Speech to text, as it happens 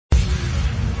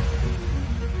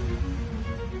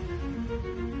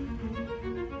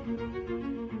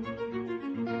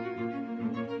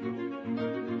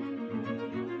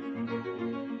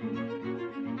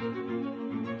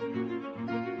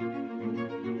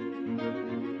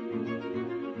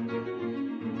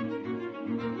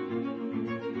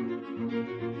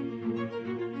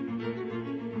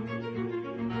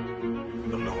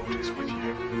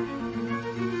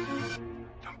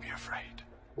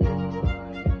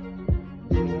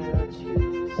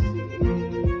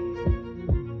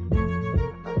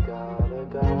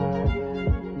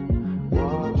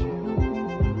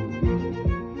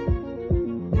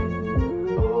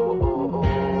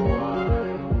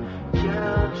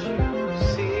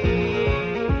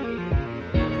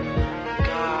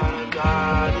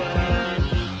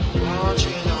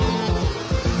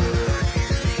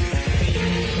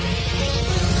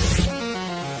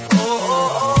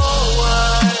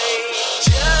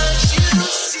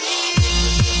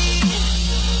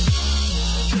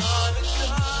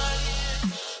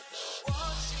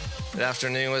Good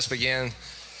afternoon. Let's begin.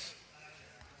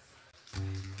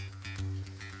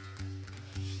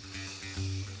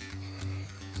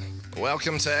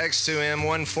 Welcome to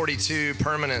X2M.142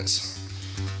 Permanence.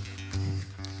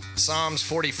 Psalms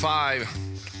 45.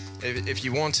 If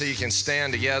you want to, you can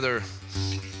stand together.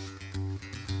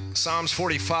 Psalms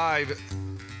 45,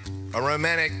 a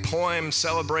romantic poem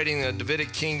celebrating the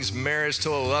Davidic king's marriage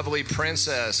to a lovely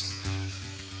princess.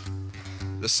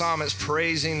 The psalmist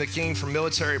praising the king for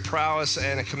military prowess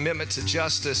and a commitment to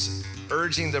justice,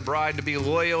 urging the bride to be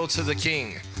loyal to the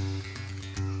king.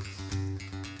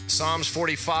 Psalms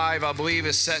 45, I believe,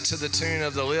 is set to the tune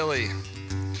of the lily.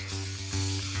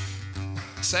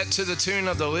 Set to the tune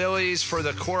of the lilies for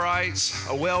the Korites,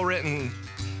 a well-written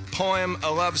poem,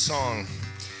 a love song.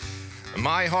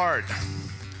 My heart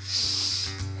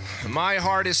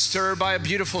is stirred by a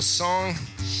beautiful song.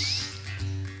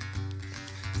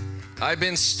 I've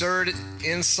been stirred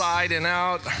inside and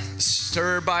out,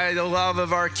 stirred by the love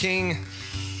of our King.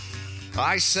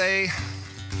 I say,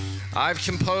 I've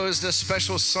composed a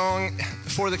special song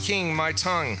for the King. My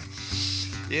tongue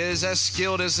is as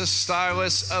skilled as the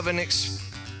stylus of an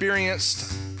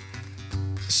experienced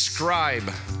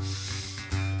scribe.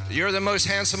 You're the most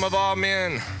handsome of all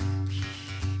men.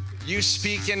 You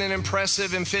speak in an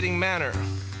impressive and fitting manner.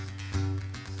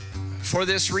 For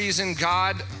this reason,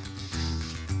 God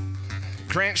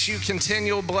grants you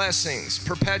continual blessings,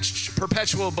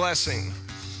 perpetual blessing.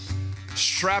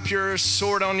 Strap your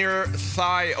sword on your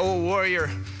thigh, O warrior.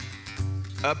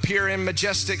 Appear in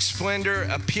majestic splendor,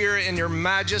 appear in your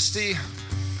majesty,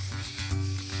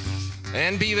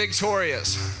 and be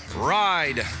victorious.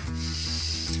 Ride.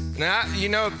 Now, you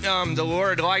know, the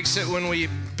Lord likes it when we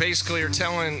basically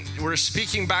we're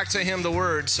speaking back to Him the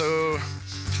word. So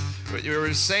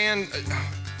we're saying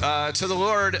to the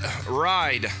Lord,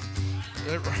 ride.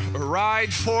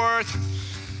 Ride forth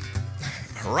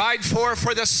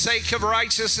for the sake of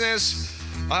righteousness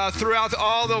throughout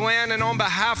all the land and on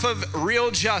behalf of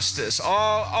real justice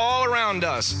all around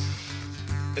us.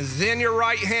 Then your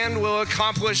right hand will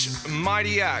accomplish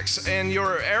mighty acts, and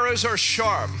your arrows are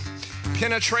sharp,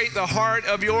 penetrate the heart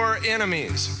of your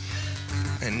enemies,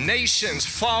 and nations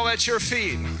fall at your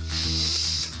feet.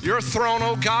 Your throne,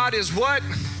 O God, is what?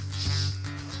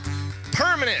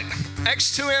 Permanent.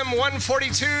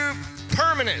 X2M.142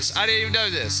 Permanence. I didn't even know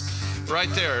this.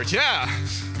 Right there. Yeah.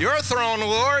 Your throne,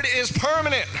 Lord, is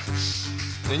permanent.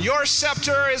 And your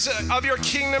scepter is of your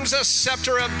kingdom's a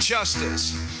scepter of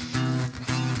justice.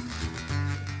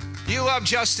 You love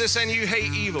justice and you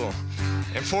hate evil.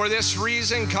 And for this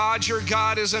reason, God, your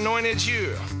God, has anointed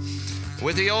you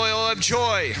with the oil of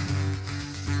joy.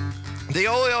 The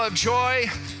oil of joy,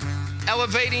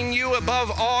 elevating you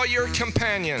above all your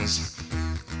companions.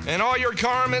 And all your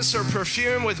garments are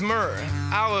perfumed with myrrh,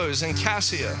 aloes, and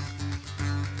cassia.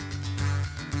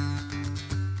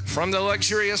 From the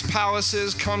luxurious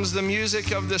palaces comes the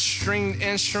music of the stringed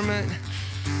instrument.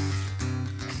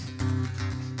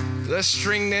 The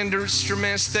stringed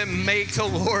instruments that make the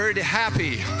Lord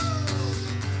happy.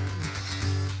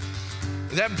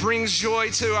 That brings joy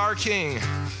to our King.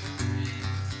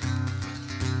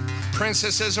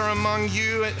 Princesses are among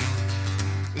you.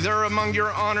 They're among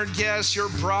your honored guests. Your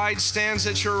bride stands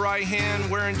at your right hand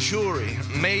wearing jewelry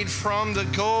made from the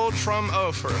gold from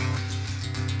Ophir.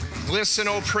 Listen,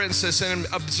 O princess, and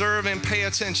observe and pay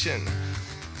attention.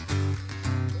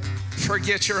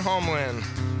 Forget your homeland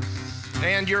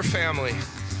and your family.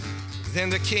 Then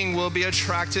the king will be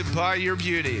attracted by your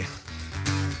beauty.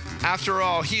 After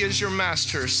all, he is your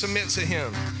master. Submit to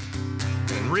him.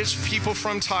 And rich people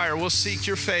from Tyre will seek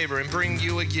your favor and bring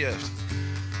you a gift.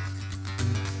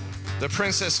 The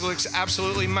princess looks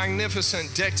absolutely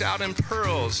magnificent, decked out in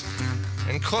pearls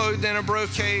and clothed in a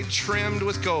brocade trimmed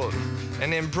with gold.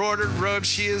 An embroidered robe,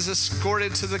 she is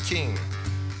escorted to the king.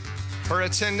 Her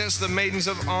attendants, the maidens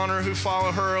of honor who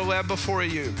follow her, are led before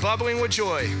you, bubbling with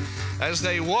joy as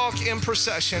they walk in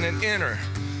procession and enter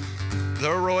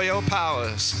the royal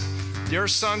palace. Your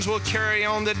sons will carry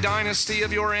on the dynasty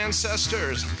of your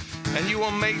ancestors, and you will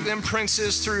make them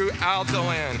princes throughout the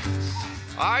land.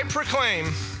 I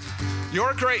proclaim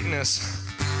your greatness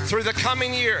through the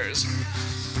coming years.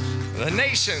 The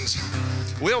nations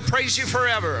will praise you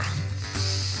forever.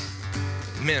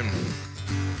 Amen.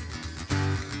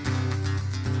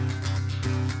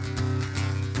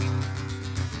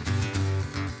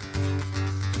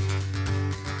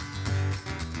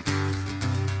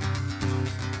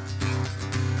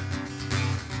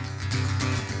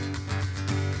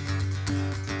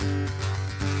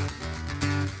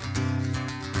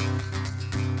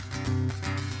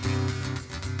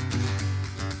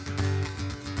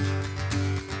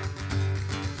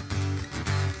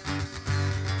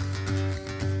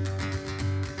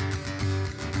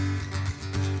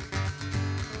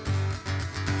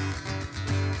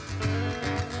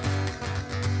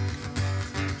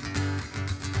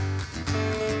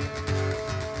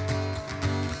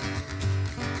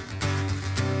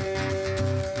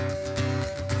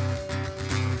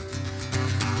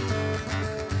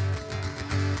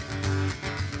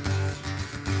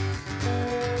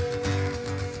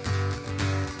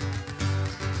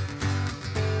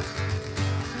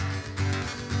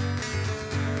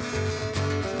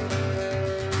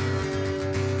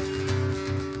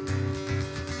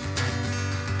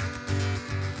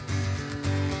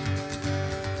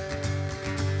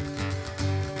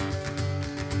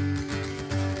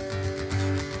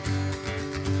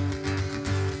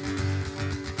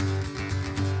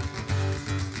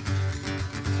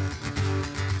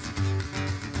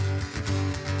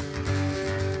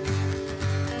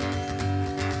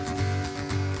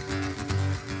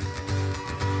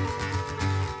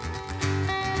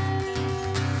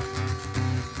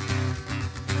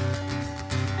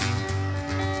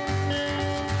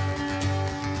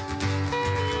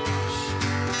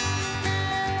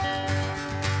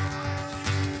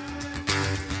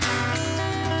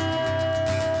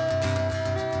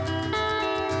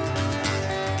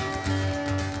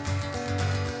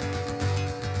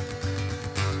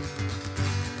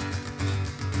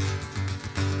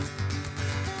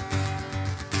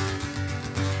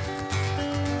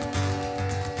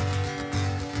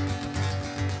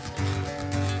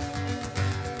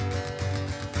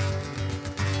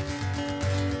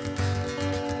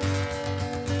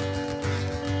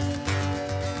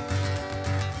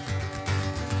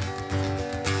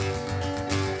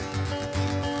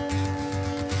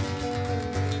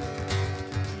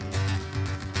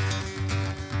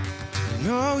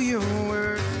 know you're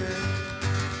worth it,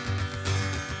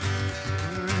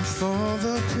 worth all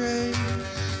the praise.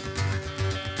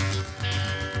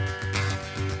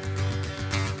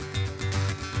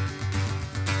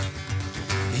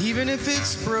 Even if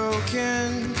it's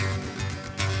broken,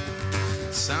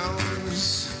 sounds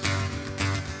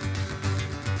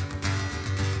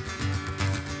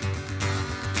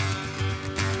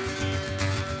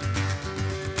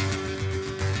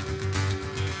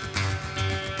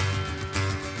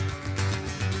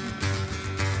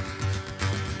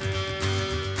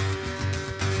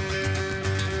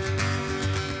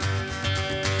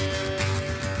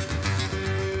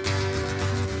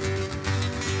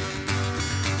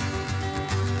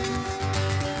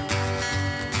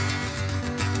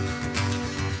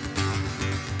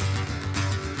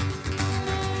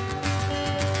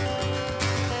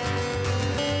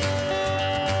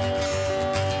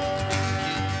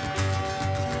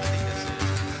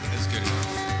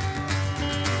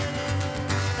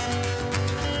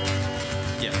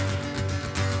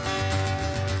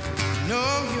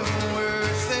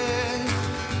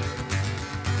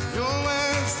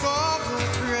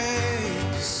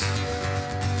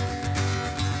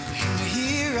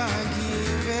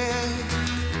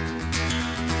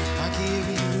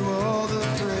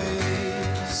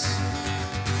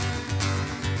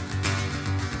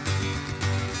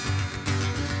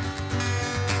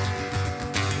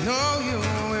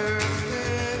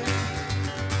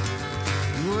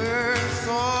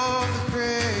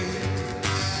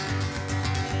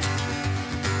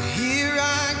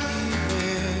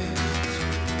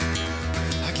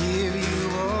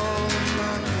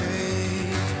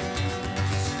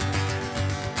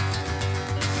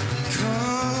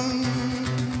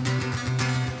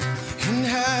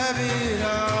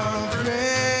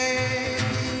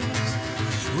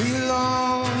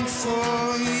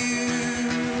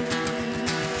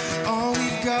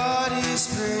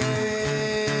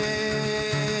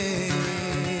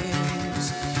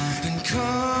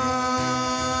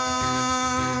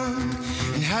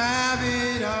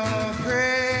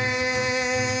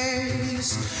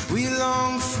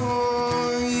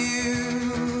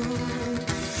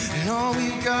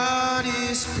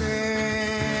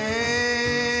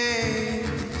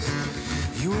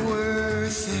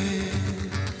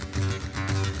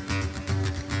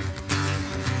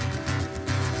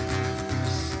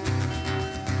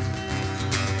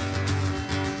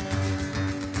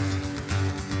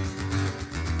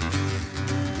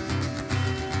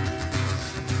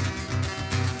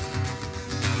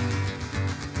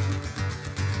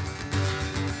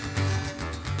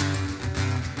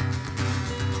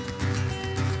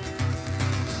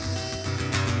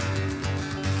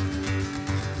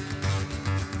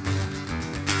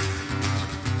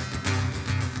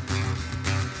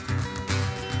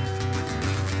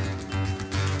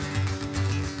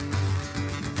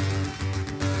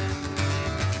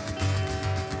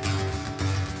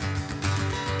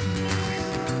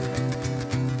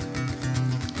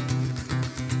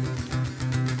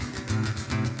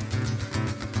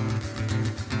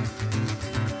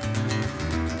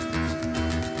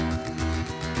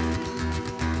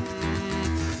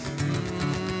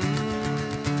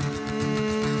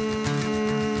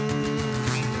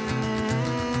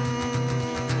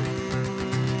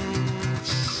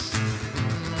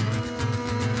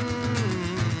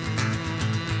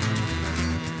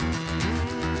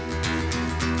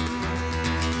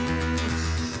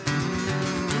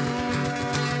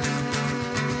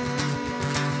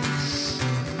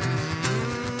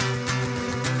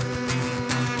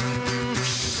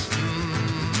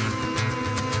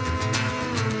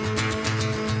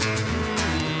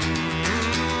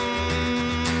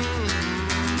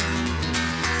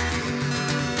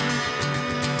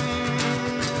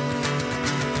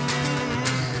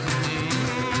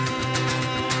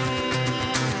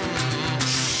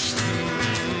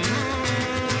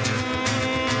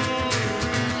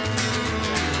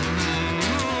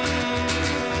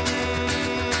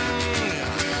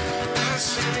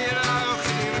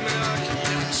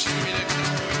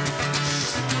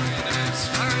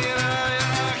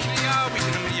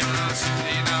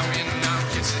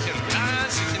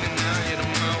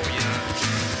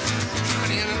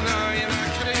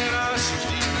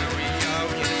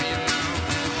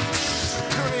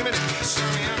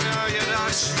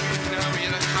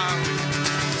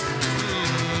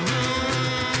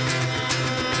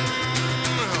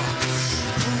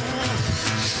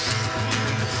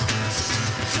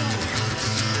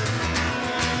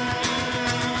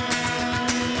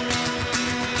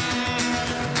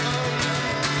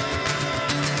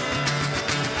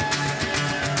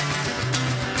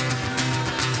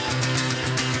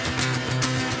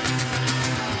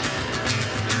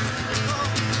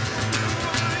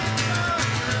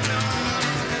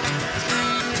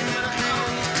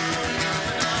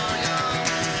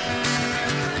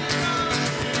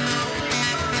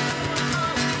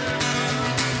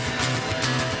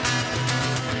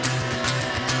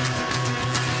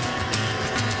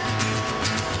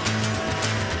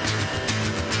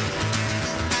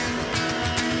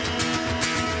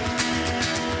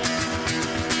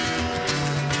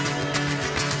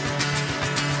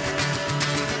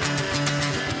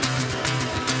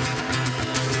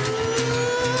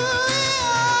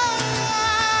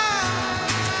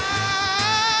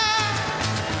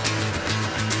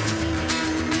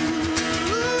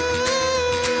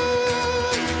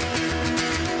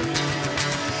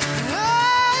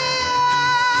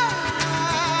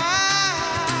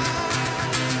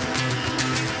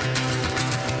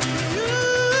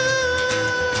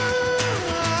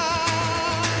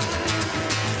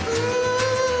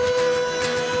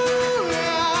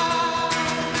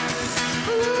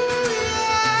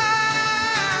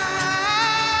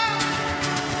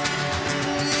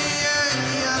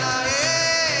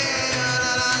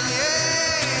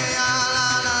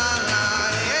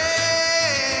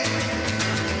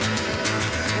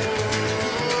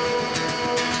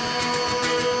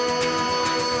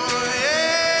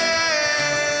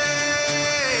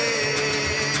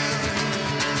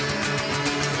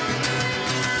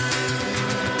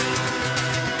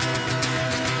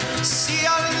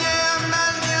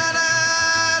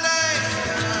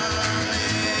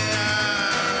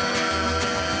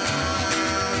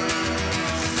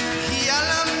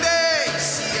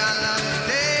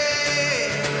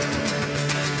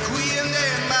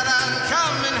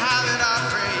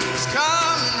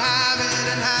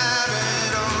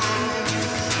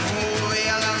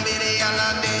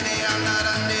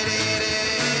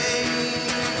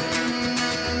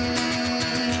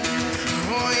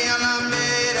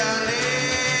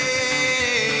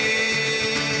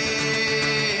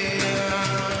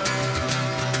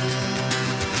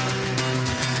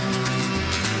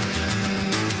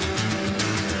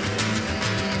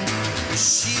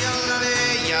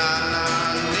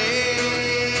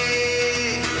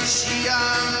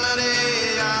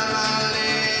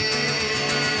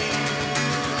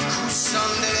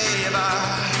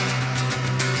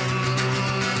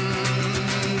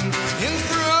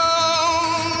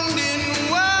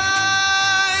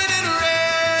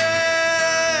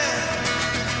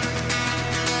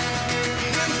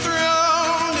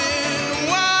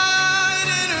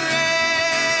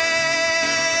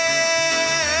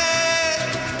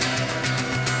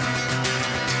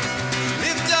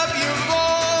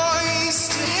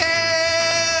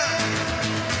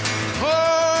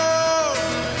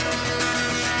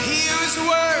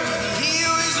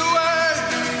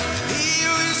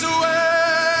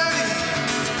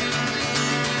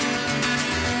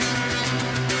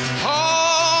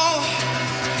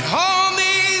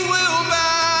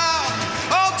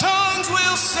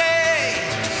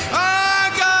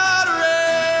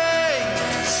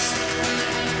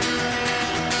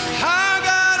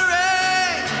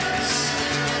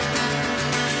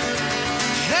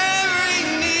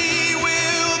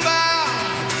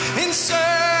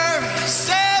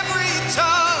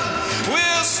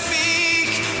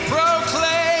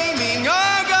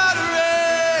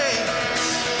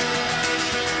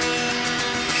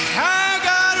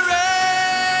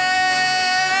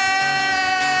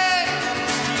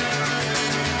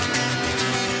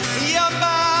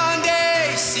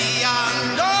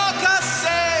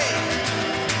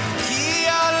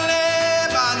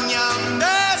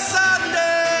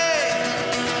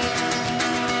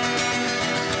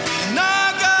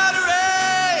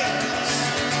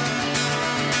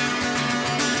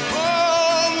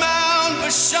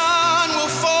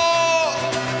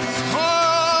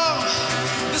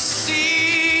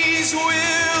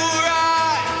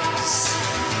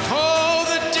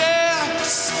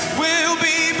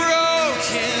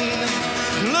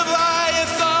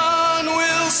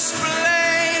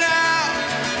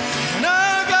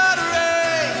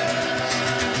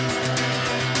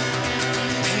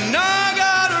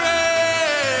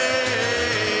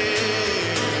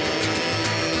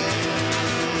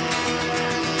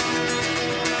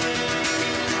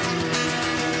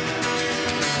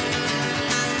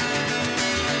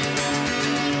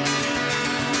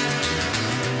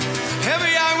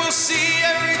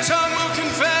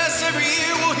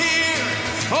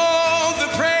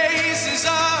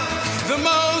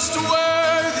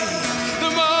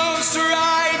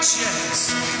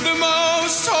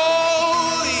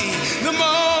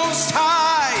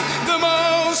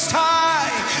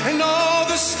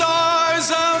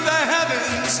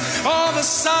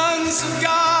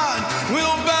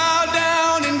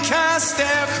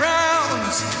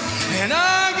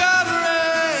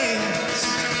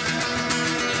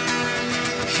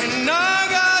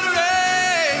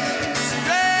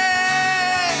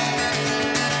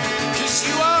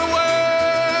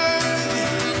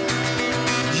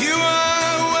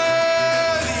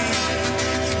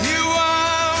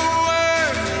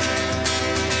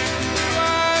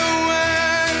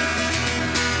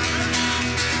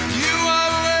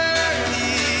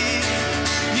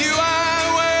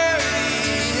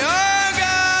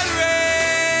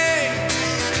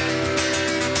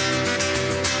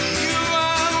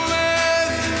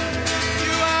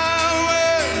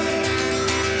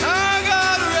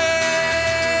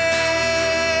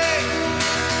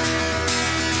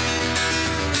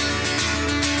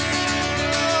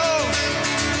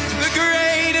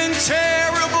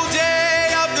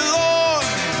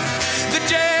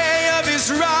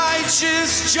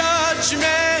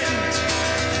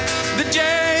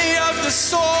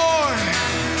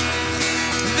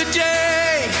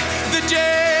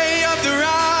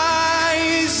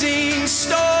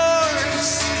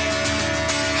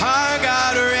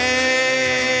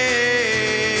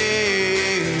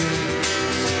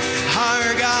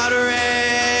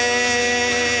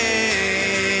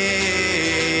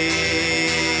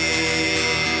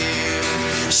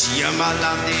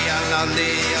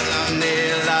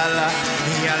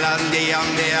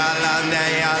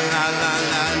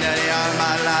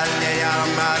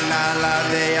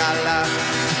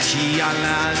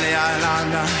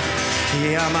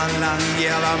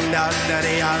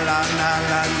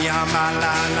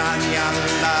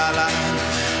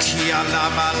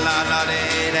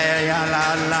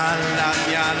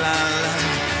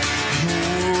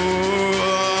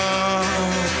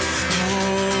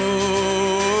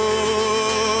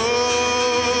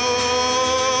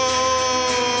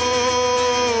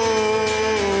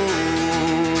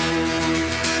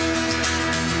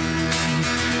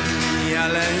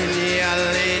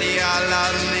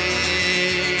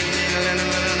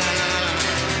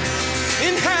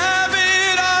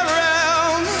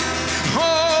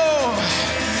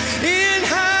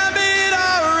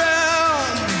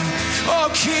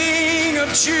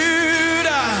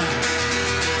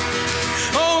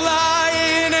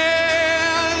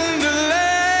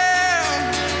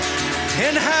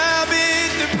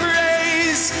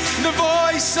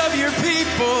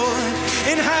people,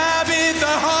 inhabit the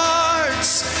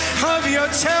hearts of your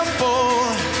temple,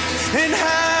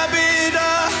 inhabit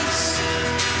us.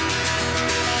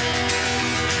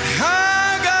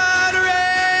 Our God reigns,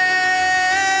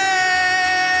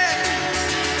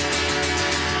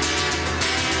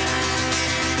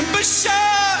 but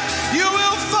sure you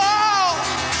will fall.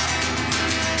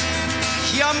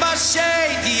 Yambashe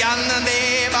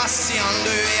dianande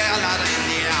basiande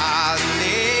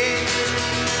alarende.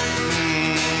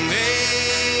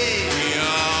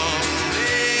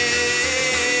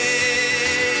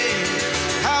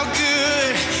 How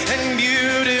good and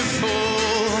beautiful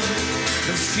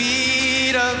the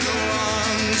feet of the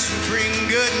ones who bring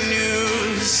good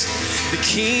news. The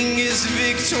King is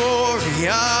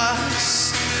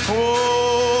victorious.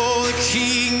 Oh, the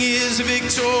King is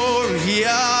victorious.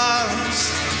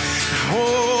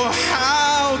 Oh,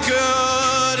 how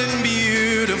good and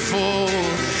beautiful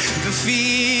the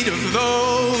feet of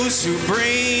those who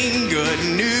bring good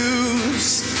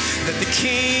news, that the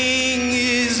King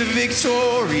is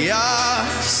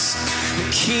victorious. The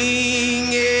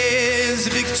King is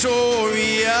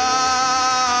victorious.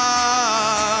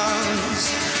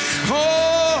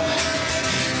 Oh,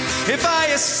 if I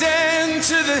ascend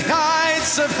to the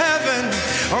heights of heaven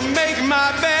or make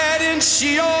my bed in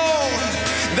Sheol,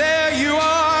 there you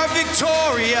are,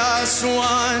 victorious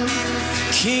one,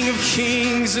 King of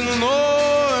kings and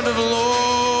Lord of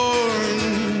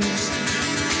lords.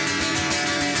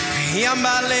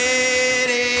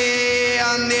 Yambalere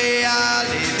ande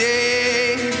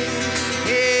alede,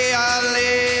 ale ale.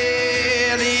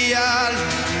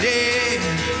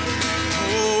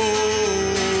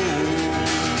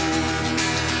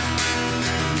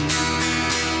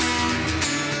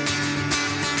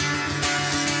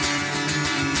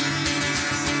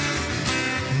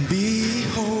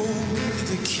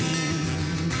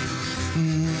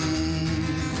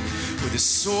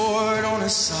 Sword on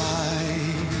his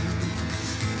side.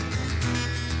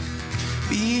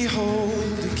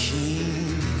 Behold the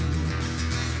King,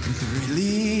 with the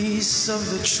release of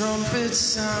the trumpet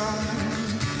sound.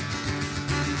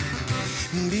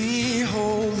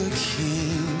 Behold the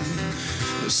King,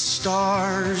 the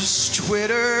stars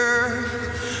twitter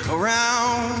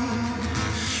around.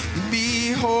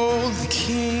 Behold the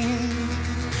King,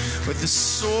 with the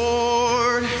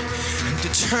sword and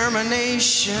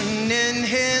determination in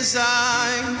his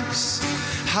eyes.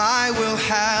 I will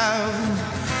have,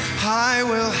 I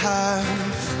will have,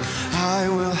 I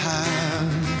will have,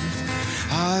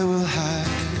 I will have.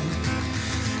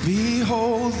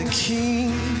 Behold the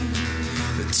King,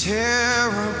 the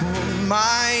terrible,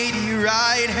 mighty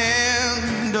right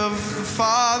hand of the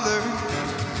Father.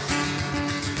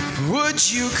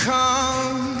 Would you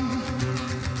come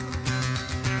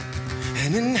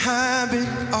and inhabit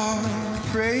our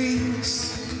praise?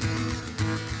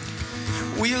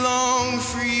 We long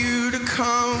for you to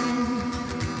come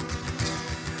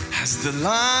as the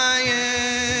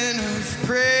Lion of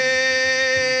praise.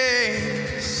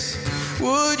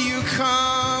 Would you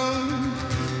come?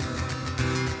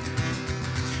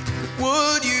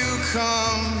 Would you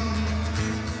come?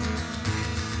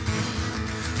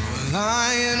 Oh,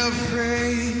 Lion of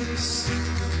praise.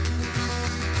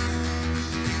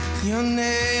 Your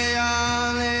name,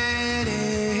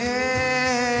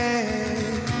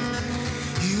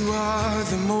 you are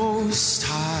the Most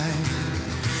High.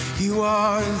 You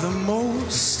are the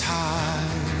Most High.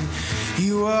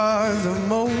 You are the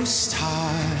Most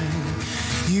High.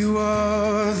 You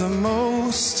are the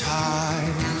Most High.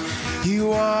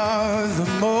 You are the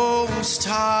Most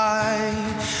High.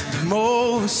 The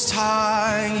Most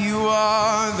High. You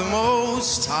are the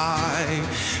Most High.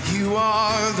 You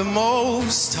are the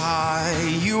Most High.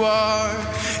 You are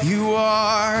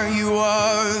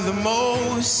the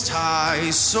Most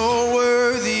High. So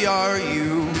worthy are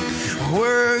you.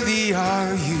 Worthy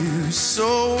are you.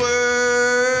 So worthy.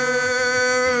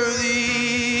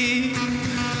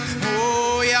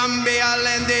 Oh, yambe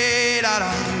alende da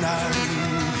da da.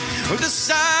 The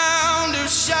sound of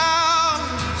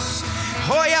shouts.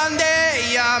 Oh,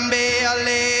 yande yambe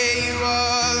ale. You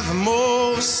are the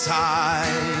Most High.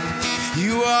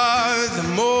 You are the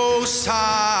Most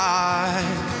High.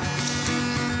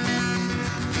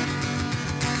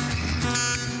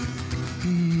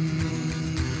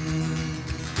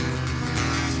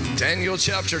 Daniel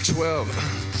chapter 12.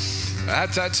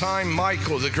 At that time,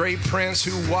 Michael, the great prince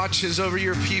who watches over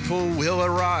your people, will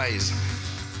arise.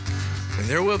 And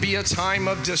there will be a time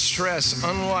of distress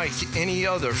unlike any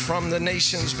other from the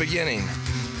nation's beginning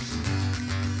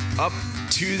up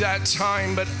to that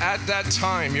time, but at that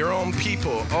time, your own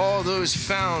people, all those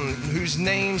found whose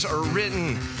names are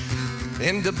written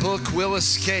in the book will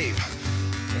escape,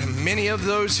 and many of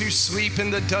those who sleep in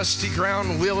the dusty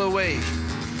ground will awake.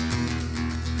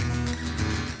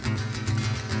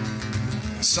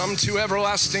 Some to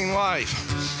everlasting life,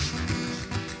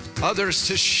 others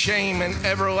to shame and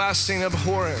everlasting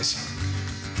abhorrence.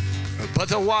 But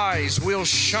the wise will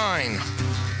shine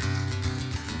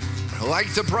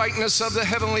like the brightness of the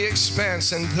heavenly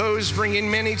expanse, and those bringing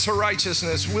many to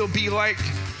righteousness will be like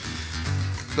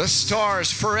the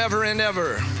stars forever and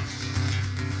ever.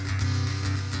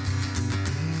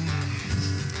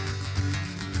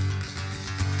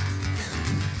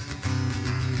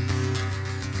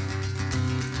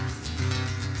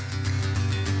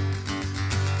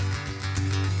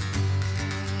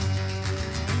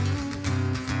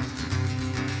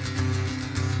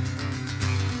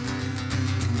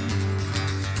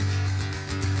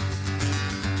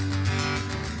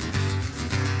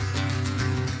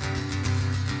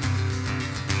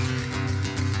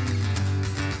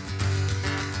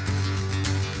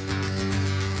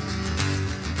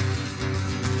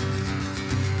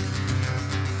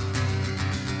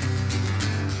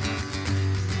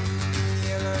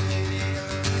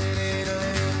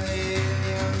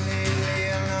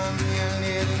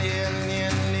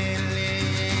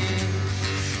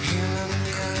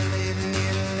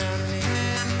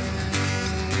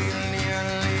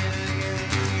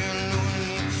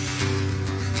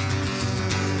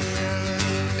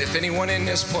 If anyone in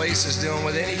this place is dealing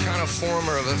with any kind of form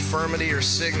of infirmity or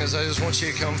sickness, I just want you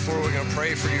to come forward. We're going to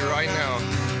pray for you right now.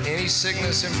 Any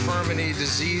sickness, infirmity,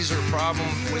 disease, or problem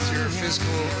with your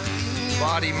physical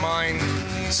body, mind,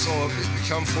 soul,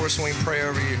 come forth so we can pray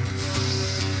over you.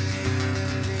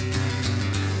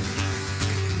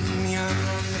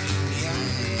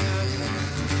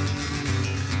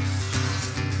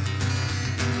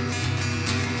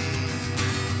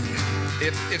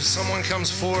 If someone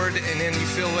comes forward and then you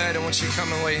feel led, I want you to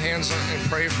come and lay hands on and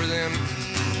pray for them.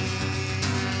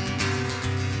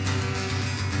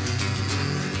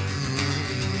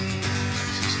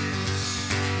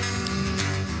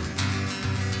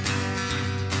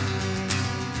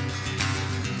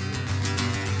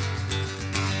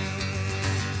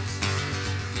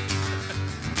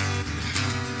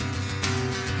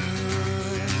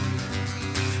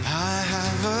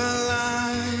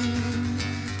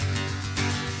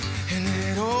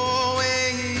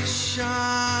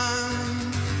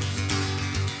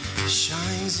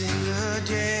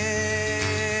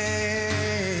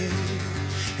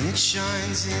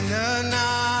 Shines in the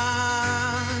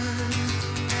night,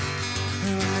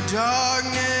 and when the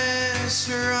darkness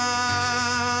surrounds,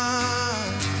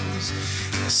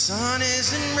 the sun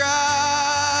isn't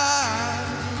bright,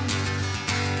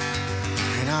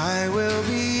 and I will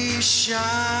be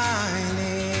shining,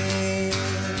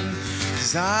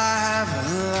 'cause I have a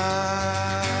light.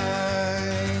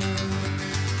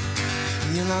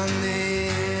 Yolande.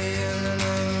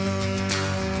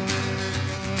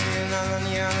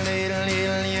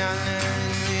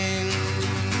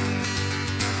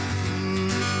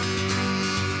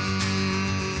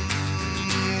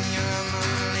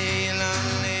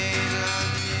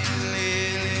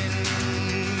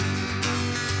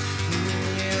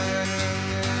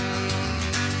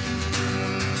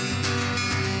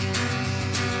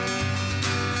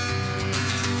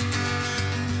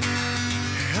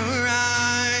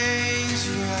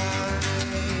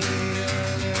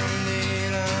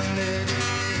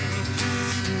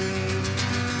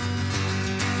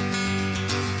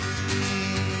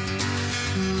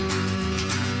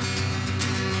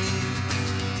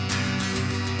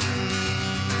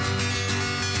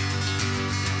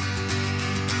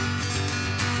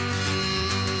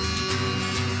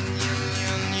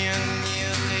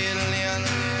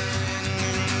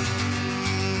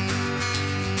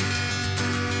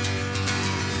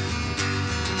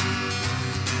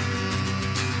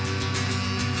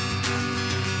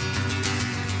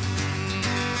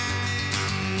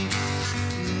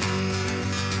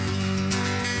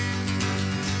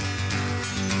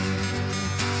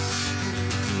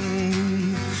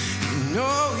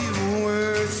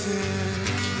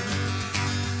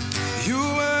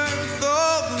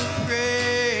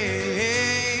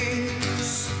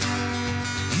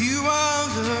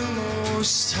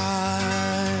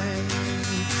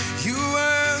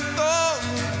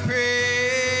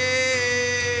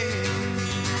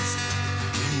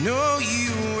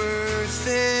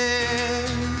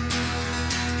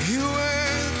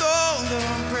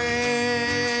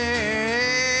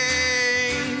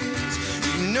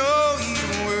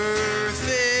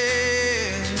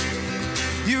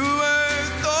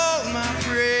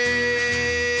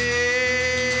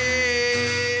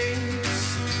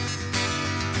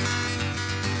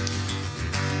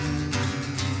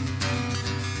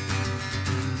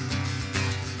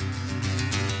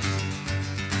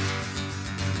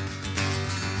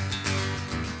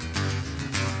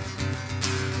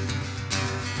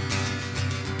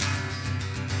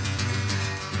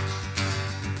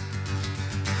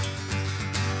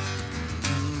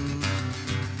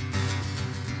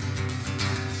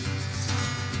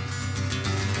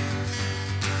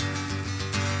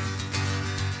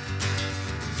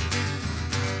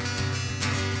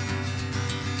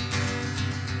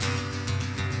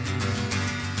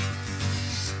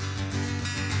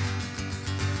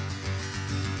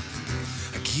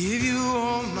 give you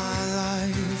all my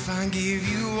life. I give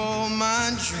you all my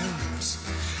dreams.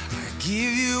 I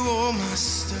give you all my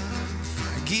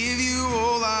stuff. I give you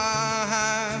all I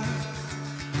have.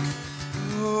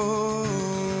 Oh.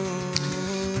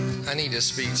 I need to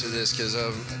speak to this because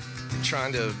I'm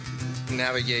trying to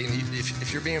navigate.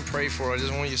 If you're being prayed for, I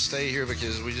just want you to stay here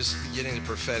because we just get into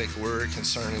prophetic word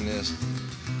concerning this.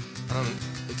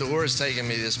 The Lord's taken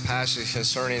me this passage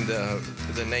concerning the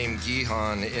name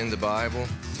Gihon in the Bible.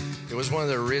 It was one of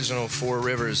the original 4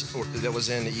 rivers that was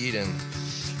in Eden.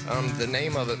 The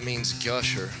name of it means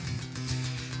gusher,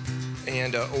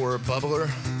 and or a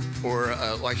bubbler, or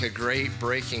like a great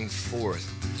breaking forth.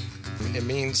 It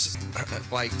means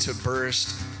like to burst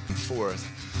forth.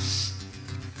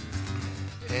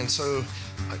 And so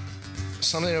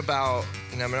something about,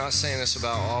 and I'm not saying this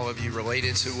about all of you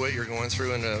related to what you're going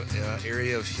through in the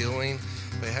area of healing,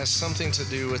 but it has something to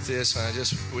do with this. And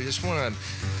we just want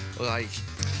to like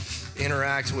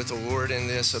interact with the Lord in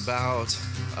this about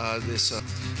this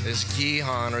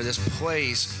Gihon, or this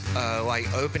place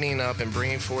like opening up and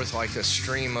bringing forth like a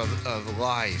stream of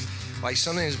life, like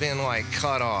something has been like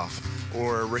cut off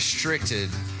or restricted,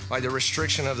 like the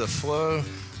restriction of the flow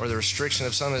or the restriction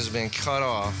of something has been cut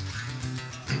off,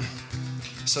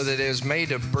 so that it is made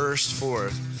to burst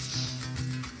forth.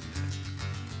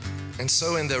 And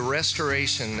so in the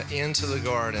restoration into the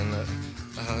garden,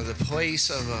 the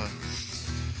place of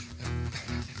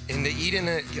in the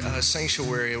Eden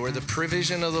sanctuary, where the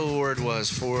provision of the Lord was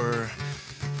for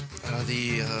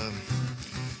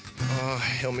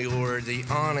help me Lord, the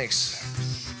onyx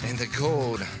and the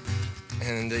gold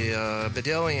and the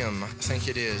bdellium, I think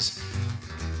it is.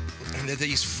 And that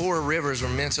these 4 rivers were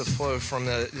meant to flow from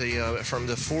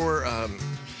the 4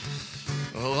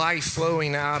 life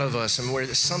flowing out of us, and where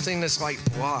there's something that's like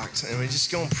blocked, and we're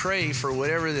just going to pray for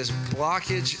whatever this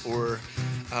blockage or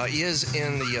is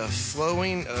in the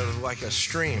flowing of like a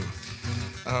stream,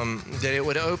 that it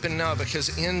would open up, because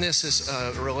in this is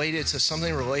related to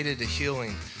something related to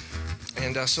healing.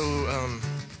 And so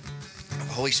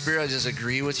Holy Spirit, I just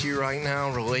agree with you right now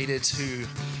related to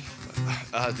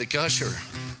the gusher,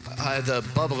 the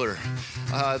bubbler,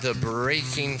 the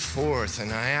breaking forth.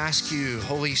 And I ask you,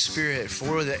 Holy Spirit,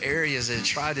 for the areas that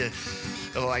try to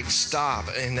like stop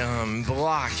and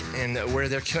block, and where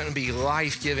there couldn't be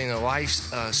life-giving, a life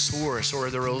source, or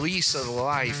the release of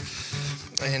life.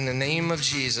 In the name of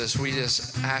Jesus, we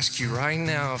just ask you right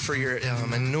now for your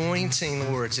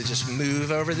anointing, Lord, to just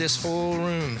move over this whole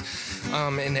room.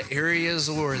 In the areas,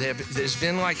 Lord, there's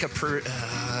been like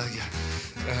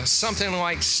something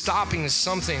like stopping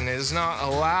something that is not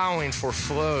allowing for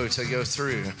flow to go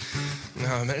through.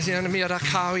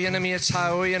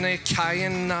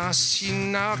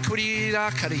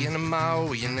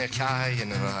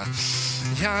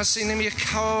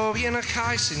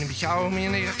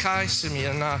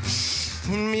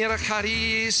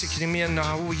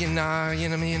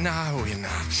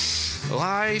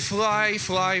 Life, life,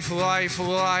 life, life,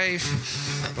 life.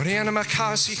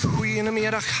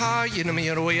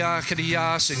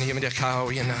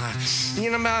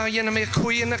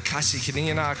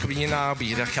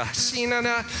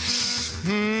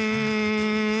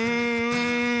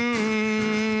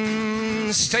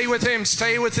 Stay with him,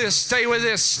 stay with this, stay with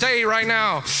this, stay right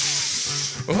now.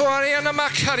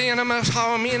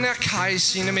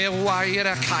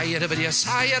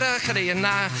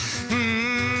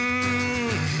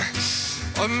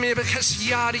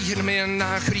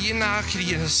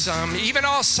 Even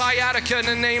all sciatica in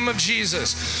the name of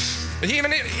Jesus.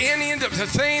 Even any of the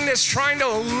thing that's trying to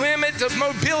limit the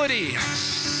mobility,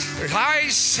 I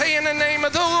say in the name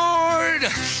of the Lord,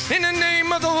 in the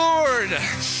name of the Lord,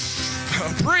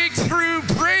 breakthrough,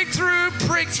 breakthrough,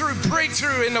 breakthrough,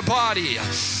 breakthrough in the body.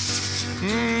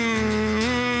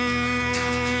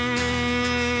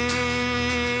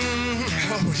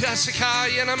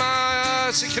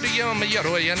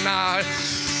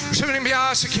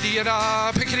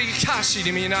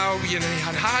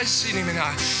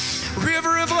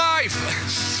 River of life,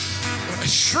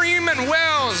 stream and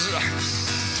wells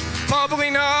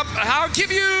bubbling up. I'll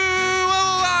give you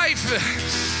a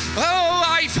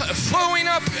life flowing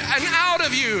up and out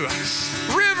of you.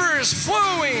 Rivers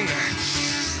flowing.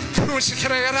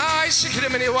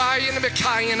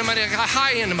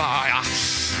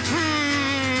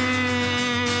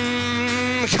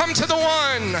 Come to the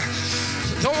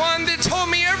one that told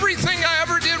me everything I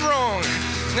ever did wrong.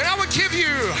 And I would give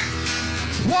you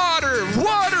water,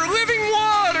 living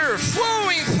water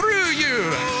flowing through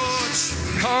you.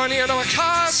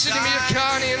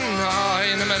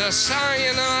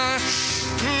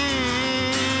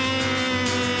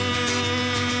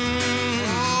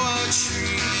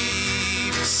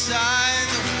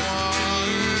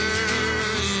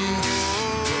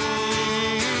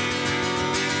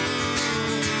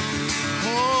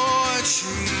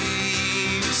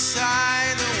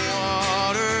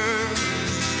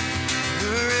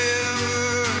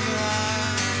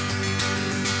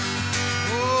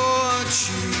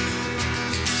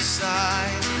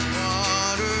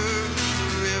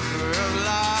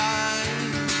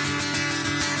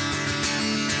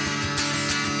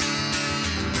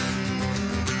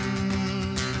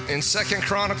 In 2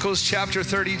 Chronicles chapter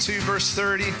 32, verse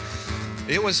 30,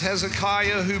 it was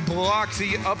Hezekiah who blocked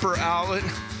the upper outlet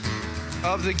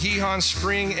of the Gihon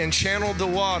spring and channeled the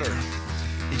water.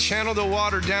 He channeled the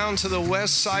water down to the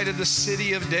west side of the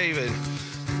city of David.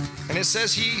 And it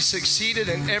says he succeeded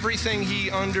in everything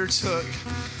he undertook.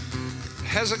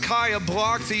 Hezekiah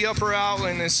blocked the upper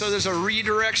outlet, and so there's a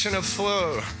redirection of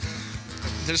flow.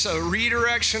 There's a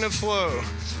redirection of flow.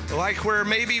 Like where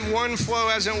maybe one flow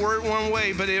hasn't worked one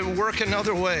way, but it will work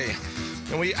another way.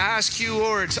 And we ask you,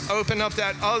 Lord, to open up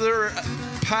that other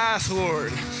path,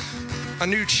 Lord. A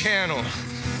new channel.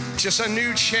 Just a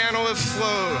new channel of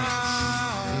flow.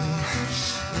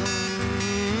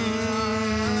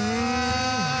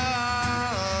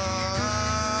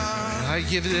 I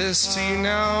give this to you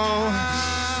now.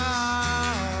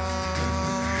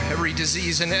 Every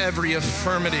disease and every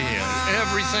infirmity and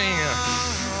everything.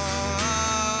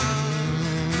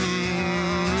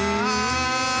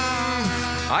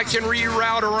 I can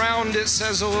reroute around it,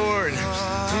 says the Lord.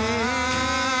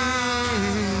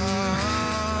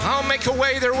 I'll make a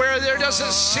way there where there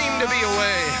doesn't seem to be a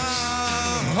way.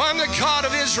 I'm the God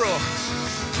of Israel.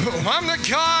 I'm the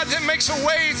God that makes a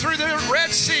way through the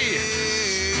Red Sea.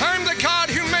 I'm the God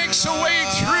who makes a way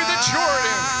through the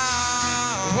Jordan.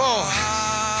 Oh,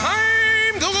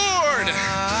 I'm the Lord.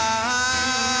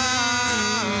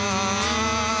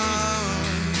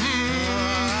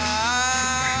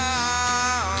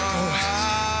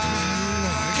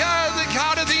 The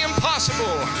God of the impossible.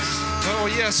 Oh,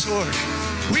 yes, Lord.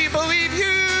 We believe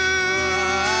you.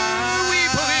 We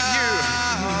believe you.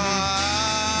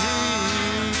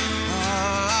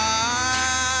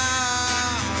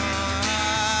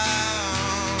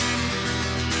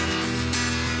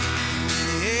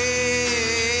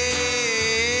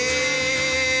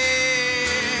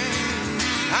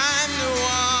 I'm the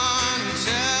one who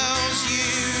tells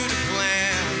you to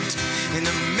plant in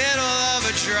the middle of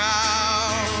a drought.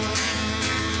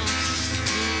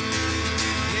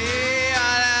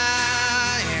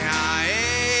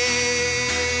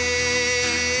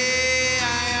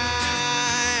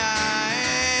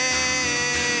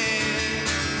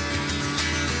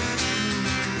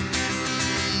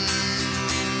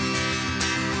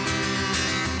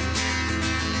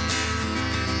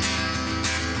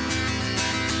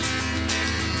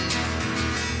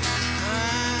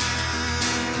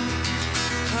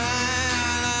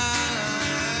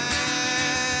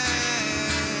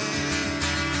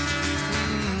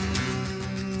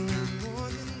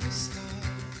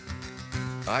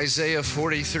 Isaiah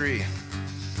 43,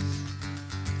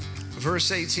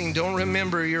 verse 18, don't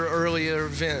remember your earlier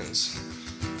events.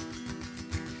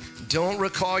 Don't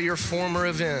recall your former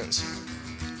events.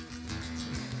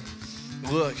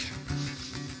 Look,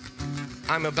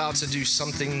 I'm about to do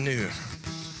something new.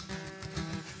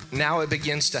 Now it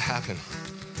begins to happen.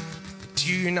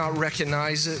 Do you not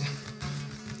recognize it?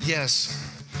 Yes,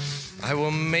 I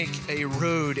will make a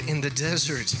road in the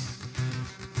desert.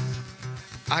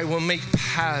 I will make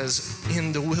paths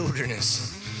in the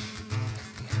wilderness.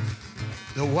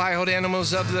 The wild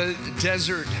animals of the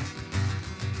desert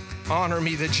honor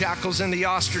me, the jackals and the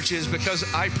ostriches, because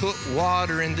I put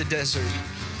water in the desert.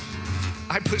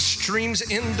 I put streams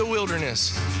in the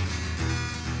wilderness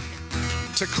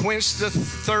to quench the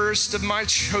thirst of my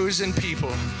chosen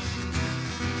people.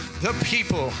 The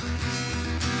people.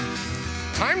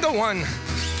 I'm the one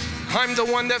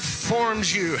that formed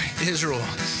you, Israel.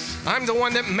 I'm the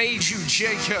one that made you,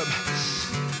 Jacob,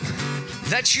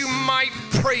 that you might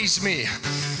praise me.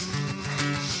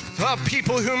 The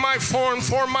people whom I formed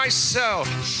for myself.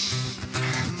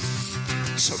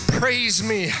 So praise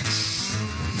me.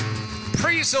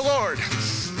 Praise the Lord.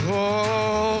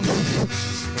 Oh,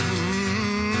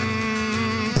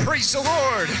 praise the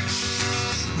Lord.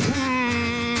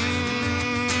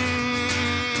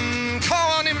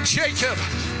 Call on him, Jacob.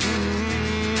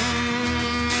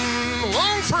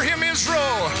 Long for him,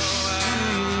 Israel.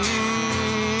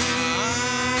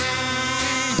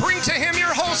 Bring to him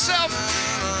your whole self.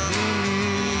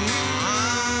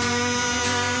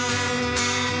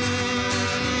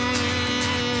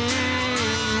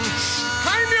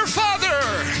 I'm your Father.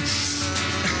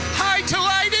 I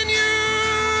delight in you.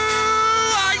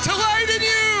 I delight in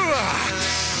you.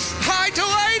 I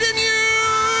delight in you.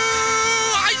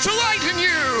 I delight in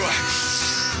you.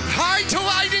 I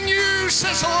delight in you,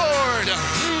 says the Lord.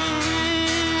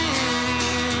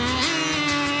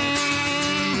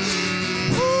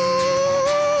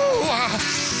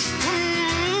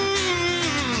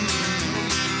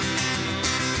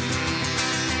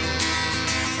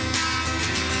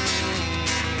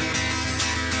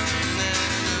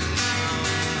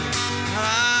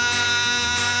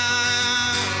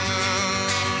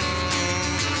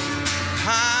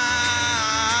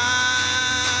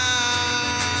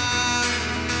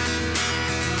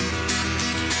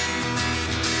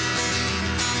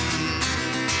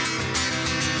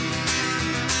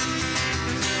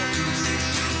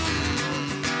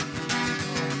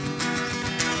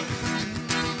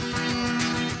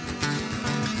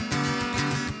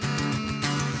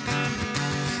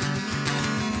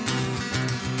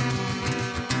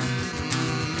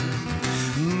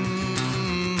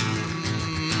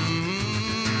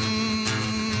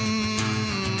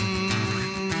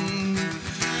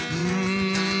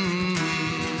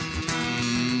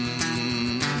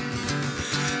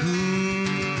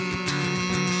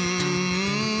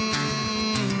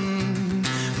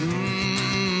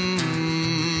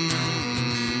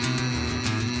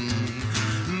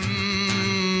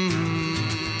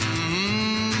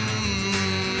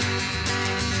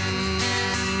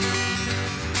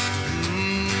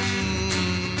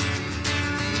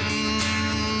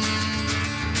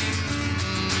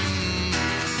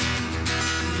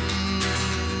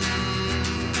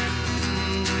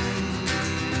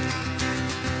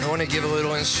 want to give a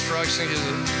little instruction because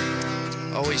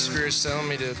the Holy Spirit's telling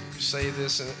me to say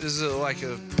this, and this is like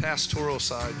a pastoral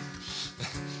side.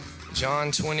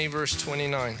 John 20, verse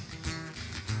 29.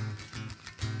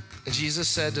 Jesus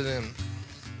said to them,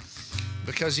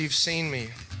 because you've seen me,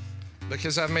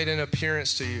 because I've made an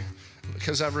appearance to you,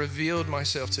 because I've revealed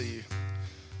myself to you.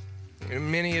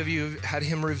 And many of you have had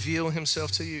him reveal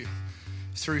himself to you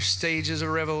through stages of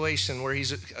revelation where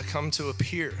he's come to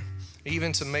appear,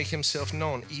 even to make himself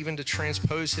known, even to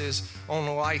transpose his own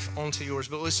life onto yours.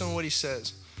 But listen to what he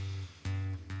says.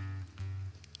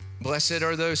 Blessed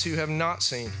are those who have not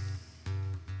seen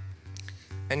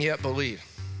and yet believe.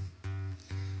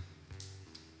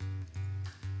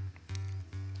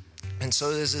 And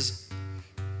so this is,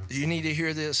 you need to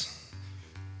hear this.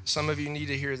 Some of you need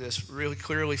to hear this really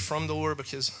clearly from the Lord,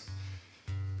 because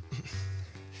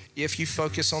if you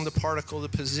focus on the particle, the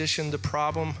position, the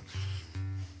problem,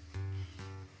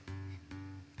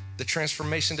 the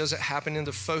transformation doesn't happen in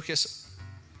the focus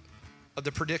of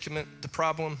the predicament, the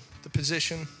problem, the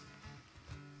position,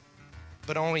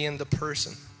 but only in the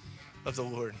person of the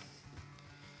Lord.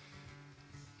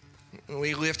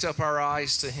 We lift up our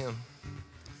eyes to him.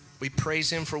 We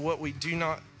praise him for what we do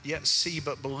not yet see,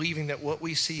 but believing that what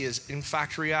we see is in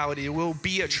fact reality. It will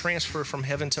be a transfer from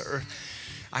heaven to earth.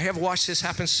 I have watched this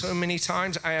happen so many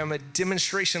times. I am a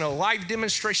demonstration, a live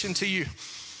demonstration to you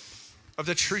of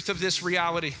the truth of this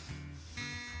reality.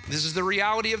 This is the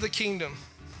reality of the kingdom.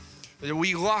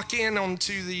 We lock in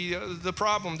onto the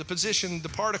problem, the position, the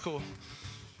particle,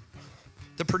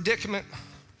 the predicament.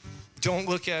 Don't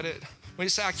look at it. When you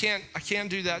say, I can't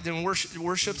do that, then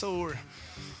worship the Lord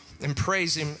and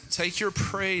praise him. Take your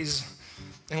praise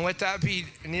and let that be,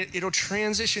 and it'll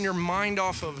transition your mind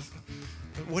off of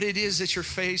what it is that you're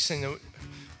facing.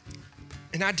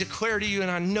 And I declare to you,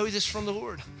 and I know this from the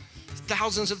Lord,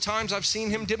 thousands of times I've seen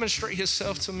him demonstrate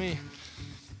himself to me,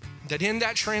 that in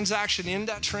that transaction, in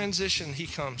that transition, he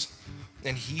comes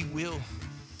and he will.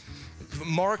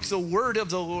 Mark the word of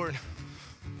the Lord.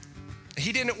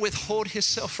 He didn't withhold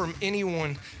himself from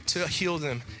anyone to heal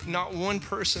them. Not one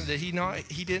person that he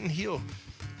didn't heal.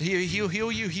 He'll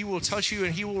heal you. He will touch you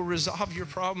and he will resolve your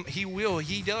problem. He will.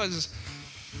 He does.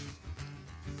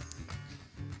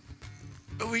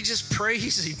 But we just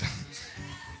praise him.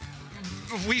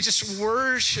 We just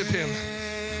worship him.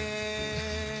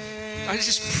 I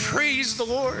just praise the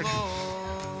Lord.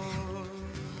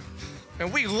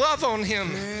 And we love on him.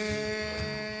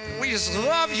 We just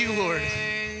love you, Lord.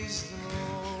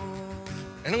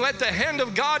 And let the hand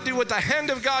of God do what the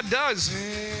hand of God does.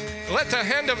 Let the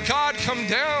hand of God come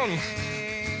down.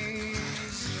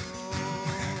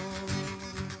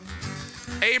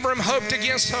 Abram hoped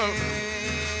against hope.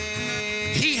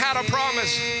 He had a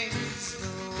promise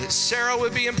that Sarah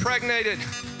would be impregnated,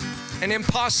 an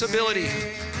impossibility.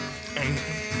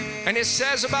 And it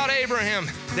says about Abraham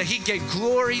that he gave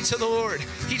glory to the Lord.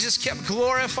 He just kept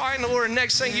glorifying the Lord.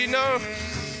 Next thing you know,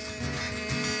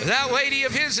 that lady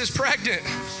of his is pregnant.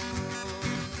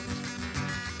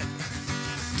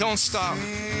 Don't stop.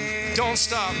 Don't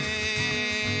stop.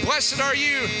 Blessed are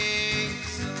you.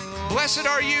 Blessed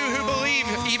are you who believe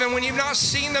even when you've not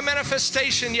seen the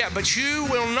manifestation yet, but you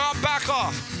will not back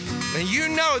off. And you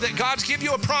know that God's given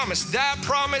you a promise. That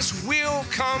promise will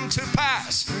come to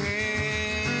pass.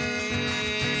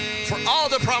 For all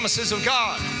the promises of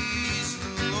God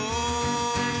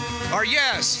are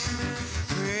yes.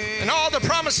 And all the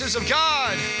promises of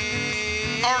God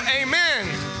are amen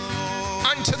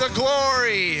unto the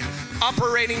glory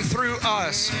operating through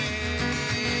us.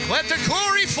 Let the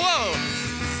glory flow.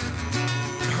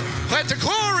 Let the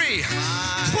glory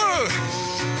flow.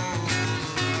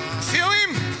 Feel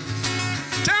him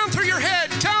down through your head,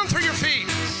 down through your feet,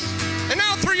 and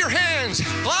out through your hands.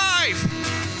 Live.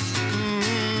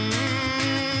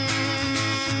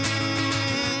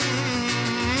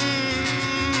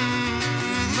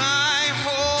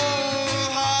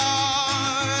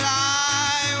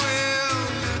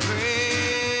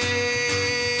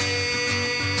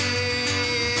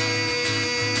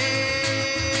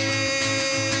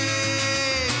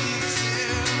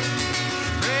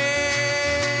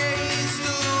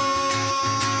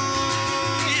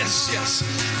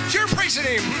 You're praising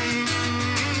him.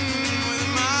 With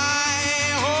my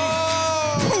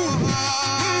whole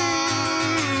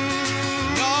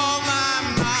all my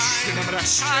mind,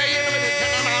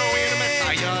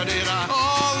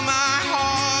 all my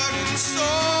heart and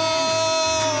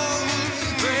soul,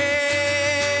 praise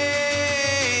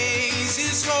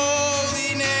his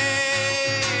holy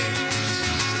name.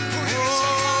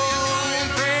 Oh,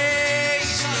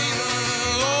 praise the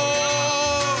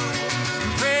Lord.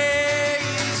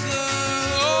 Praise the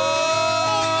Lord.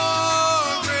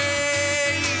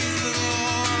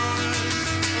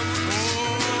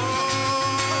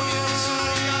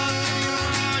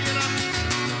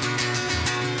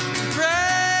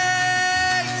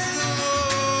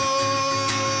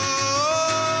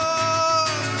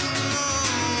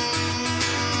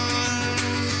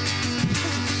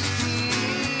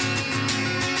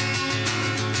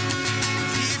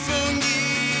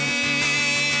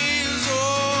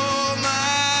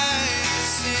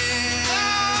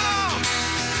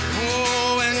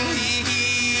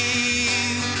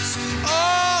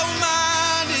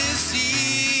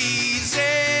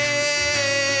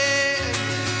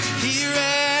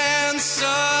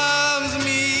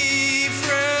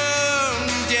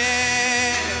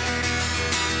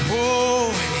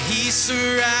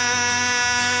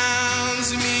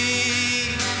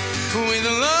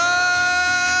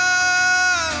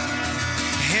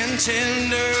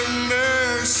 tender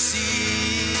mercies.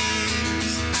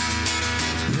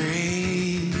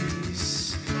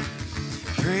 Praise,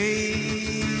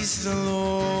 praise the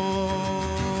Lord.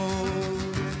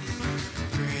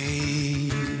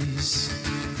 Praise,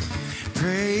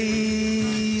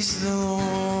 praise the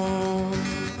Lord.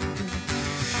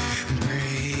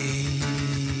 Praise,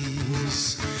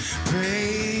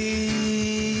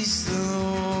 praise the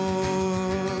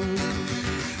Lord.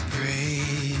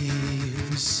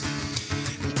 Praise,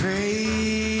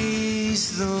 praise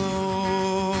the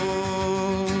Lord.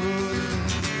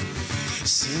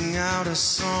 Sing out a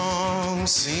song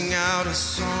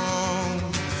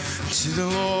to the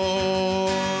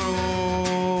Lord.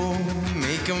 Oh,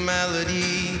 make a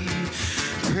melody,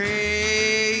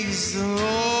 praise the Lord.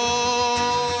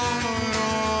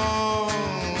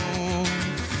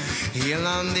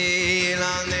 Yelande,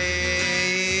 yelande.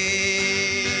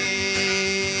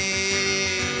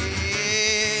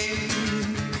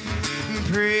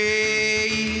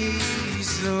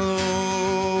 Praise the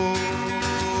Lord.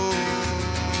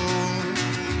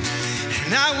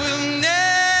 And I will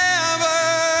never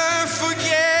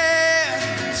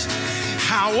forget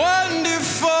how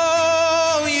wonderful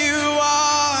you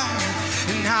are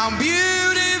and how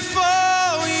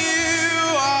beautiful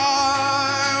you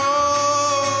are.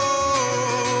 Oh,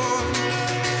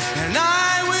 and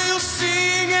I will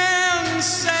sing and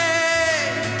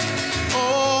say,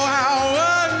 oh, how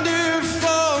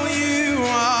wonderful you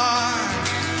are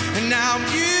and how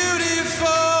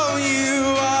beautiful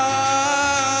you are.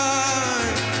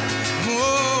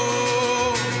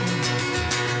 Oh,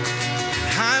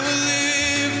 I will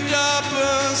lift up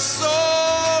a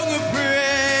song of praise.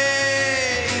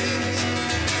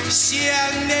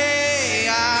 Shiane,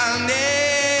 ane.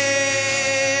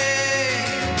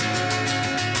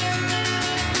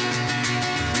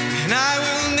 And I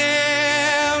will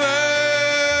never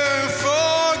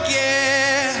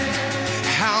forget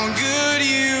how good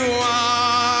you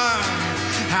are,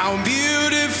 how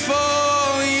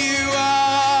beautiful you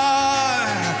are.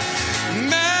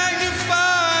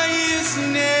 Magnify his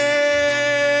name.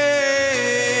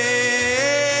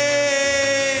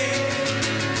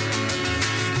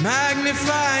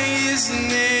 Magnify his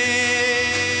name.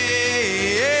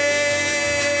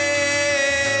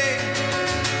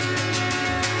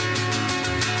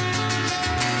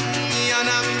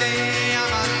 Yamane,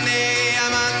 yamane,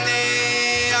 yamane,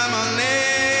 yamane.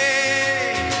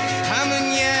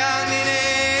 Yamane,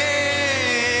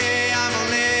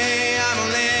 yamane,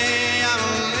 yamane,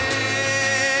 yamane.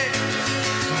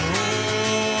 Oh,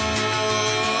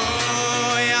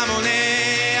 yamane,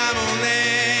 yamane,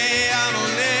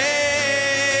 yamane.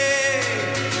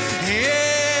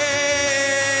 Hey,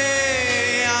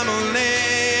 yamane,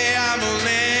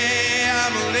 yamane,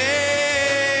 yamane.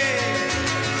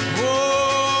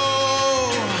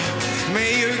 Oh,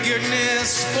 may your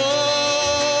goodness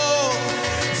fall,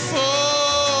 fall.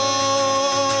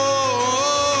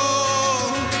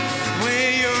 May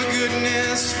your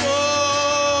goodness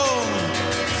fall,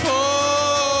 fall.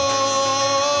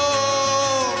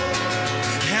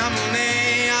 Amone,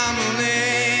 amone,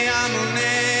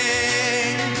 amone,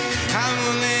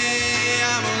 amone,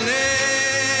 amone,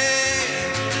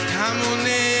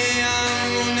 amone,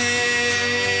 amone.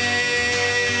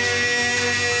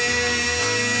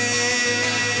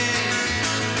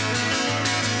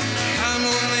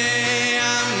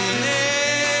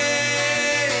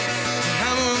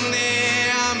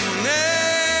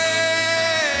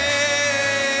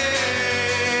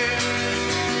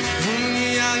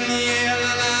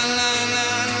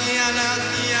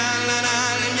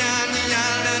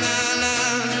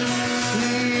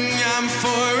 I'm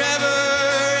forever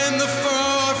in the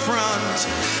forefront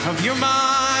of your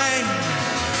mind.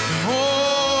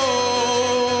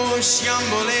 Oh,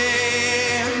 Shambole,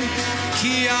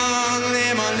 Kianle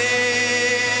Male.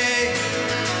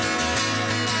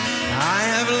 I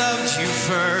have loved you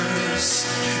first.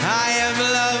 I have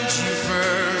loved you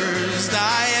first.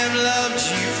 I have loved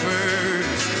you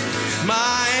first.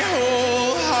 My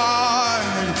whole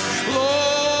heart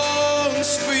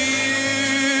longs for you.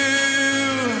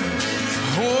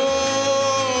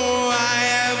 Oh, I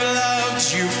have loved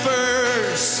you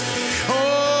first.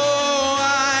 Oh,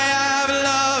 I have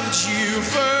loved you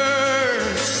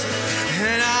first.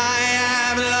 And I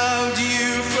have loved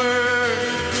you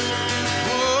first.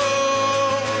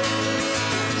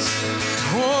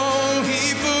 Oh, he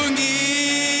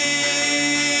forgives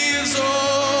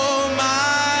all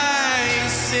my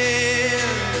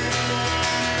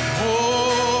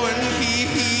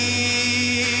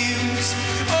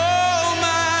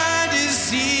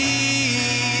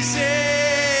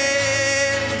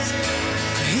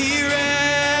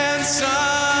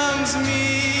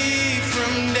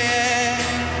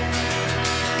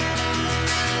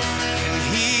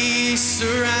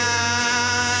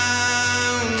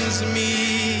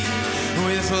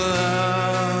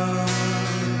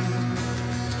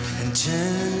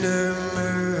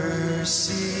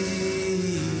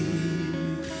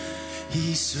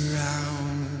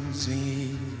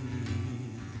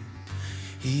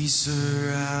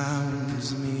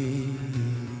surrounds me.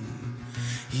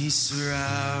 He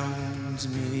surrounds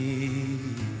me.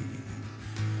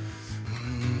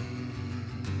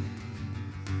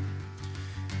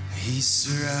 He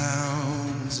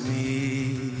surrounds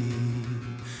me.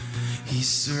 He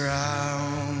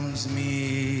surrounds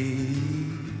me.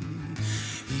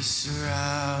 He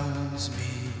surrounds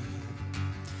me.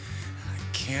 I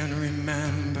can't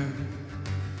remember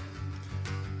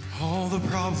all the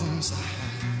problems I had.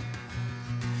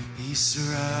 He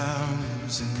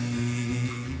surrounds me.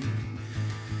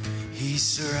 He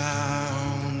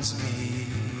surrounds me.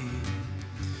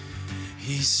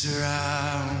 He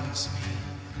surrounds me.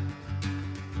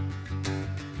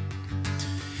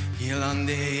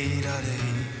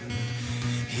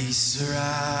 He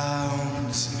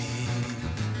surrounds me.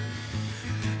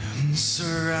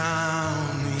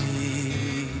 Surround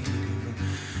me.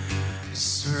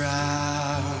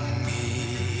 Surround me.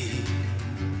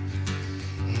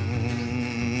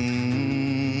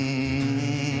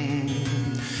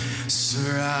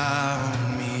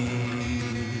 Surround me.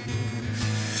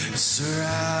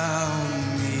 Surround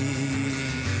me.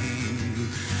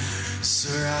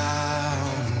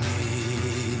 Surround me.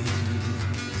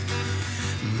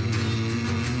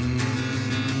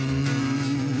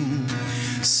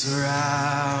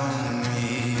 Surround me.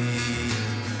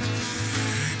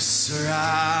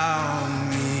 Surround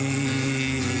me.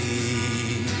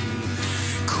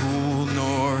 Cool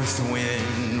north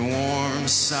wind, warm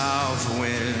south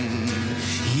wind,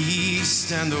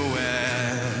 east and the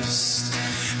west.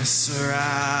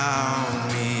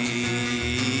 Surround me.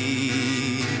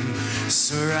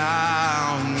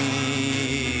 Surround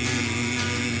me.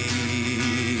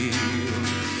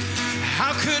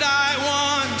 How could I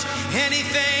want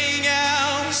anything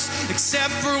else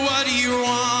except for what you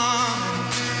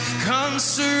want? Come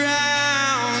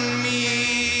surround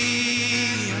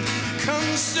me.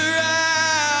 Come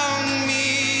surround me.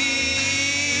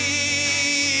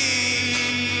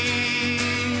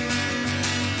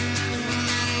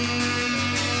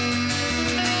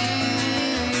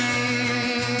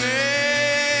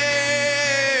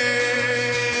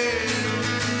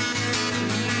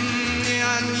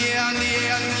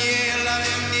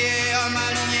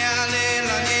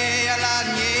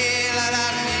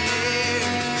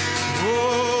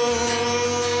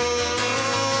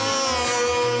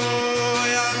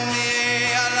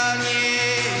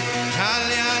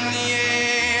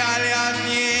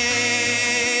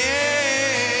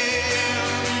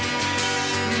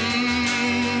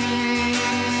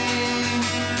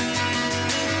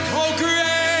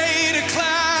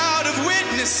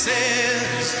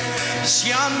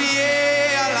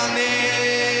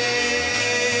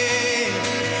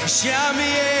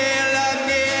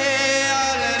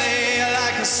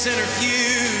 Like a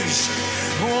centrifuge,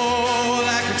 oh,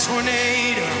 like a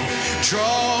tornado,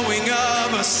 drawing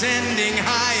up, ascending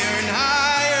higher and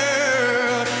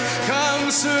higher.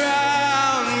 Come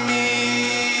surround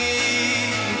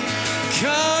me.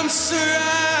 Come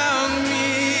surround me.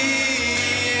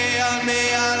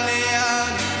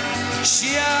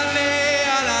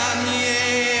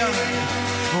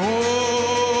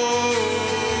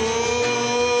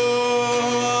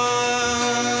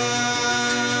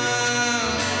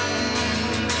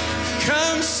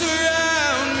 Come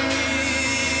surround me.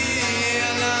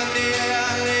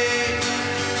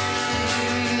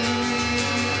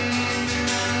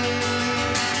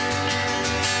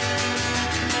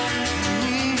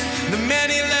 The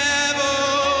many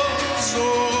levels,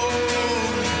 oh,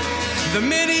 the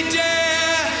many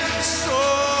depths,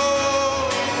 oh,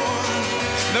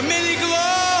 the many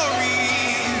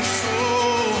glories,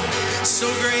 oh, so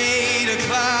great a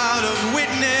cloud of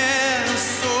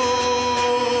witness,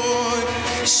 oh,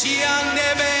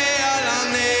 Shiandebe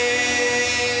Alane,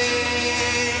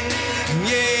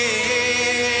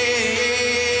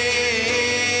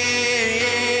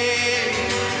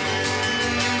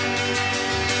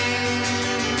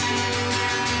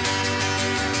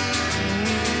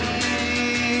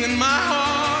 and my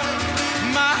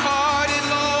heart, it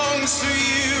longs for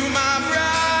you, my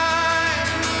bride.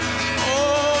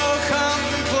 Oh, come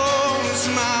close,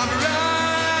 my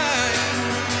bride.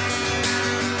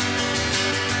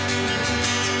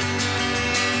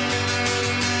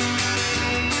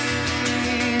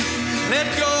 Let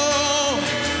go,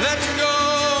 let go,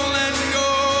 let go.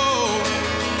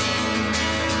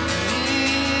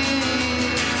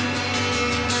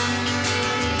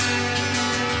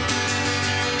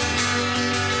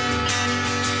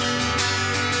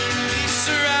 He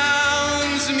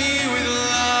surrounds me with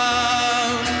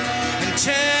love and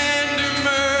tender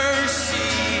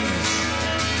mercies.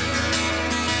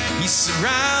 He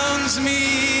surrounds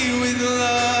me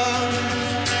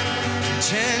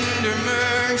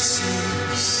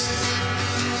mercies.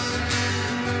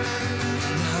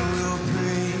 And I will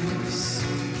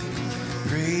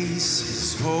praise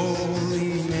his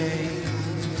holy name.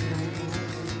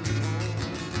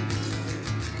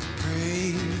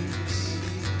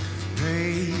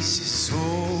 Praise his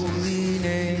holy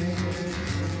name.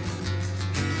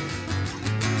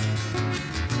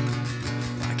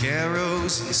 Like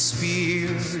arrows and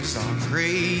spears, our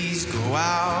praise go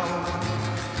out,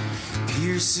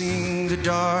 piercing the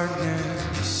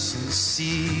darkness and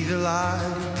see the light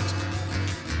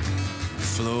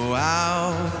flow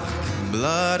out like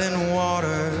blood and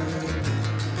water.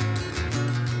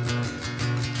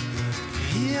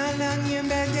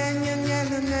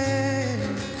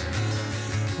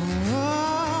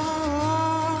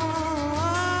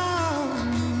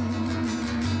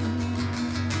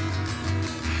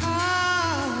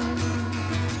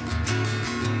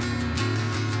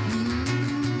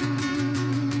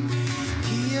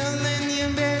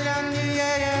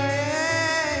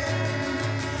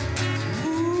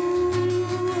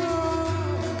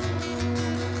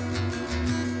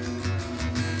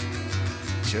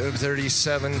 Job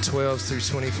 37, 12 through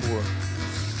 24.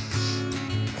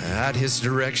 At his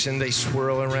direction, they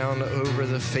swirl around over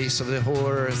the face of the whole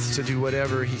earth to do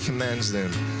whatever he commands them.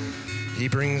 He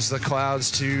brings the clouds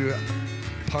to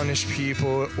punish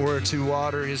people or to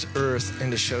water his earth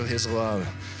and to show his love.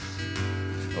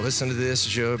 Listen to this,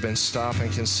 Job, and stop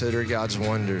and consider God's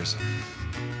wonders.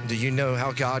 Do you know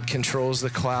how God controls the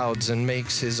clouds and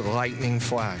makes his lightning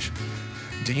flash?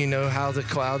 Do you know how the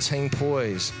clouds hang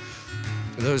poised?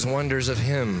 Those wonders of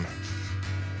him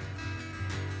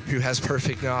who has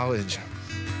perfect knowledge.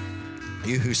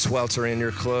 You who swelter in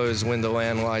your clothes when the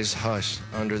land lies hushed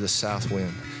under the south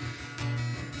wind.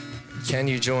 Can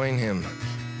you join him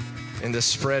in the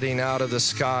spreading out of the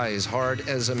skies, hard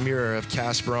as a mirror of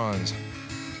cast bronze?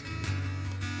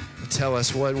 Tell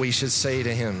us what we should say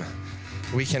to him.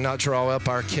 We cannot draw up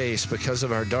our case because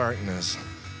of our darkness.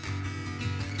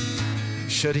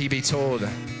 Should he be told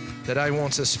that I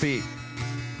want to speak?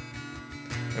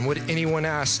 And would anyone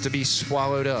ask to be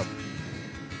swallowed up?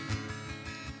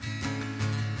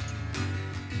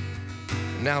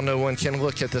 Now no one can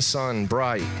look at the sun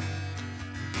bright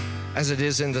as it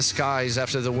is in the skies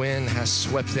after the wind has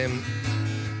swept them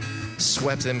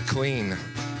clean.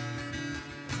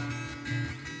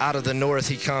 Out of the north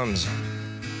he comes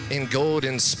in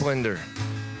golden splendor.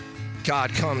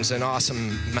 God comes in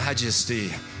awesome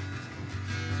majesty.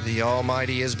 The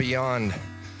Almighty is beyond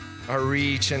our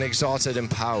reach and exalted in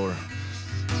power.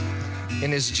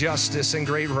 In his justice and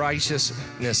great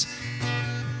righteousness,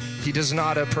 he does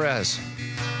not oppress.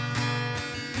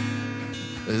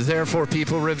 Therefore,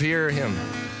 people revere him.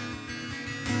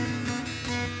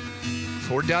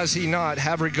 For does he not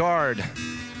have regard?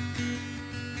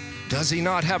 Does he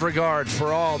not have regard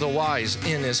for all the wise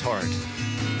in his heart?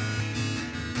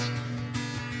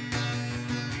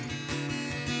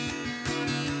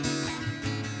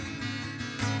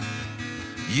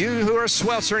 You who are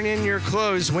sweltering in your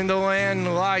clothes when the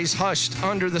land lies hushed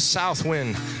under the south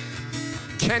wind,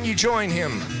 can you join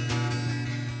him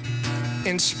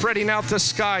in spreading out the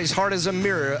skies hard as a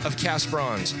mirror of cast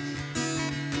bronze?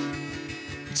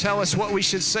 Tell us what we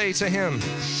should say to him.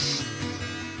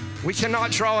 We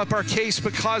cannot draw up our case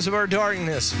because of our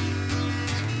darkness.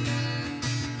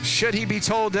 Should he be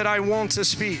told that I want to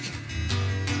speak?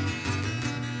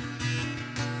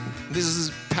 This is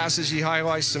a passage he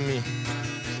highlights to me.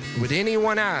 Would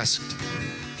anyone ask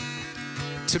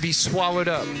to be swallowed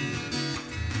up?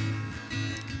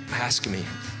 Ask me.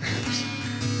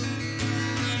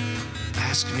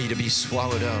 Ask me to be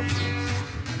swallowed up.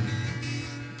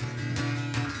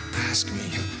 Ask me,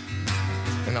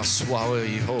 and I'll swallow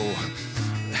you whole.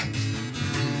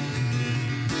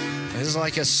 It's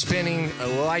like a spinning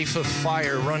life of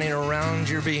fire running around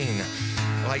your being,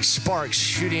 like sparks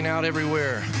shooting out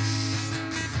everywhere.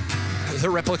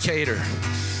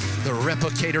 The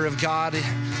replicator of God,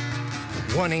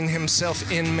 wanting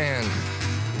himself in man,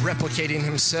 replicating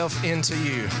himself into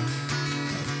you.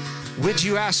 Would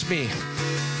you ask me?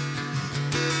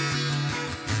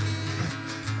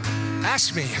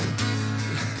 Ask me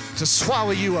to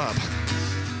swallow you up.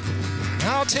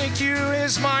 I'll take you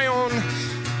as my own.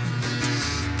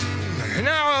 And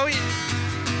now I'll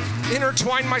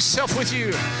intertwine myself with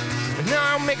you. And now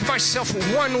I'll make myself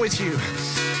one with you.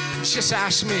 Just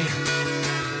ask me.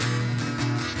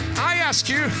 I ask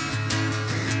you.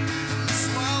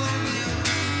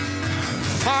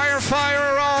 Fire,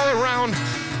 fire all around.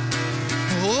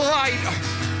 Light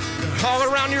all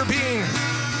around your being.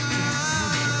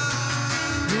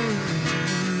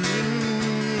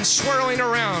 Swirling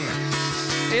around.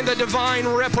 in the divine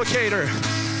replicator.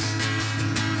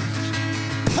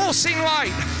 Pulsing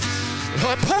light,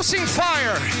 pulsing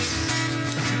fire,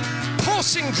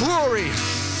 pulsing glory.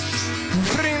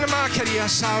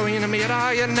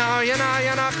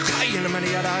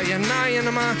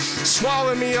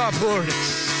 Swallow me up, Lord.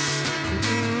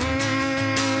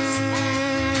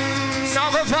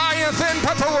 Not Leviathan,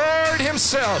 but the Lord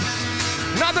himself.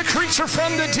 Not the creature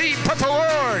from the deep, but the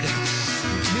Lord.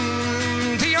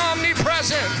 The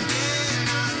omnipresent,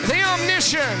 the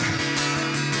omniscient,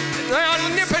 the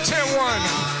omnipotent one.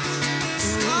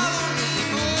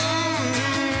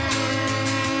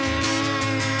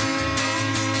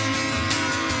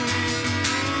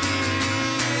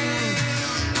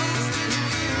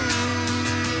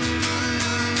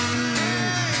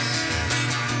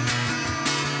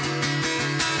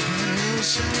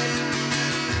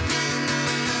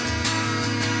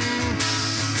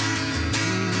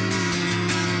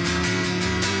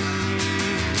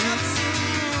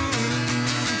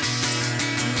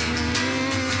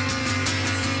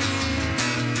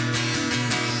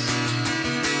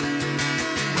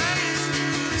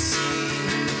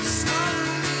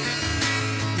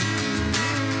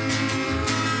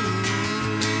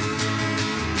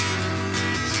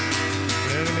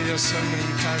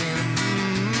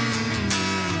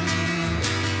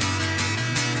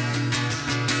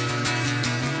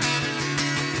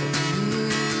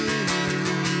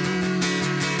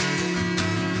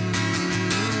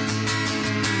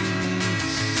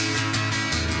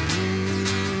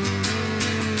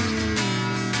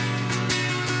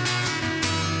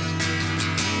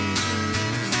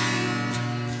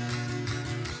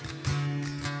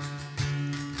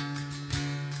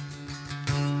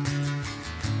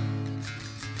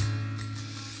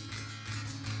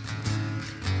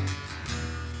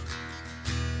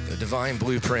 Divine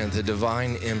blueprint, the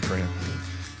divine imprint,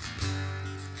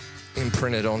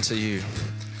 imprinted onto you.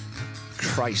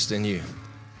 Christ in you,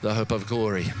 the hope of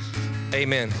glory.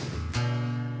 Amen.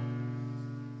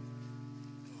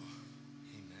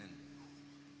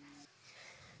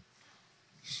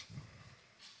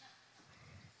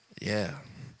 Yeah.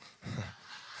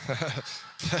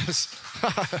 Yes.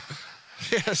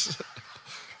 Yes.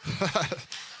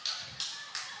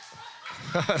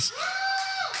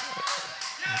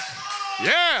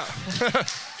 Yeah.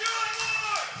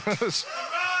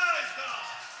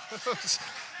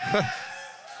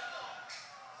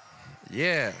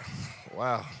 Yeah.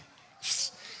 Wow.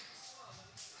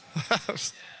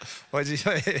 What did you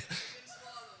say?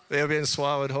 They have been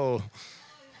swallowed whole.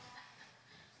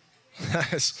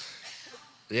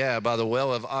 Yeah, by the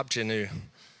well of Opgenu.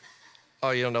 Oh,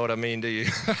 you don't know what I mean, do you?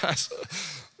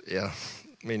 Yeah,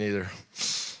 me neither.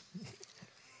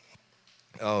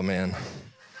 Oh, man.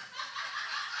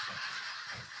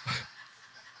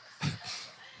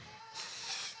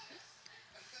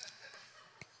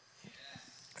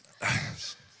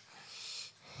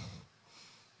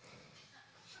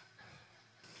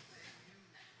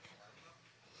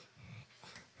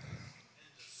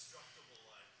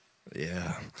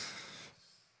 Yeah.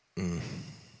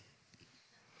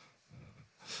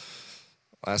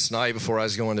 Last night before I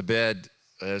was going to bed,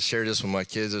 I shared this with my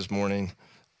kids this morning.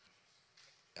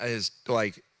 I just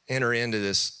like enter into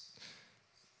this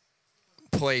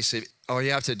place. All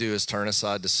you have to do is turn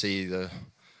aside to see the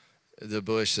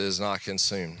bush that is not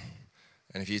consumed.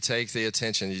 And if you take the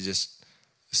attention, you just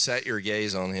set your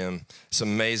gaze on him. It's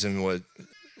amazing what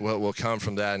will come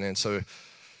from that. And so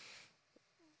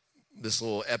this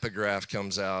little epigraph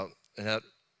comes out, and I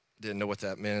didn't know what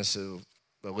that meant. So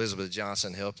Elizabeth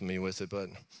Johnson helped me with it, but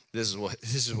this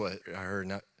is what I heard.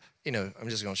 And I'm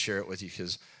just going to share it with you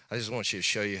because I just want you to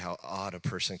show you how odd a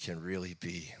person can really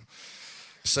be,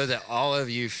 so that all of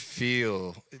you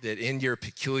feel that in your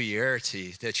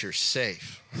peculiarity that you're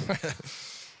safe,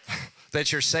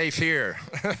 that you're safe here.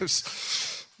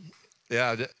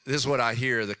 Yeah, this is what I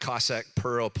hear. The Cossack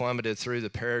pearl plummeted through the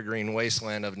peregrine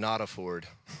wasteland of Nottaford.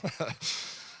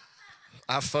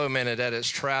 I fomented at its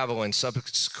travel and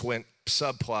subsequent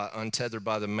subplot untethered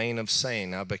by the mane of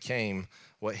Seine. I became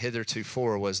what hitherto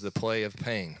was the play of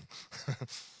pain.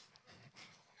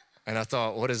 And I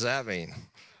thought, what does that mean?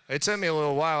 It took me a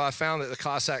little while. I found that the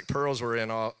Cossack pearls were in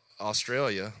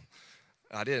Australia.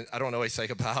 I don't know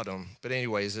anything about them. But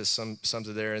anyways, there's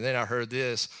something there. And then I heard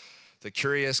this. The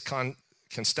curious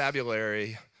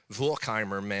constabulary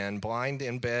Volkheimer man, blind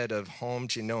in bed of home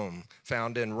genome,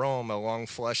 found in Rome a long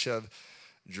flush of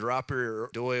Draper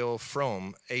Doyle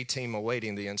Frome, A-team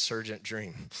awaiting the insurgent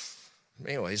dream.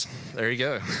 Anyways, there you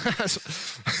go.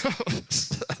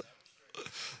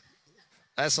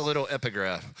 That's a little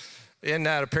epigraph. In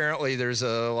that, apparently, there's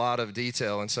a lot of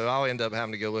detail, and so I'll end up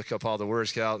having to go look up all the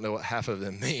words because I don't know what half of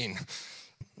them mean,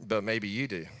 but maybe you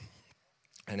do.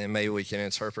 And then maybe we can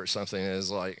interpret something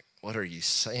as like, what are you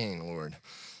saying, Lord?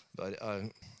 But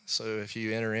so if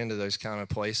you enter into those kind of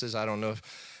places, I don't know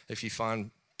if you find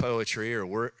poetry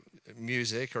or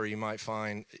music, or you might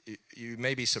find, you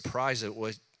may be surprised at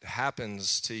what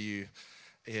happens to you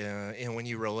and when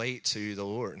you relate to the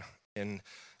Lord. And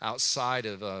outside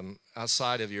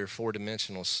of your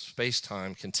four-dimensional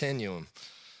space-time continuum.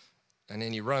 And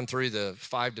then you run through the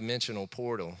five-dimensional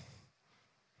portal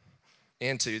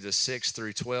into the 6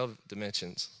 through 12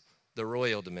 dimensions, the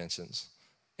royal dimensions,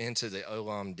 into the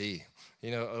Olam D. You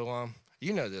know Olam?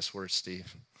 You know this word,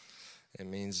 Steve. It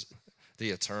means the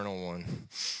eternal one.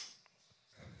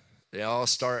 Yeah,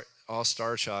 Star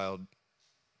Child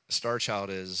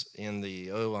is in the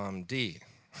Olam D.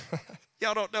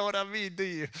 Y'all don't know what I mean, do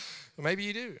you? Well, maybe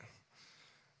you do.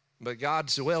 But God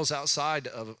dwells outside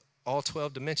of all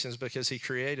 12 dimensions because he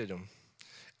created them.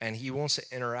 And he wants to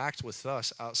interact with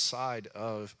us outside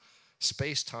of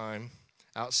space-time,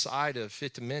 outside of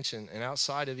fifth dimension, and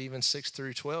outside of even 6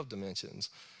 through 12 dimensions.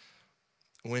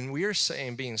 When we're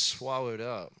saying being swallowed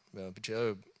up,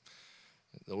 Job,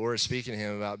 the Lord is speaking to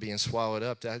him about being swallowed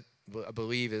up, that I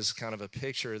believe is kind of a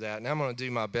picture of that. And I'm going to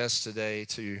do my best today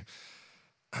to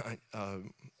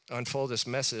unfold this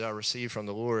message I received from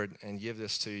the Lord and give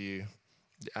this to you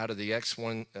out of the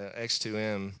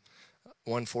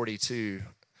X2M.142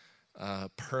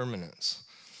 Permanence.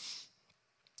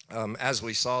 As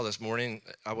we saw this morning,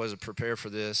 I wasn't prepared for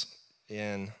this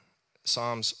in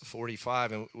Psalms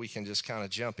 45, and we can just kind of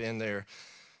jump in there.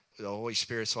 The Holy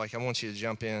Spirit's like, I want you to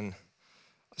jump in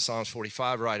Psalms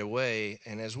 45 right away.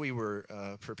 And as we were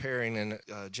preparing and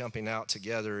jumping out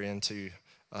together into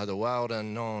the wild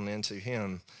unknown, into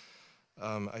him,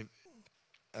 I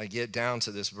get down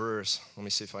to this verse. Let me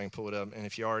see if I can pull it up. And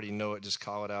if you already know it, just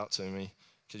call it out to me,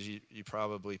 because you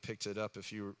probably picked it up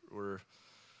if you heard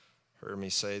me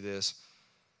say this.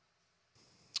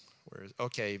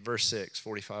 Okay, verse 6,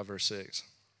 45, verse 6.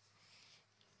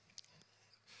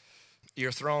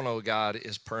 Your throne, O God,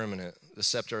 is permanent. The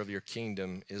scepter of your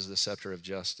kingdom is the scepter of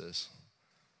justice.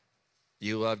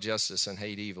 You love justice and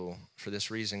hate evil. For this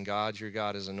reason, God, your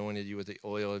God, has anointed you with the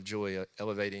oil of joy,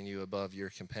 elevating you above your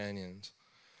companions.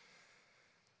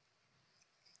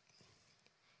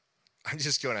 I'm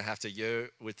just going to have to go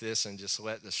with this and just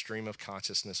let the stream of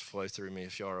consciousness flow through me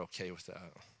if y'all are okay with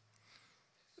that.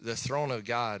 The throne of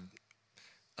God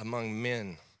among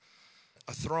men,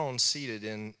 a throne seated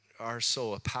in our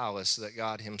soul, a palace that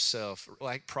God himself,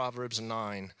 like Proverbs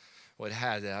 9, would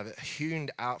have that I've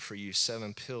hewn out for you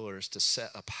 7 pillars to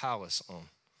set a palace on.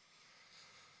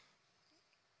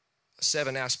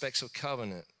 7 aspects of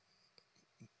covenant.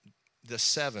 The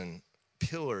 7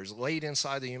 pillars laid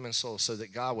inside the human soul so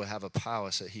that God would have a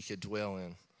palace that he could dwell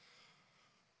in.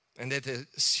 And that the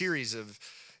series of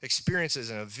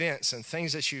experiences and events and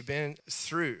things that you've been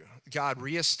through, God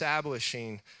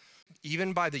reestablishing,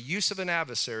 even by the use of an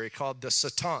adversary called the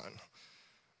Satan,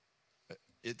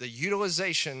 the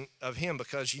utilization of him,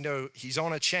 because, you know, he's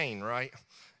on a chain, right?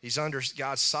 He's under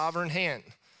God's sovereign hand.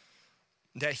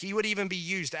 That he would even be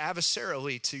used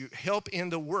adversarially to help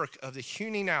in the work of the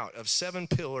hewing out of 7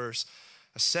 pillars,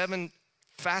 a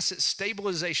 7-facet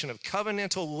stabilization of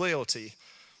covenantal loyalty,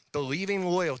 believing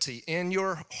loyalty in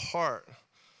your heart.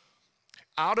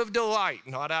 Out of delight,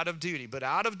 not out of duty, but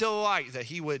out of delight, that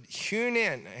he would hew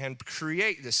in and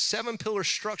create this 7-pillar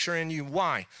structure in you.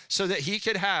 Why? So that he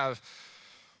could have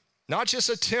not just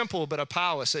a temple, but a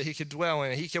palace that he could dwell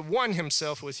in. He could one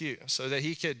himself with you so that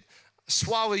he could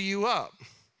swallow you up,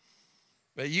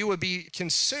 that you would be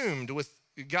consumed with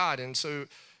God. And so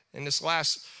in this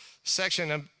last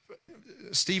section of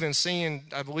Stephen seeing,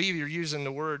 I believe you're using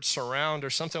the word surround or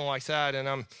something like that. And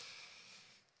I'm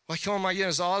like, oh my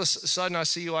goodness, all of a sudden I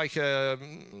see like a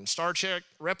Star Trek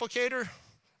replicator.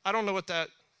 I don't know what that,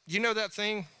 you know that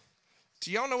thing?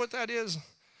 Do y'all know what that is?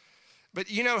 But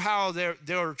you know how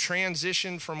they'll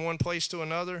transition from one place to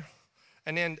another?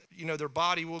 And then, you know, their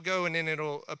body will go and then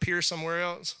it'll appear somewhere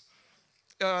else.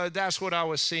 That's what I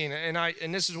was seeing.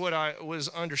 And this is what I was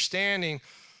understanding.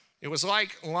 It was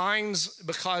like lines,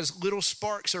 because little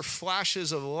sparks or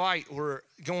flashes of light were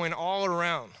going all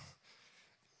around.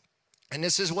 And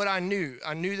this is what I knew.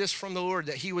 I knew this from the Lord,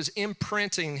 that he was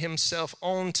imprinting himself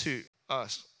onto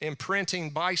us.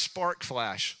 Imprinting by spark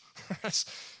flash.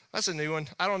 That's a new one.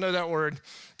 I don't know that word.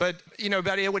 But, you know,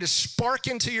 but it would spark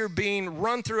into your being,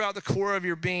 run throughout the core of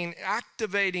your being,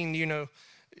 activating, you know,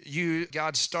 you,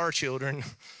 God's star children.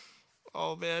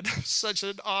 Oh, man, such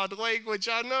an odd language,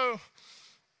 I know.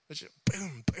 It's just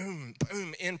boom, boom,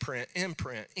 boom, imprint,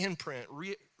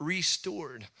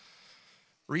 restored.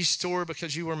 Restored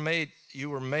because you're made.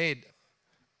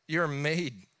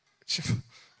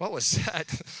 What was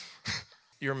that?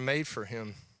 You're made for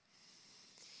him.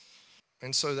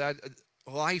 And so that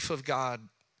life of God,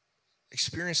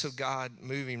 experience of God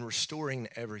moving, restoring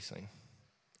everything.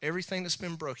 Everything that's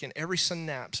been broken, every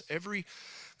synapse, every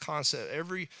concept,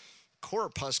 every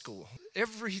corpuscle,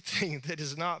 everything that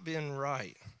has not been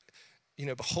right.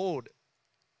 Behold,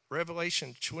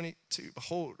 Revelation 22,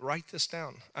 behold, write this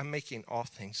down. I'm making all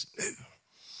things new.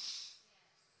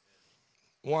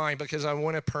 Why? Because I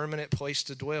want a permanent place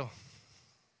to dwell.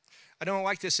 I don't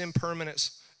like this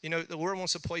impermanence. The Lord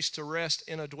wants a place to rest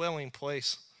in a dwelling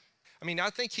place. I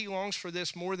think he longs for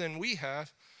this more than we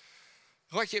have.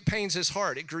 Like it pains his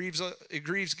heart. It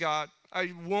grieves God.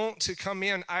 I want to come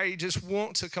in. I just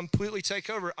want to completely take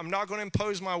over. I'm not going to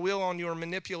impose my will on you or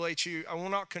manipulate you. I will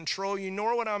not control you,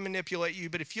 nor will I manipulate you.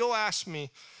 But if you'll ask me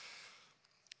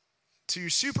to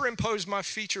superimpose my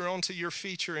feature onto your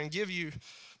feature and give you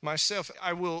myself,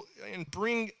 I will and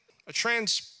bring a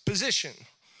transposition,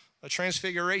 a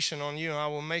transfiguration on you. I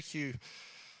will make you,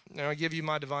 and I'll give you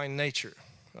my divine nature.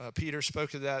 Peter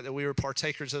spoke of that we were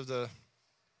partakers of the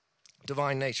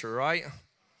divine nature, right?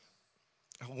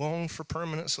 I long for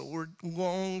permanence. The Lord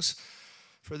longs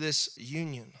for this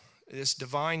union, this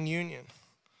divine union.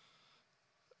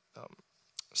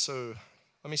 So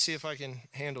let me see if I can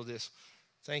handle this.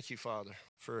 Thank you, Father,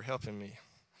 for helping me.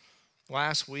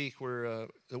 Last week,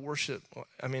 the worship,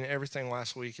 everything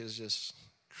last week is just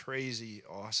crazy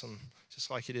awesome,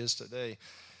 just like it is today.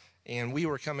 And we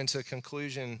were coming to a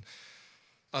conclusion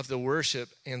of the worship,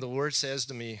 and the Lord says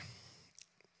to me,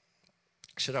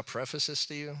 should I preface this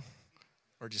to you?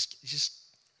 Or just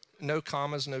no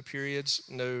commas, no periods,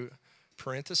 no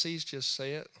parentheses, just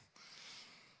say it.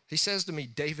 He says to me,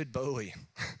 David Bowie.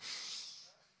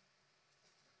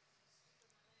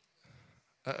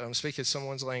 I'm speaking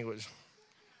someone's language.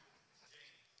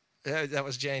 That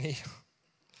was Janie.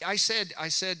 I said,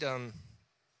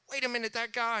 wait a minute,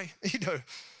 that guy,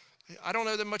 I don't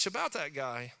know that much about that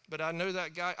guy, but I know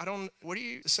that guy. What are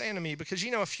you saying to me? Because,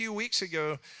 a few weeks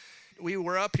ago, we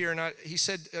were up here, and he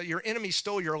said, your enemy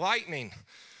stole your lightning.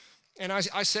 And I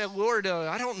said, Lord,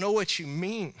 I don't know what you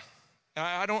mean.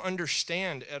 I don't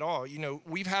understand at all.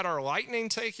 We've had our lightning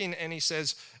taken, and he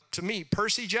says to me,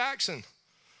 Percy Jackson.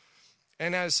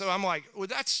 And so I'm like, well,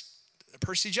 that's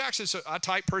Percy Jackson. So I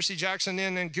type Percy Jackson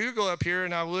in Google up here,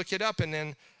 and I look it up and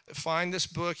then find this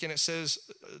book, and it says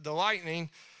the lightning.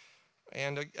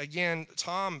 And again,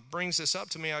 Tom brings this up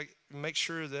to me. I make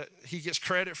sure that he gets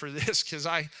credit for this because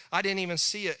I didn't even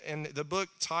see it. And the book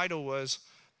title was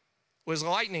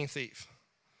Lightning Thief.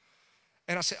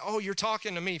 And I said, oh, you're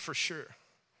talking to me for sure.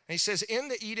 And he says, in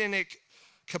the Edenic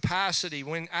capacity,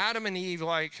 when Adam and Eve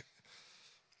like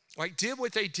did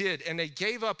what they did, and they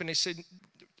gave up, and they said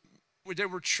they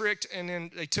were tricked, and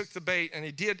then they took the bait, and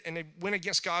they went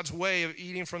against God's way of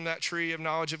eating from that tree of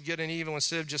knowledge of good and evil.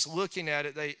 Instead of just looking at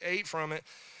it, they ate from it.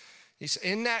 He said,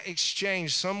 in that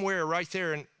exchange, somewhere right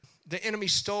there, and the enemy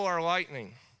stole our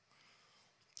lightning.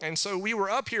 And so we were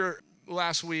up here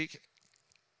last week,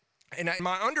 and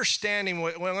my understanding,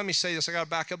 well, let me say this, I got to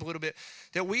back up a little bit,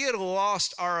 that we had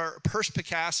lost our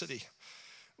perspicacity.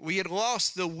 We had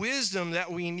lost the wisdom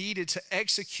that we needed to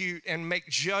execute and make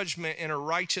judgment in a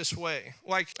righteous way.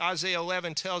 Like Isaiah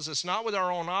 11 tells us, not with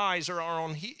our own eyes or our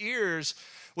own ears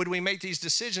would we make these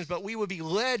decisions, but we would be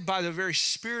led by the very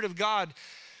Spirit of God,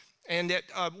 and that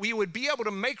we would be able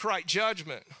to make right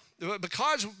judgment.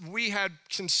 Because we had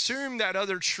consumed that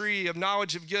other tree of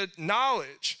knowledge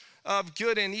of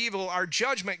good and evil, our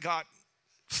judgment got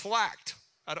flacked.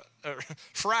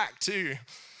 Fracked too.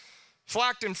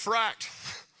 Flacked and fracked.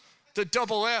 The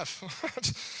double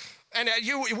F. And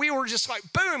we were just like,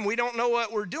 boom, we don't know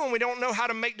what we're doing. We don't know how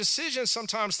to make decisions.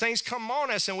 Sometimes things come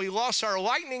on us, and we lost our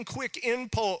lightning quick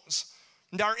impulse.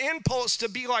 And our impulse to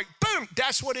be like, boom,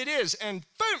 that's what it is. And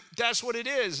boom, that's what it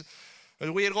is.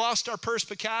 We had lost our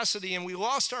perspicacity, and we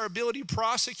lost our ability to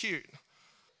prosecute.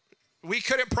 We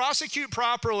couldn't prosecute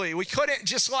properly. We couldn't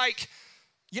just like,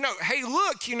 hey,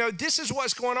 look, this is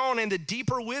what's going on, and the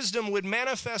deeper wisdom would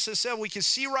manifest itself. We could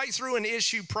see right through an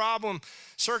issue, problem,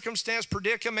 circumstance,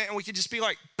 predicament, and we could just be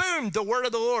like, boom, the word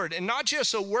of the Lord. And not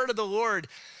just a word of the Lord,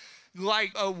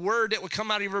 like a word that would come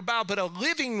out of your mouth, but a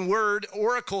living word,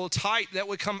 oracle type that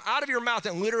would come out of your mouth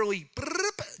and literally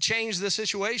change the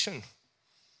situation.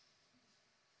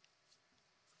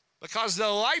 Because the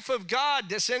life of God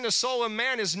that's in the soul of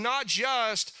man is not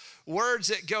just words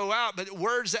that go out, but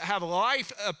words that have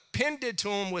life appended to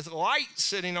them with light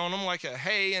sitting on them like a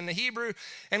hay in the Hebrew,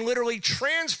 and literally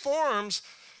transforms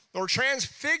or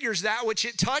transfigures that which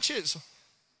it touches.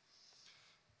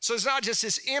 So it's not just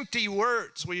this empty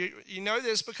words. You know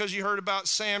this because you heard about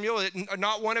Samuel.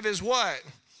 Not one of his what?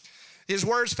 His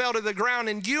words fell to the ground.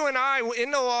 And you and I,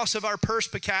 in the loss of our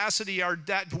perspicacity,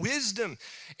 that wisdom,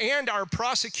 and our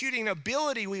prosecuting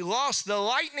ability, we lost the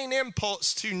lightning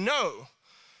impulse to know.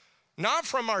 Not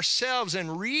from ourselves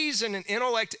and reason and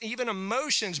intellect, even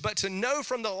emotions, but to know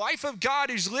from the life of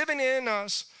God who's living in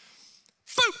us.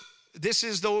 This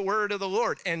is the word of the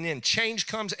Lord. And then change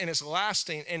comes and it's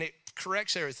lasting and it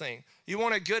corrects everything. You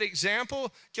want a good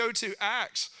example? Go to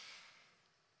Acts.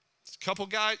 A couple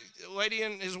guy, lady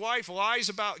and his wife lies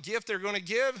about gift they're going to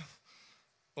give.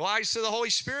 Lies to the Holy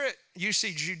Spirit. You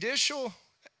see judicial.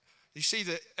 You see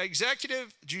the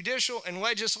executive, judicial, and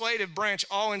legislative branch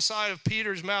all inside of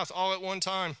Peter's mouth all at one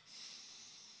time.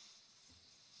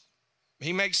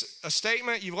 He makes a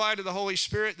statement. You've lied to the Holy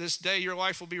Spirit. This day your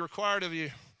life will be required of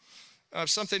you.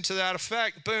 Something to that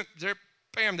effect. Boom,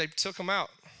 bam, they took him out.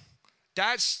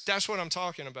 That's what I'm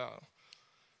talking about.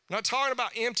 I'm not talking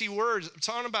about empty words. I'm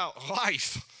talking about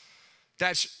life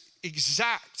that's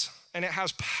exact and it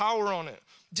has power on it.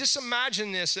 Just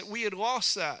imagine this, that we had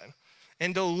lost that.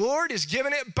 And the Lord is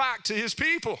giving it back to his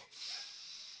people.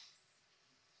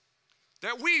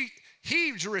 That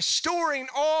he's restoring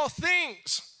all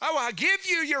things. I give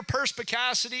you your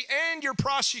perspicacity and your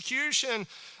prosecution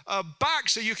back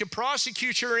so you can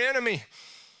prosecute your enemy.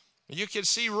 You can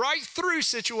see right through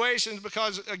situations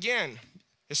because, again,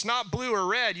 it's not blue or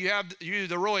red. You have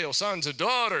the royal sons and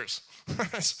daughters.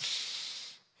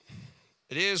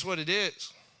 It is what it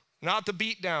is. Not the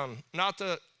beat down, not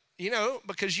the,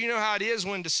 because you know how it is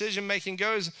when decision making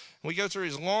goes. We go through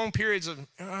these long periods of,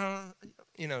 I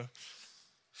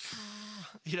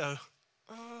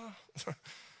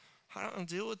don't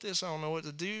deal with this. I don't know what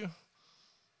to do.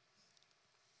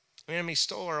 The enemy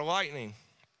stole our lightning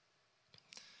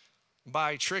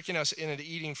by tricking us into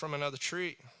eating from another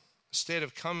tree instead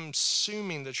of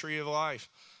consuming the tree of life,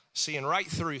 seeing right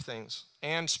through things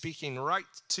and speaking right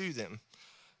to them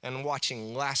and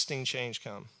watching lasting change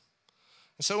come.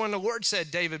 And so when the Lord said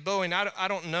David Bowie, and I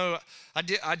don't know, I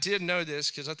did know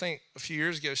this because I think a few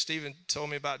years ago Stephen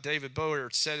told me about David Bowie or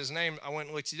said his name. I went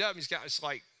and looked it up. He's got this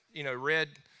red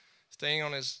thing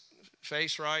on his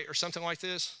face, right? Or something like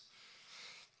this.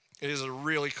 It is a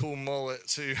really cool mullet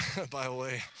too, by the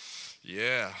way.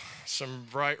 Yeah, some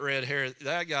bright red hair.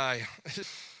 That guy.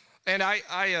 And I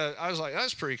was like,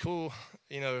 that's pretty cool,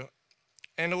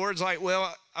 And the Lord's like,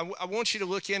 well, I want you to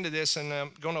look into this, and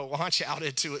I'm going to launch out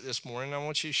into it this morning. I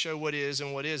want you to show what is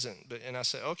and what isn't. And I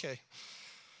said, okay.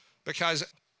 Because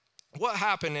what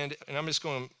happened, and I'm just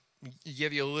going to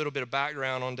give you a little bit of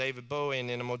background on David Bowie, and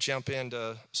then I'm going to jump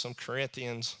into some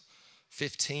Corinthians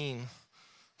 15.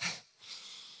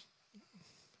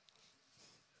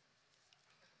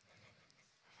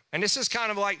 And this is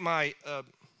kind of like my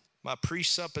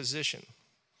presupposition.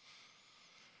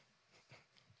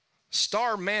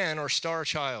 Star man or star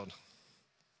child.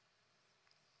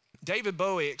 David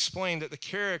Bowie explained that the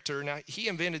character, now he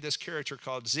invented this character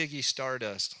called Ziggy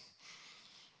Stardust.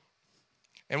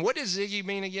 And what does Ziggy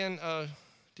mean again?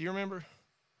 Do you remember?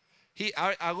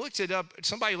 I looked it up.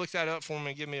 Somebody looked that up for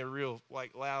me and give me a real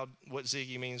loud what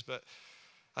Ziggy means, but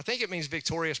I think it means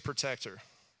victorious protector.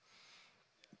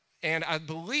 And I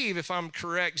believe, if I'm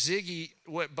correct, Ziggy,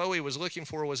 what Bowie was looking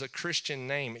for was a Christian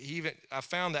name. I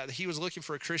found that he was looking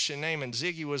for a Christian name, and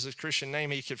Ziggy was a Christian name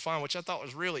he could find, which I thought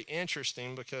was really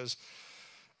interesting because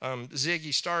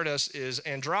Ziggy Stardust is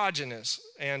androgynous,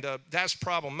 and that's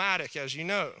problematic, as you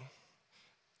know.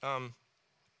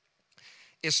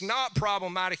 It's not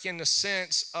problematic in the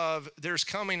sense of there's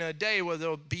coming a day where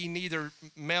there'll be neither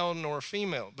male nor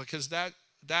female, because that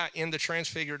in the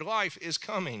transfigured life is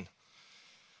coming.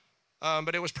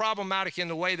 But it was problematic in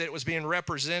the way that it was being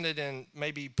represented and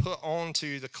maybe put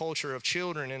onto the culture of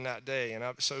children in that day. And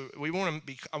so I want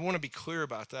to be clear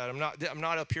about that. I'm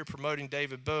not up here promoting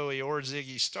David Bowie or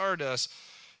Ziggy Stardust,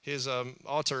 his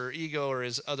alter ego or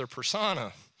his other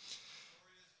persona.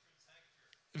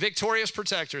 Victorious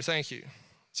protector, thank you.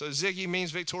 So Ziggy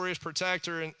means victorious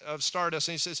protector of Stardust.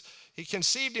 And he says he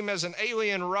conceived him as an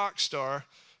alien rock star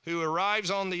who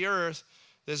arrives on the earth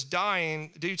that's dying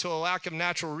due to a lack of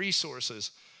natural resources.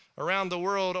 Around the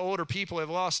world, older people have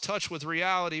lost touch with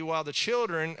reality, while the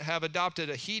children have adopted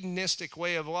a hedonistic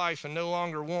way of life and no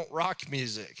longer want rock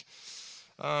music,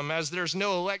 as there's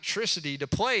no electricity to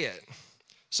play it.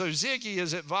 So Ziggy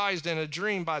is advised in a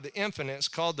dream by the Infinites,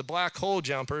 called the Black Hole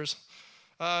Jumpers,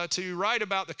 to write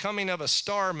about the coming of a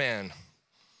starman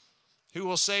who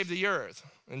will save the earth.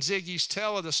 And Ziggy's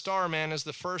tale of the starman is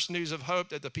the first news of hope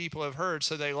that the people have heard,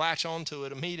 so they latch onto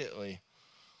it immediately.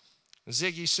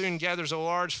 Ziggy soon gathers a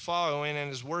large following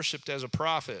and is worshipped as a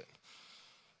prophet.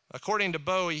 According to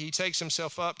Bowie, he takes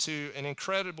himself up to an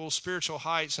incredible spiritual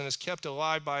heights and is kept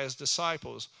alive by his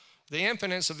disciples. The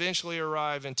Infinites eventually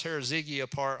arrive and tear Ziggy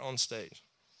apart on stage.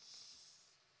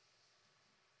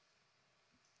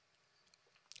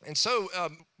 And so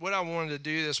what I wanted to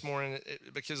do this morning,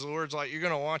 because the Lord's like, you're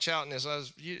going to launch out in this.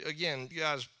 You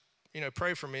guys,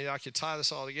 pray for me. I could tie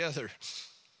this all together.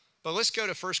 But let's go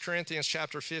to 1 Corinthians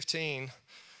chapter 15,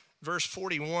 verse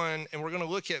 41. And we're going to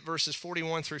look at verses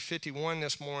 41 through 51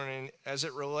 this morning as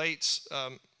it relates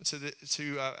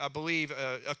to I believe,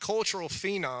 a cultural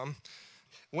phenom.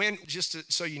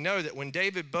 So you know that when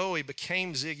David Bowie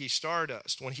became Ziggy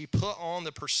Stardust, when he put on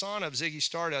the persona of Ziggy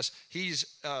Stardust,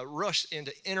 he's rushed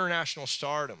into international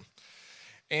stardom.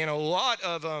 And a lot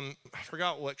of, I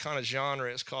forgot what kind of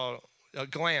genre it's called,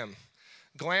 glam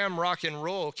rock and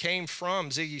roll came from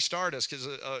Ziggy Stardust, because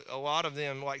a lot of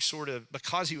them,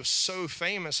 because he was so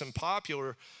famous and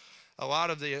popular, a lot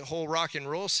of the whole rock and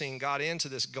roll scene got into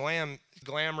this glam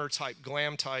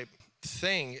type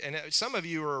thing. And some of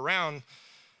you were around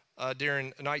during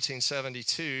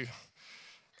 1972.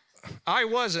 I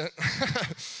wasn't.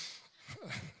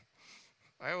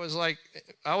 I was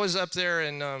up there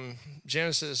in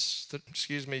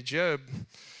Job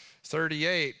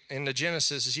 38 in the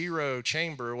Genesis 0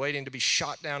 chamber waiting to be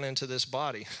shot down into this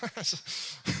body.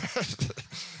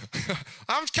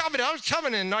 I was coming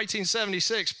in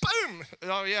 1976. Boom!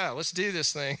 Oh yeah, let's do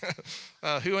this thing.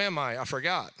 Who am I? I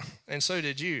forgot. And so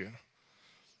did you.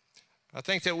 I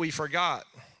think that we forgot.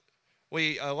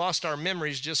 We lost our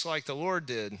memories just like the Lord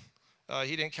did.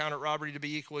 He didn't count it robbery to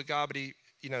be equal with God, but he,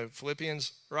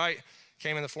 Philippians, right?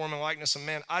 Came in the form and likeness of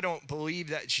man. I don't believe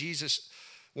that Jesus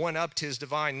went up to his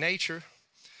divine nature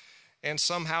and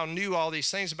somehow knew all these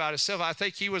things about himself. I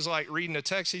think he was like reading the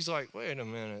text. He's like, wait a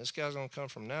minute, this guy's going to come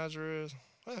from Nazareth.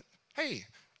 What? Hey,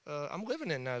 I'm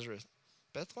living in Nazareth.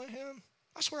 Bethlehem?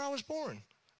 That's where I was born.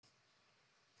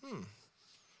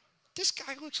 This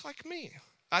guy looks like me.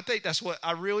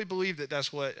 I really believe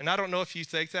that's what, and I don't know if you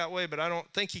think that way, but I don't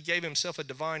think he gave himself a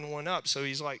divine one-up. So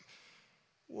he's like,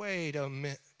 wait a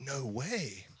minute, no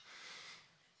way.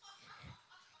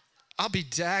 I'll be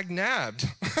dag-nabbed.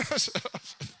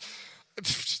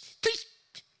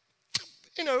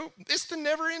 It's the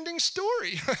never-ending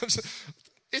story.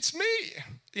 It's me,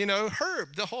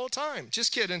 Herb, the whole time.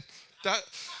 Just kidding.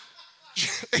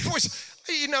 It was,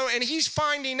 and he's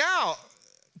finding out,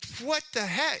 what the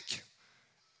heck?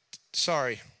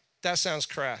 Sorry, that sounds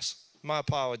crass. My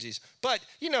apologies. But,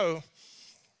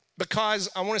 because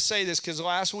I want to say this, because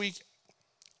last week,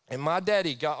 and my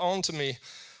daddy got on to me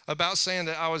about saying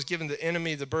that I was giving the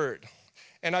enemy the bird.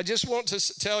 And I just want to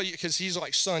tell you, because he's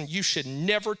like, son, you should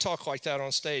never talk like that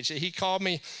on stage. He called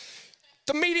me,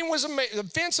 the meeting was amazing, the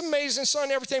event's amazing,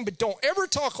 son, everything, but don't ever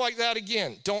talk like that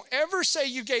again. Don't ever say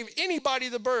you gave anybody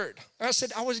the bird. And I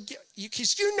said,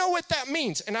 because you know what that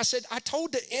means. And I said, I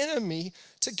told the enemy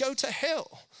to go to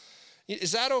hell.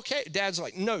 Is that okay? Dad's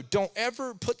like, no, don't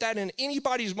ever put that in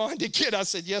anybody's mind again. I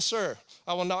said, yes, sir.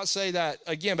 I will not say that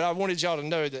again, but I wanted y'all to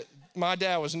know that my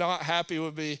dad was not happy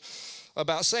with me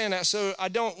about saying that. So I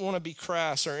don't want to be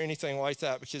crass or anything like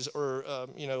that, because,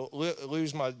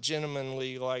 lose my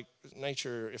gentlemanly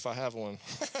nature if I have one.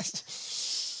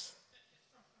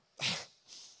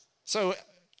 So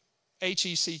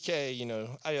HECK,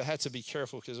 I had to be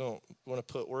careful because I don't want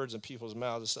to put words in people's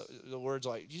mouths. The words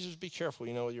you just be careful,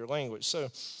 with your language. So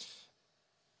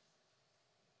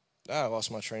I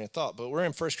lost my train of thought, but we're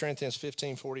in 1 Corinthians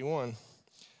 15:41.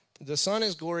 The sun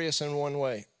is glorious in one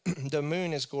way. The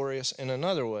moon is glorious in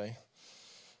another way.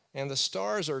 And the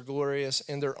stars are glorious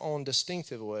in their own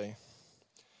distinctive way.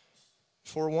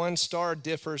 For one star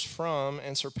differs from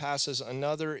and surpasses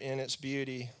another in its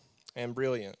beauty and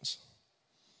brilliance.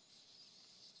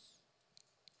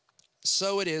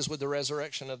 So it is with the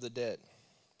resurrection of the dead.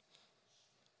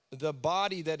 The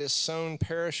body that is sown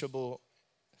perishable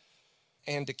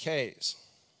and decays.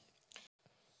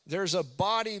 There's a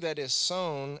body that is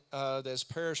sown that's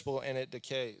perishable and it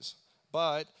decays.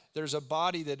 But there's a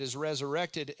body that is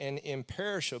resurrected and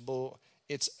imperishable.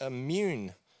 It's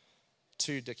immune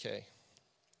to decay.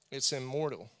 It's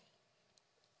immortal.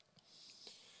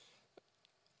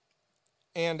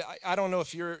 And I don't know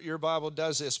if your Bible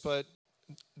does this, but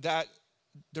that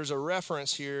there's a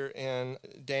reference here in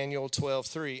Daniel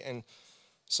 12:3. And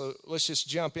So let's just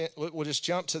jump in. We'll just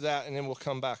jump to that and then we'll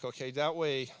come back, okay? That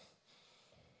way,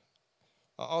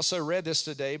 I also read this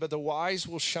today, but the wise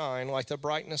will shine like the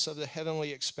brightness of the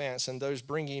heavenly expanse, and those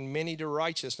bringing many to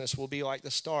righteousness will be like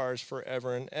the stars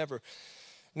forever and ever.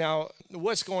 Now,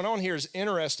 what's going on here is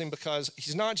interesting because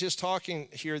he's not just talking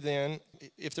here then,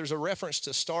 if there's a reference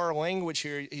to star language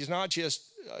here, he's not just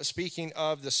speaking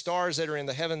of the stars that are in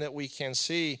the heaven that we can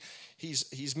see.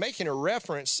 He's making a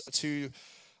reference to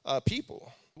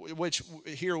people, which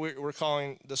here we're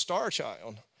calling the star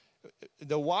child.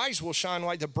 The wise will shine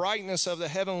like the brightness of the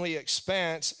heavenly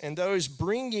expanse, and those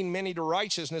bringing many to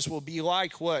righteousness will be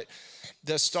like what?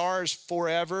 The stars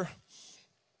forever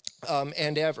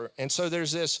and ever. And so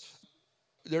there's this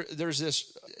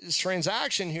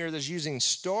transaction here that's using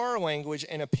star language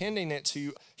and appending it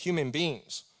to human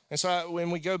beings. And so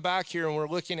when we go back here and we're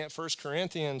looking at 1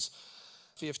 Corinthians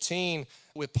 15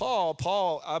 with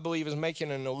Paul, I believe, is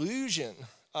making an allusion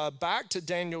back to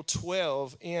Daniel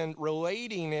 12 in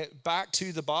relating it back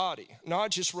to the body,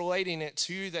 not just relating it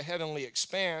to the heavenly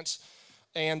expanse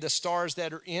and the stars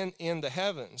that are in the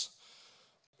heavens.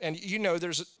 And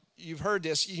you've heard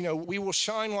this, we will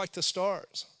shine like the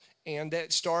stars, and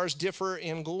that stars differ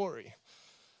in glory.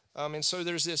 And so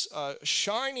there's this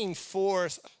shining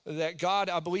forth that God,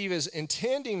 I believe, is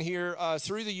intending here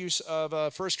through the use of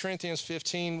 1 Corinthians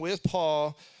 15 with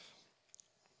Paul,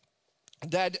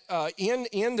 that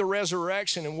in the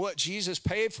resurrection and what Jesus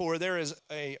paid for, there is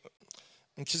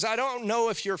because I don't know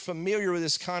if you're familiar with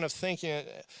this kind of thinking,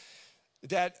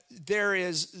 that there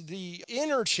is the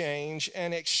interchange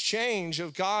and exchange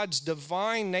of God's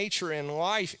divine nature and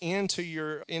life into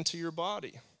your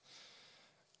body.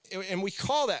 And we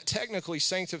call that technically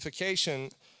sanctification,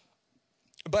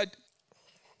 but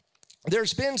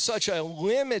there's been such a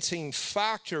limiting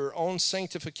factor on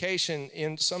sanctification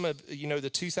in some of, the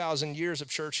 2,000 years of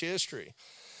church history.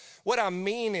 What I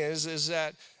mean is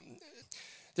that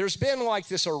there's been like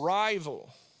this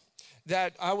arrival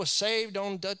that I was saved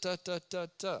on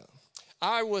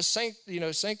I was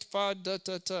sanctified,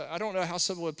 I don't know how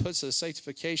someone puts a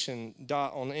sanctification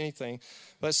dot on anything,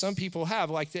 but some people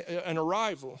have like an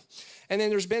arrival. And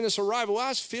then there's been this arrival. I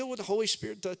was filled with the Holy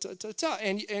Spirit,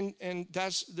 and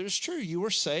that's true. You were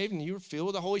saved and you were filled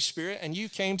with the Holy Spirit and you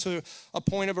came to a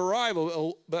point of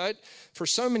arrival. But for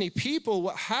so many people,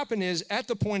 what happened is at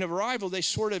the point of arrival, they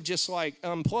sort of just like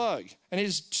unplug and they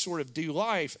just sort of do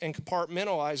life and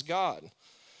compartmentalize God.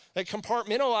 They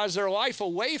compartmentalize their life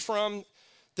away from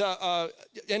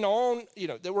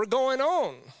that we're going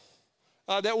on.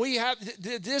 That we have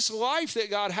this life that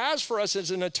God has for us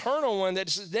is an eternal one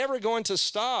that's never going to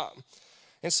stop.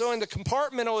 And so in the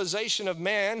compartmentalization of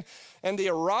man and the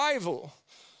arrival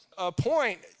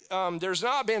point, there's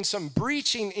not been some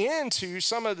breaching into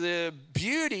some of the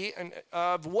beauty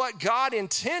of what God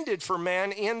intended for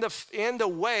man in the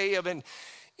way of an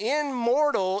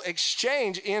immortal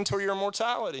exchange into your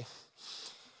mortality.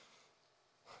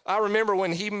 I remember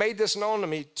when he made this known to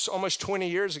me almost 20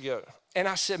 years ago. And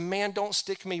I said, man, don't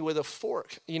stick me with a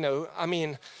fork. I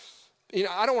don't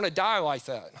want to die like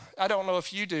that. I don't know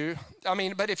if you do.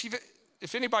 But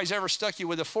if anybody's ever stuck you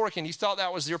with a fork and you thought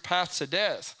that was your path to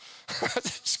death,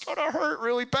 it's going to hurt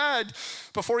really bad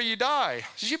before you die.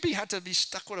 You have to be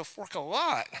stuck with a fork a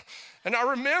lot. And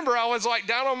I remember I was like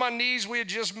down on my knees. We had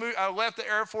just moved. I left the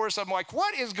Air Force. I'm like,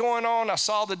 what is going on? I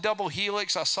saw the double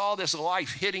helix. I saw this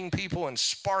life hitting people and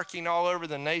sparking all over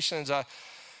the nations.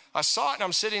 I saw it and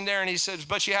I'm sitting there and he says,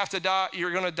 but you have to die.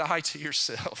 You're going to die to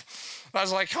yourself. I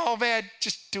was like, oh man,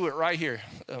 just do it right here.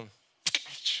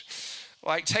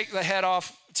 Like take the head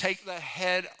off,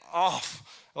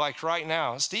 like right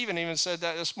now. Stephen even said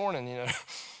that this morning,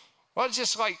 Well,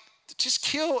 just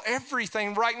kill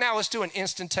everything right now. Let's do an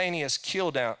instantaneous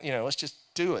kill down. Let's just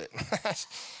do it.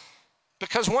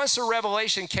 Because once the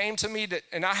revelation came to me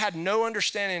and I had no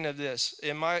understanding of this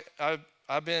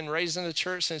I've been raised in the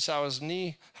church since I was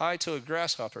knee high to a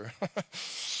grasshopper.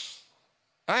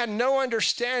 I had no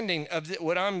understanding of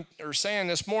what I'm saying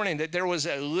this morning, that there was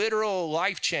a literal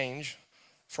life change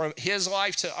from his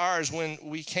life to ours when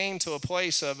we came to a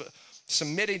place of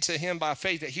submitting to him by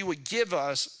faith, that he would give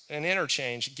us an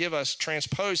interchange,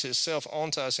 transpose himself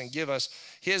onto us and give us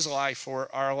his life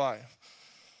for our life.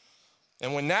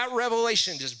 And when that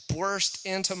revelation just burst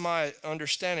into my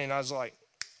understanding, I was like,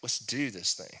 let's do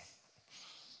this thing.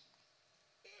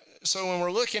 So when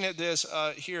we're looking at this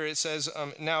here, it says,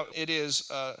 now it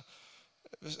is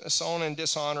sown in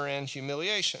dishonor and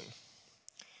humiliation.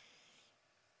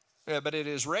 Yeah, but it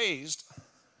is raised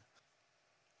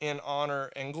in honor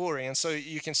and glory. And so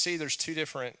you can see there's two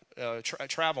different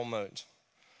travel modes.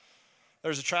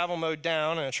 There's a travel mode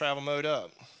down and a travel mode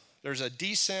up. There's a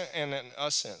descent and an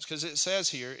ascent. Because it says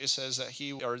here, it says that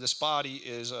this body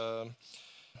is,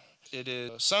 it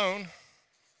is sown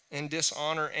in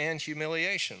dishonor and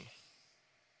humiliation.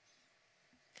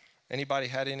 Anybody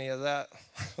had any of that?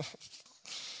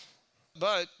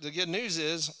 But the good news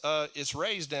is it's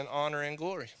raised in honor and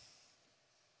glory.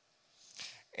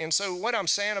 And so what I'm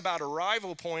saying about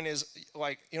arrival point is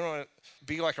like,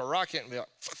 be like a rocket and be like,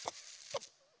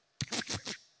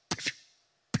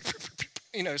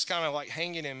 it's kind of like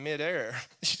hanging in midair.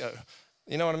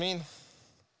 You know what I mean?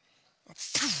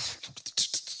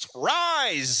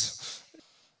 Rise,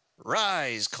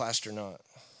 Clasternaut.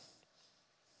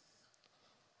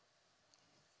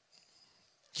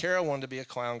 Kara wanted to be a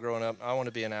clown growing up. I want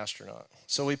to be an astronaut.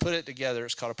 So we put it together.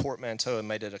 It's called a portmanteau and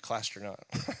made it a Clasternaut.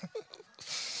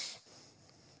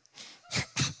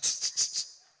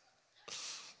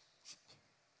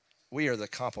 We are the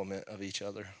complement of each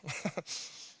other,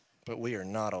 but we are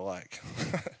not alike.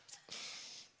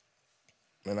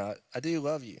 And I do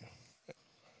love you.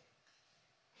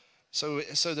 So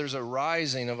there's a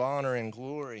rising of honor and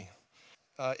glory.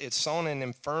 It's sown in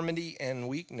infirmity and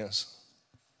weakness.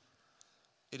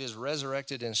 It is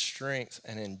resurrected in strength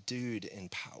and endued in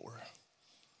power.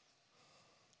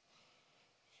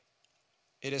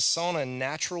 It is sown a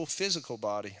natural physical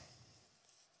body.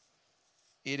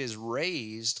 It is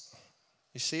raised.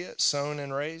 You see it? Sown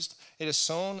and raised. It is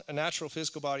sown a natural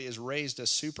physical body, is raised a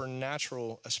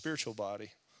spiritual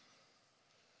body.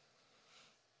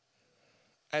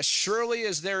 As surely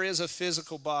as there is a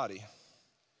physical body,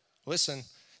 listen,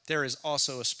 there is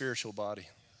also a spiritual body.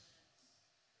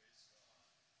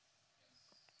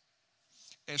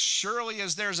 As surely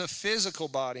as there's a physical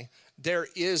body, there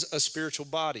is a spiritual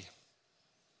body.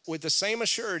 With the same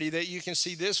assurity that you can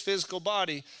see this physical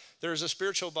body, there's a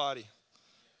spiritual body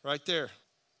right there.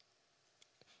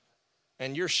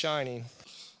 And you're shining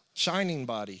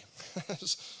body.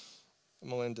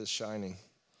 Melinda's shining.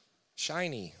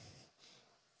 Shiny.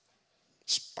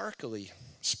 Sparkly.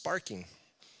 Sparking.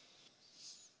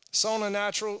 Sown a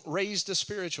natural, raised a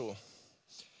spiritual.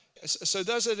 So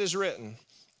thus it is written.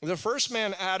 The first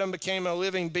man, Adam, became a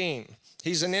living being.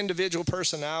 He's an individual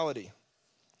personality.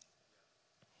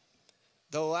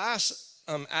 The last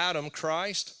Adam,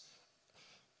 Christ,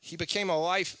 he became a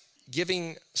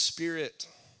life-giving spirit.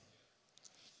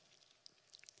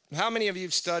 How many of you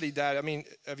have studied that? I mean,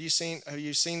 have you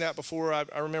seen that before? I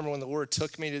remember when the Lord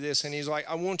took me to this, and he's like,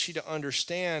 I want you to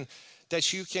understand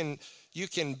that you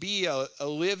can be a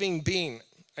living being.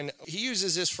 And he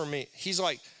uses this for me. He's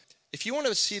like, if you want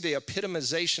to see the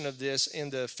epitomization of this in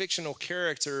the fictional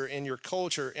character in your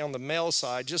culture on the male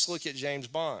side, just look at James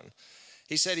Bond.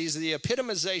 He said he's the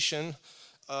epitomization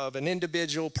of an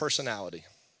individual personality.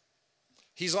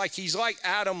 He's like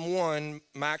Adam 1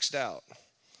 maxed out.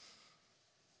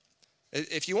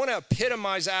 If you want to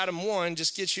epitomize Adam 1,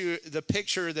 just get you the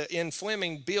picture that Ian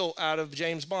Fleming built out of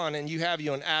James Bond, and you have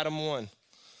you an Adam 1.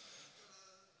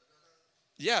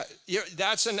 Yeah,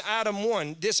 that's an Adam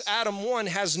 1. This Adam 1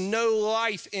 has no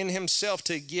life in himself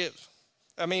to give.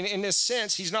 I mean, in this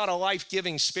sense, he's not a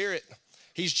life-giving spirit.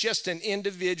 He's just an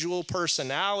individual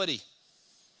personality.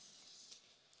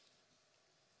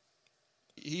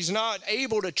 He's not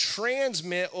able to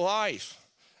transmit life.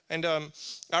 And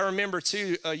I remember,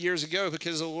 too, years ago,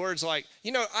 because the Lord's like,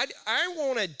 I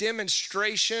want a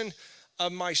demonstration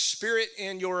of my spirit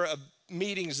in your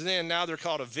meetings then. Now they're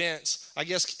called events. I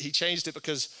guess he changed it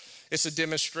because it's a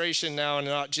demonstration now and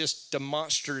not just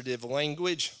demonstrative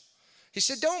language. He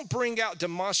said, don't bring out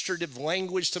demonstrative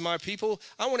language to my people.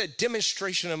 I want a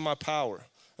demonstration of my power.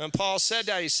 And Paul said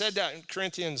that. He said that in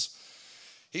Corinthians.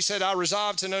 He said, I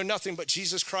resolved to know nothing but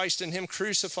Jesus Christ and him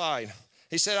crucified.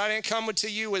 He said, I didn't come to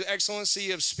you with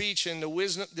excellency of speech and the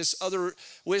wisdom, this other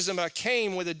wisdom. I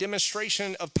came with a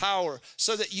demonstration of power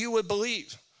so that you would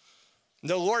believe.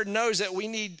 The Lord knows that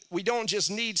we don't just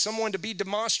need someone to be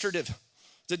demonstrative.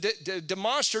 The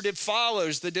demonstrative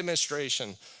follows the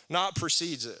demonstration, not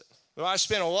precedes it. Well, I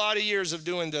spent a lot of years of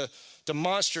doing the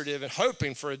demonstrative and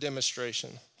hoping for a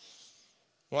demonstration.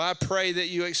 Well, I pray that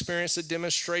you experience the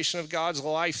demonstration of God's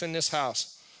life in this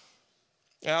house.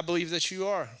 And I believe that you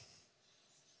are.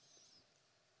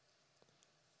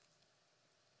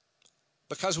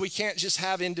 Because we can't just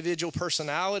have individual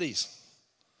personalities.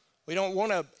 We don't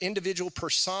want an individual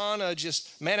persona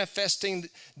just manifesting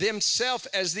themselves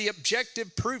as the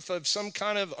objective proof of some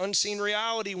kind of unseen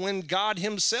reality when God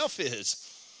himself is.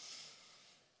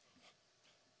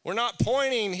 We're not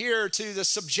pointing here to the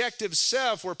subjective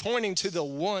self. We're pointing to the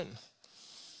one,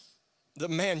 the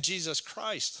man, Jesus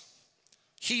Christ.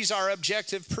 He's our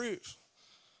objective proof.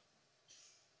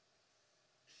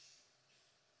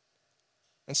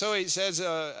 And so he says,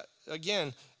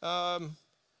 again,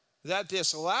 that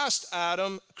this last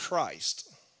Adam, Christ.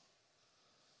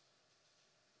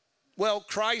 Well,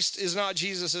 Christ is not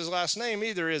Jesus' last name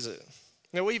either, is it?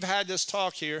 Now, we've had this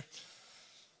talk here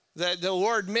that the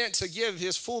Lord meant to give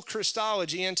his full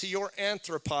Christology into your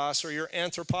anthropos or your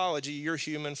anthropology, your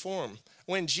human form.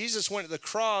 When Jesus went to the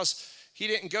cross, he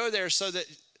didn't go there so that,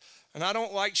 and I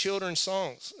don't like children's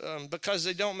songs because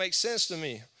they don't make sense to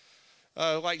me.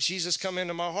 Like Jesus Come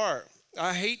Into My Heart.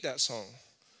 I hate that song.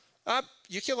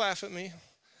 You can laugh at me,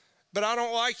 but I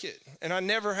don't like it, and I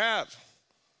never have.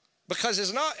 Because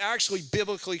it's not actually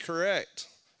biblically correct.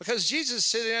 Because Jesus is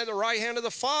sitting at the right hand of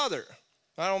the Father.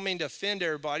 I don't mean to offend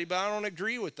everybody, but I don't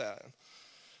agree with that.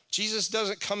 Jesus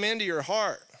doesn't come into your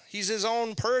heart. He's his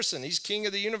own person. He's king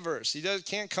of the universe. He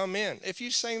can't come in. If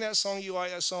you sing that song, you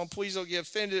like that song, please don't get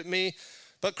offended at me.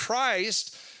 But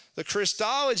Christ, the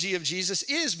Christology of Jesus,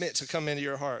 is meant to come into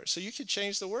your heart. So you could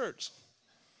change the words.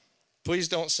 Please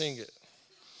don't sing it.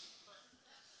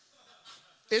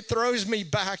 It throws me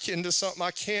back into something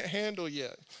I can't handle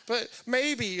yet. But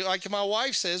maybe, like my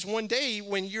wife says, one day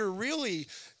when you're really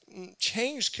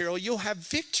changed, Carol, you'll have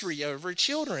victory over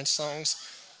children's songs.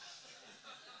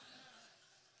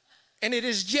 And it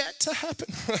is yet to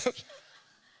happen.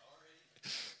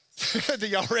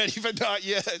 The already, but not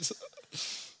yet.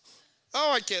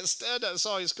 Oh, I can't stand that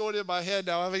song. It's going in my head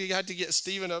now. I had to get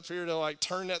Stephen up here to like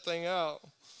turn that thing out.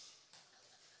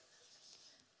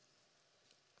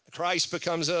 Christ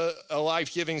becomes a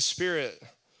life-giving spirit,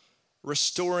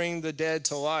 restoring the dead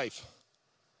to life.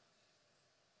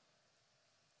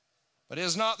 But it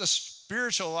is not the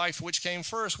spiritual life which came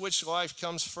first. Which life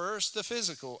comes first? The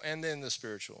physical, and then the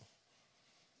spiritual.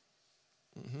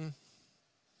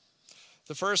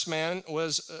 The first man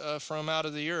was from out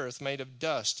of the earth, made of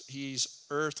dust. He's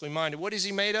earthly minded. What is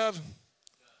he made of?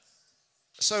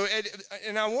 So,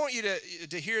 and I want you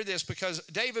to hear this, because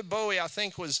David Bowie, I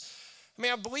think,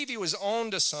 I believe he was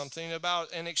on to something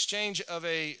about an exchange of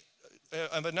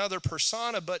another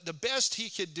persona, but the best he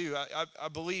could do, I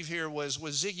believe here, was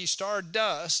Ziggy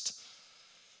Stardust,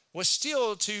 was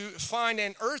still to find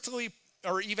an earthly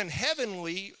or even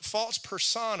heavenly false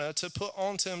persona to put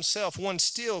onto himself, one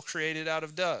still created out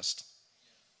of dust.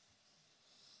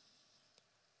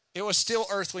 It was still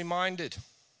earthly minded.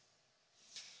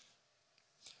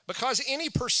 Because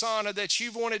any persona that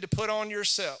you've wanted to put on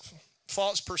yourself,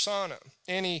 false persona,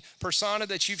 any persona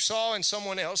that you saw in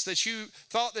someone else that you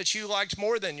thought that you liked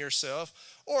more than yourself,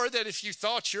 or that if you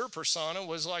thought your persona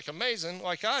was like amazing,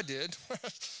 like I did,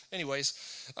 anyways,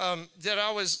 that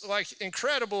I was like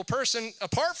incredible person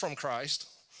apart from Christ,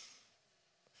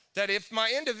 that if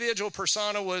my individual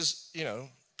persona was,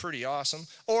 pretty awesome,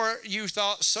 or you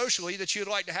thought socially that you'd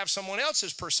like to have someone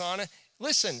else's persona,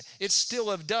 listen, it's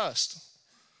still of dust.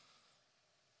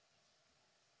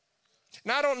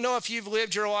 Now, I don't know if you've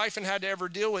lived your life and had to ever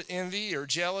deal with envy or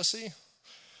jealousy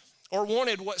or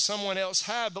wanted what someone else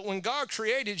had, but when God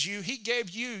created you, he gave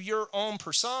you your own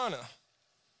persona.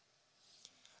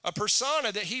 A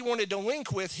persona that he wanted to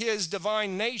link with his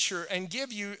divine nature and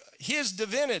give you his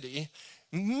divinity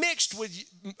mixed with,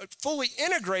 fully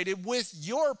integrated with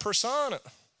your persona.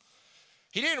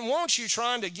 He didn't want you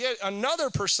trying to get another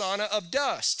persona of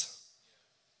dust.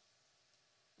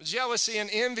 Jealousy and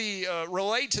envy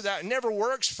relate to that. It never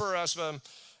works for us.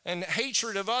 And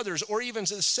hatred of others, or even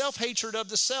the self-hatred of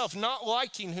the self, not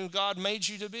liking who God made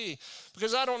you to be.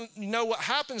 Because I don't know what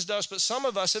happens to us, but some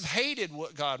of us have hated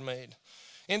what God made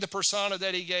in the persona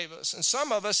that he gave us. And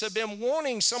some of us have been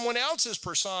wanting someone else's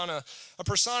persona, a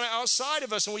persona outside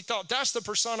of us, and we thought, that's the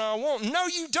persona I want. No,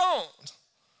 you don't.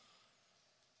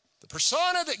 The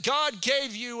persona that God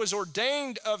gave you was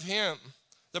ordained of him.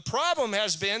 The problem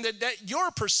has been that your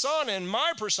persona and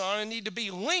my persona need to be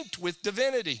linked with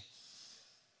divinity.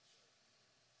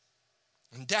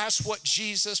 And that's what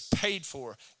Jesus paid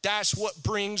for. That's what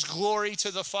brings glory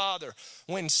to the Father.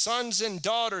 When sons and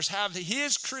daughters have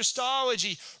his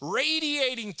Christology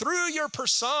radiating through your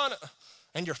persona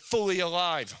and you're fully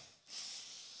alive.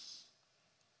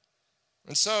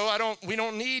 And so we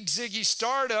don't need Ziggy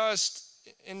Stardust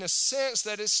in the sense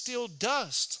that it's still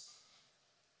dust.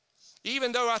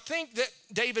 Even though I think that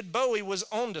David Bowie was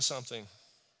onto something.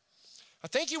 I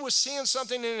think he was seeing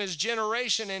something in his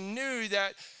generation and knew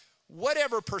that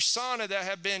whatever persona that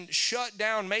had been shut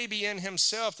down maybe in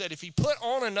himself, that if he put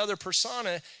on another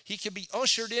persona, he could be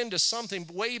ushered into something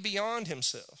way beyond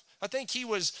himself. I think he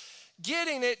was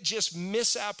getting it, just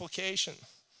misapplication.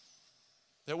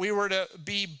 That we were to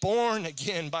be born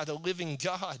again by the living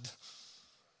God.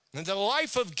 And the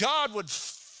life of God would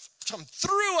come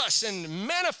through us and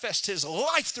manifest his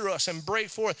life through us and break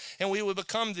forth, and we would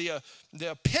become the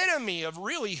epitome of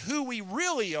really who we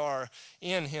really are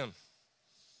in him.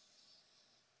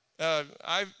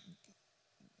 I've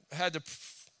had the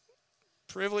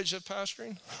privilege of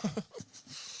pastoring.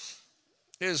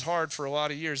 It was hard for a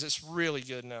lot of years. It's really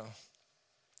good now.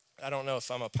 I don't know if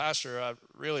I'm a pastor. I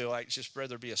really just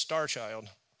rather be a star child.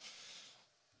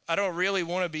 I don't really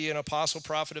want to be an apostle,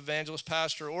 prophet, evangelist,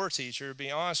 pastor, or teacher, to be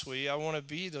honest with you. I want to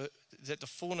be that the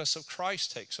fullness of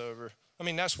Christ takes over. I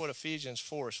mean, that's what Ephesians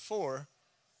 4 is for,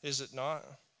 is it not?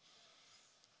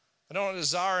 I don't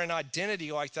desire an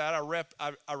identity like that.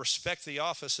 I respect the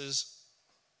offices.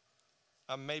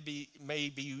 I may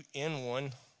be in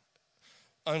one,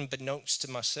 unbeknownst to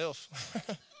myself.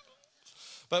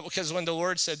 But because when the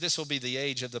Lord said this will be the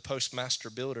age of the postmaster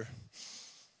builder,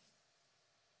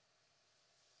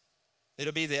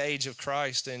 it'll be the age of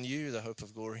Christ and you, the hope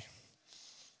of glory.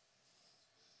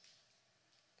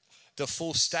 The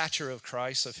full stature of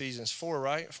Christ, Ephesians 4,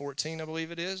 right? 14, I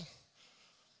believe it is.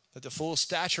 That the full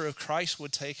stature of Christ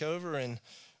would take over and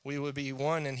we would be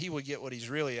one and he would get what he's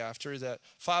really after. That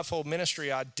fivefold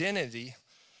ministry identity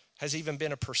has even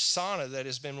been a persona that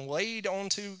has been laid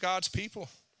onto God's people.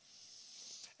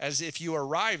 As if you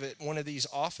arrive at one of these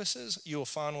offices, you will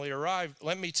finally arrive.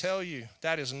 Let me tell you,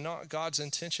 that is not God's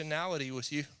intentionality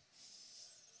with you.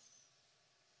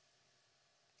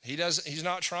 He's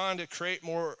not trying to create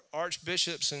more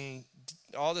archbishops and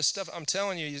all this stuff. I'm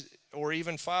telling you, or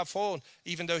even fivefold,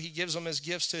 even though he gives them as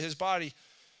gifts to his body,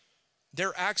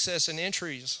 their access and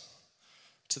entries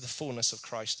to the fullness of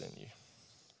Christ in you.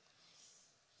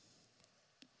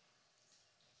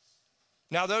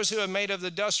 Now those who have made of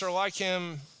the dust are like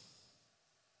him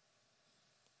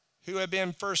who have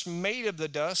been first made of the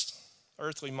dust,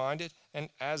 earthly minded, and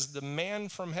as the man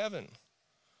from heaven,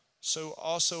 so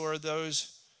also are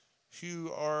those who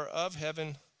are of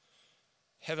heaven,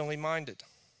 heavenly minded.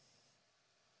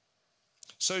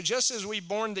 So just as we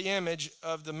born the image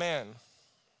of the man,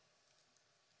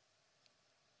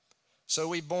 so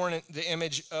we born the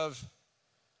image of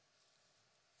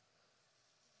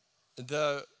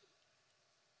the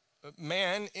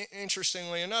man,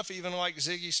 interestingly enough, even like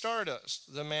Ziggy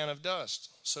Stardust, the man of dust.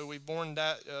 So we've born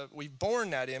that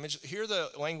image. Hear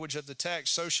the language of the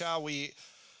text. So shall we,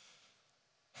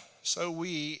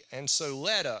 and so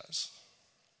let us.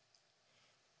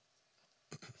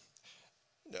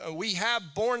 We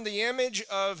have borne the image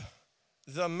of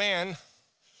the man.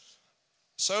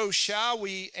 So shall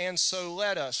we, and so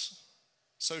let us.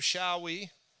 So shall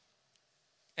we,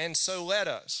 and so let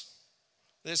us.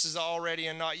 This is already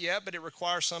and not yet, but it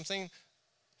requires something.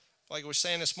 Like we were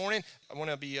saying this morning, I want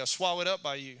to be swallowed up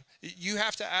by you. You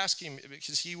have to ask him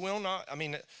because he will not. I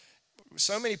mean,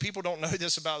 so many people don't know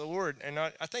this about the Lord. And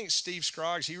I think Steve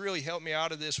Scroggs, he really helped me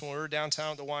out of this when we were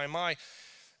downtown at the YMI.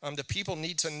 The people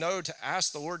need to know to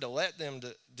ask the Lord to let them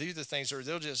to do the things, or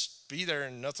they'll just be there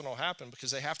and nothing will happen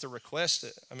because they have to request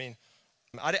it. I mean,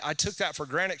 I took that for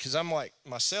granted because I'm like,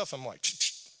 myself, I'm like,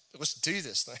 let's do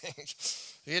this thing.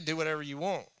 You do whatever you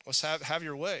want. Let's have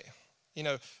your way. You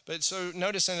know, but so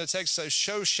notice in the text it says,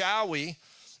 so shall we,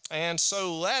 and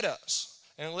so let us.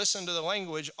 And listen to the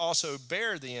language, also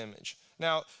bear the image.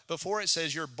 Now, before it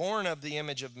says you're born of the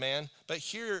image of man, but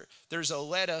here there's a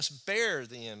let us bear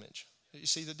the image. You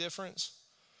see the difference?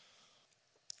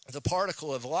 The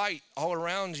particle of light all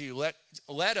around you,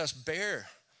 let us bear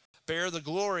the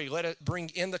glory. Let it bring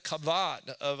in the kavod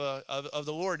of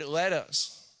the Lord. Let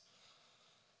us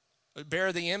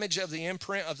bear the image of the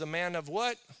imprint of the man of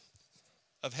what?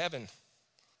 Of heaven.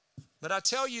 But I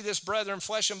tell you this, brethren,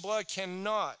 flesh and blood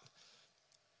cannot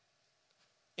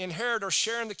inherit or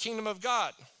share in the kingdom of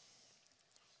God.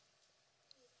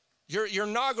 You're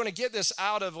not going to get this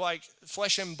out of like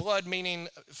flesh and blood, meaning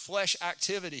flesh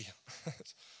activity.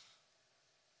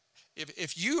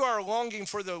 If you are longing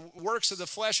for the works of the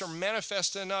flesh are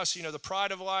manifest in us, you know, the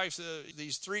pride of life,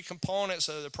 these three components,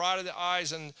 the pride of the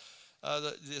eyes and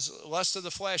this lust of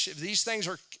the flesh, if these things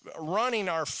are running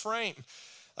our frame,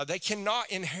 they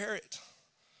cannot inherit.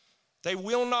 They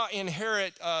will not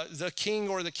inherit the king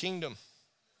or the kingdom.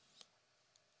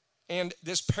 And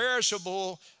this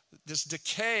perishable, this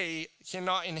decay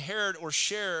cannot inherit or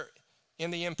share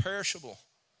in the imperishable.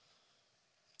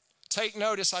 Take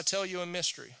notice, I tell you a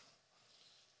mystery.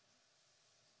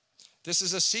 This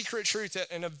is a secret truth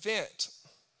at an event.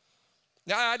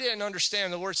 Now, I didn't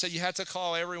understand. The Lord said you had to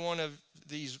call every one of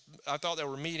these. I thought there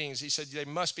were meetings. He said they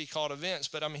must be called events.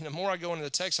 But I mean, the more I go into the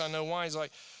text, I know why. He's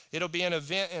like, it'll be an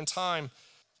event in time.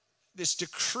 It's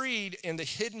decreed in the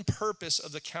hidden purpose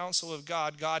of the counsel of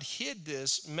God. God hid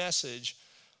this message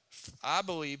I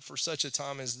believe for such a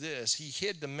time as this, he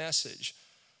hid the message.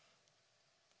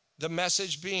 The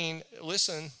message being,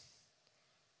 listen,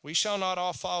 we shall not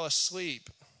all fall asleep.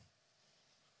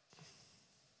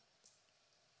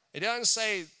 It doesn't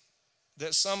say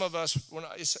that some of us,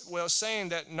 well, saying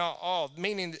that not all,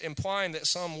 meaning implying that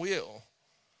some will.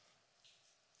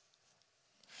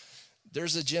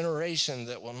 There's a generation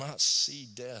that will not see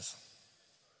death.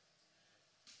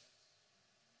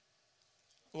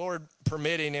 Lord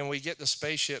permitting, and we get the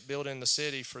spaceship built in the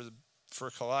city for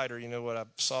Collider. You know what I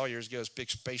saw years ago, this big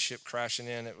spaceship crashing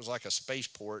in. It was like a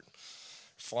spaceport.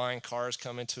 Flying cars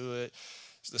coming to it.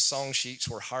 The song sheets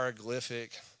were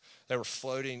hieroglyphic. They were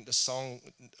floating.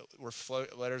 The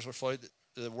letters were floating.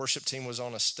 The worship team was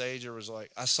on a stage. There was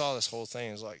like, I saw this whole thing.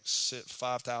 It was like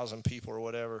 5,000 people or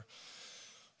whatever.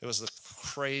 It was the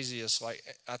craziest. Like,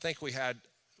 I think we had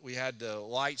the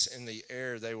lights in the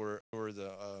air. They were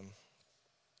the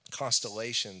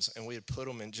constellations, and we had put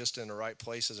them in the right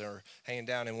places and were hanging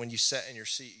down. And when you sat in your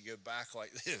seat, you go back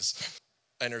like this.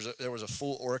 And there was a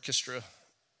full orchestra,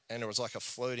 and there was like a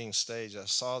floating stage. I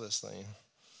saw this thing.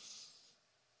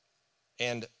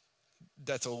 And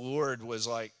that the Lord was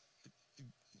like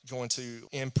going to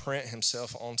imprint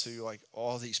himself onto like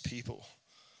all these people.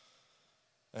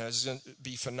 And it was going to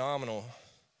be phenomenal.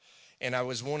 And I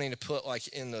was wanting to put like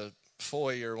in the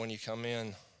foyer when you come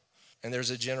in, and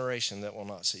there's a generation that will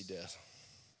not see death.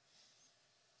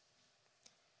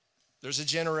 There's a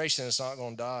generation that's not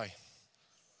going to die.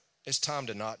 It's time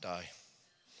to not die.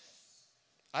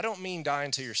 I don't mean dying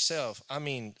to yourself. I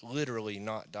mean literally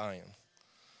not dying.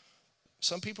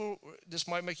 Some people, this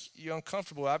might make you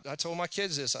uncomfortable. I told my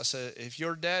kids this. I said, if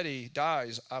your daddy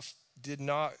dies, I did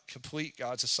not complete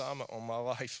God's assignment on my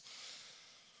life.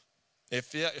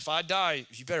 If I die,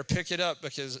 you better pick it up,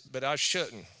 but I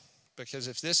shouldn't. Because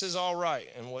if this is all right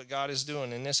and what God is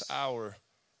doing in this hour,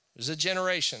 there's a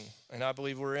generation, and I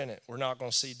believe we're in it. We're not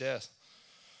going to see death.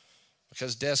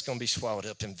 Because death's going to be swallowed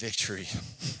up in victory.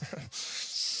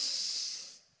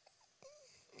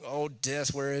 Oh,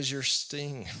 death, where is your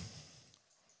sting?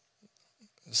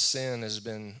 Sin has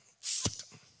been,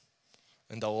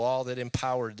 and the law that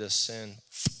empowered this sin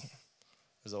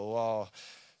is the law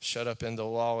shut up in the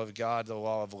law of God, the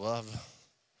law of love,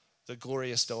 the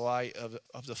glorious delight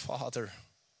of the Father.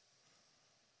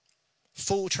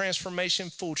 Full transformation,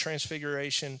 full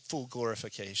transfiguration, full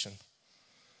glorification.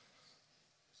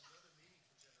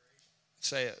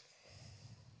 Say it.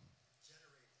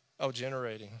 Oh,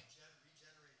 generating.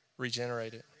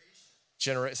 Regenerated.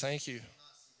 Generate. Thank you.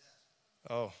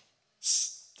 Oh,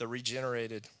 the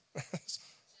regenerated.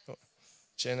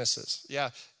 Genesis.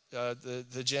 Yeah,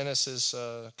 the Genesis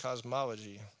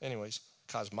cosmology. Anyways,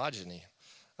 cosmogony.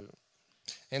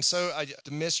 And so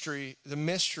the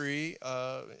mystery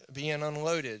being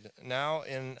unloaded now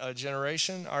in a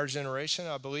generation, our generation,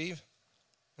 I believe.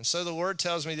 And so the Lord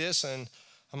tells me this, and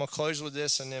I'm going to close with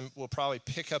this, and then we'll probably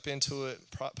pick up into it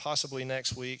possibly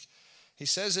next week. He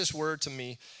says this word to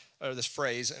me, or this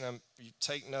phrase, and you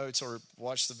take notes or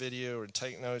watch the video or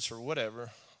take notes or whatever.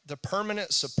 The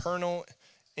permanent supernal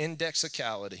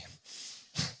indexicality.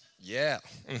 Yeah,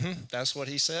 that's what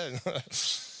he said.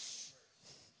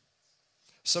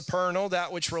 Supernal,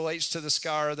 that which relates to the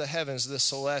sky or the heavens, the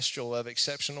celestial, of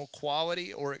exceptional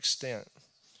quality or extent.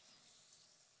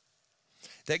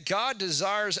 That God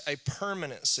desires a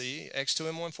permanency,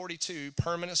 X2M.142,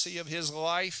 permanency of his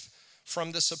life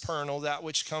from the supernal, that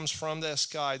which comes from the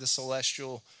sky, the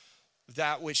celestial,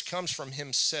 that which comes from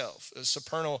himself. The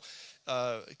supernal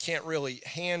can't really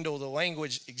handle the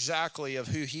language exactly of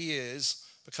who he is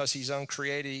because he's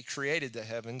uncreated. He created the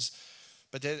heavens.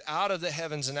 But that out of the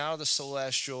heavens and out of the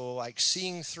celestial, like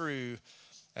seeing through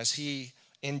as he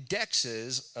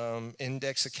indexes,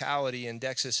 indexicality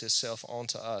indexes himself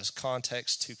onto us,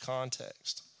 context to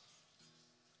context.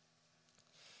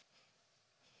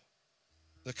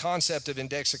 The concept of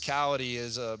indexicality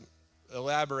is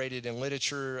elaborated in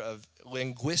literature of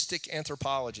linguistic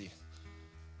anthropology.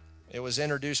 It was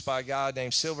introduced by a guy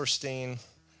named Silverstein.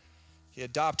 He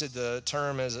adopted the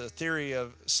term as a theory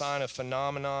of sign of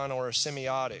phenomenon or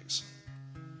semiotics.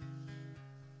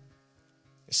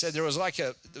 He said there was like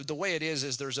the way it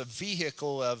is there's a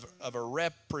vehicle of a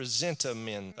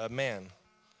representative a man.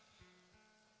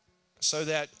 So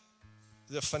that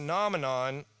the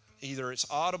phenomenon, either it's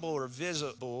audible or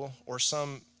visible or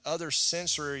some other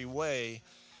sensory way,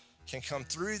 can come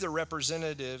through the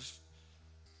representative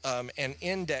and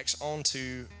index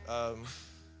onto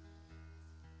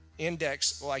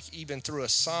index, like even through a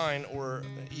sign or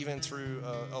even through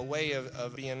a way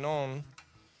of being known.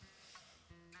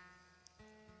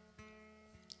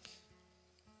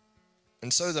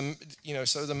 And so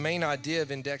the main idea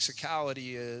of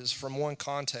indexicality is from one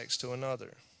context to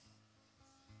another.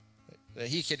 That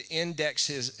he could index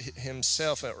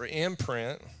himself or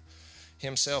imprint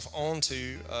himself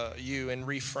onto you and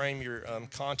reframe your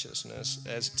consciousness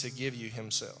as to give you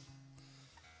himself.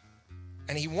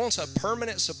 And he wants a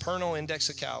permanent supernal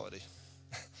indexicality.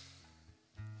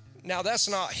 Now, that's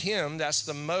not him, that's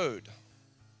the mode.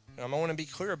 I want to be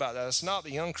clear about that. It's not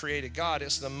the uncreated God,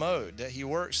 it's the mode that he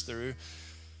works through.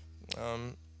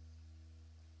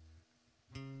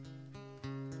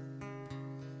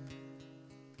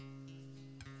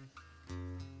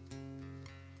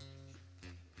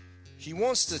 He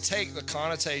wants to take the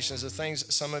connotations of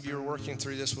things. Some of you are working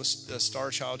through this with the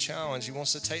Star Child Challenge. He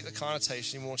wants to take the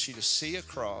connotation. He wants you to see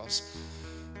across,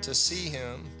 to see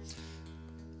him.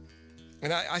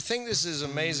 And I think this is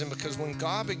amazing because when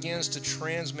God begins to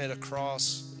transmit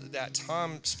across that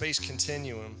time-space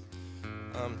continuum,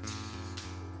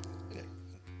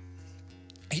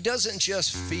 he doesn't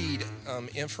just feed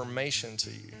information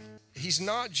to you. He's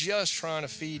not just trying to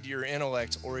feed your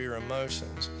intellect or your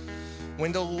emotions.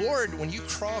 When you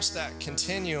cross that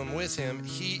continuum with him,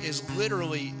 he is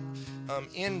literally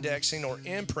indexing or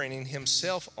imprinting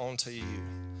himself onto you.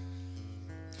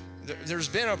 There's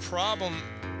been a problem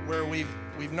where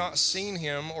we've not seen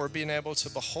him or been able to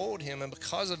behold him, and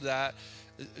because of that,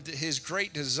 his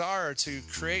great desire to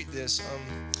create this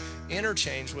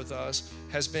interchange with us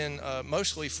has been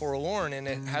mostly forlorn, and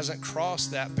it hasn't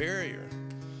crossed that barrier.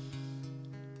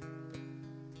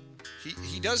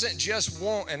 He doesn't just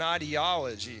want an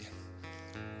ideology.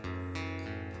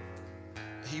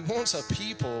 He wants a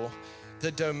people.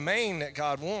 The domain that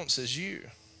God wants is you.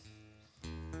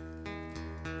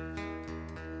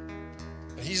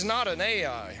 He's not an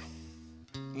AI.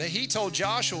 He told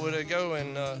Joshua to go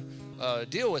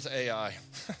and deal with AI.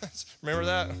 Remember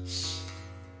that?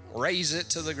 Raze it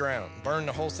to the ground. Burn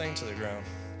the whole thing to the ground.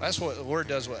 That's what the Lord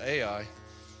does with AI.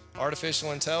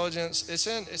 Artificial intelligence. It's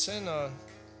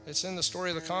in the story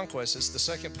of the conquest. It's the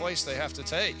second place they have to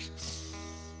take.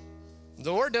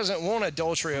 The Lord doesn't want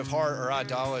adultery of heart or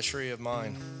idolatry of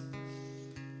mind.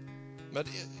 But,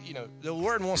 the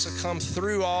Lord wants to come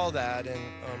through all that and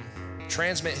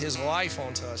transmit his life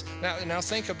onto us. Now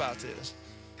think about this.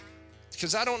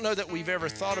 Because I don't know that we've ever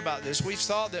thought about this. We've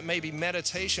thought that maybe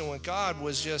meditation with God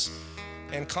was just,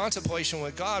 and contemplation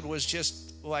with God was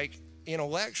just like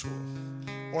intellectual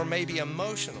or maybe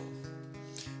emotional.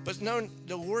 But no,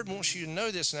 the Lord wants you to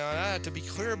know this now, and I have to be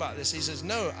clear about this. He says,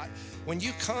 no, when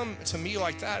you come to me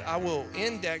like that, I will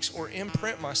index or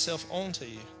imprint myself onto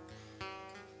you.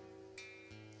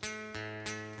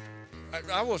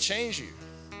 I will change you.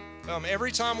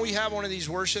 Every time we have one of these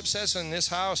worship sessions in this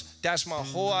house, that's my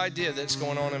whole idea that's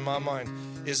going on in my mind,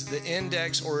 is the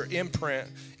index or imprint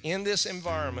in this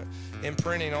environment,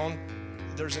 imprinting on.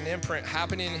 There's an imprint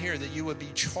happening here that you would be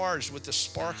charged with the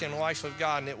spark and life of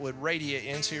God, and it would radiate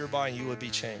into your body, and you would be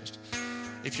changed.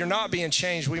 If you're not being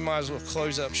changed, we might as well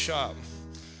close up shop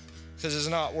because it's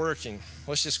not working.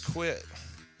 Let's just quit.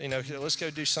 Let's go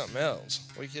do something else.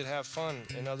 We could have fun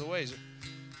in other ways.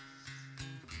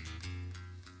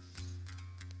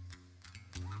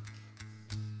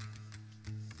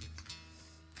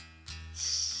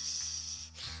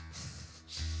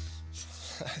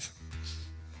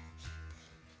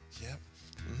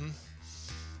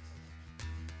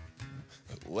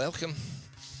 Welcome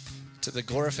to the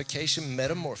glorification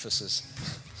metamorphosis.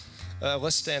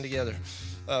 Let's stand together.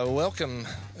 Welcome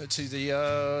to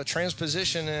the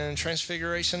transposition and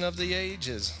transfiguration of the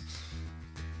ages.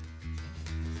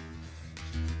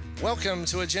 Welcome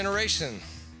to a generation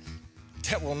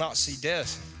that will not see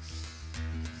death.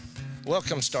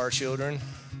 Welcome, star children.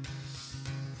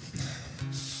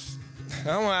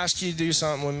 I want to ask you to do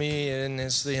something with me, and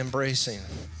it's the embracing.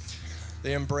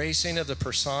 The embracing of the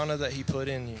persona that he put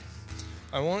in you.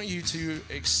 I want you to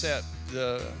accept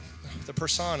the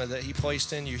persona that he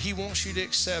placed in you. He wants you to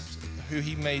accept who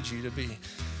he made you to be.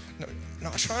 No,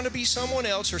 not trying to be someone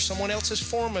else or someone else's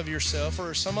form of yourself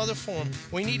or some other form.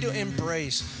 We need to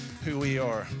embrace who we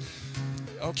are.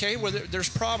 Okay, well, there's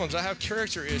problems. I have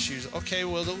character issues. Okay,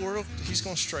 well, the Lord, he's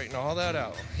going to straighten all that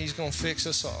out. He's going to fix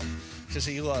us all because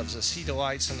he loves us. He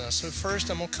delights in us. So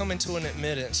first, I'm going to come into an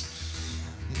admittance.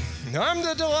 I'm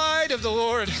the delight of the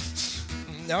Lord.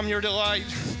 I'm your delight.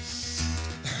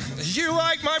 You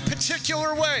like my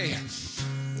particular way.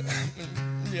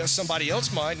 Somebody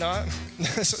else might not.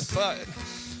 But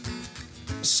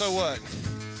so what?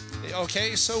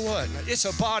 Okay, so what? It's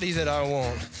a body that I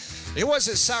want. It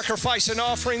wasn't sacrifice and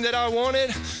offering that I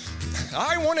wanted.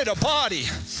 I wanted a body.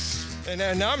 And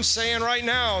I'm saying right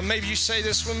now, maybe you say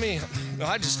this with me,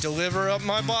 I just deliver up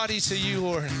my body to you,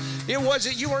 Lord. It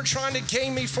wasn't, you weren't trying to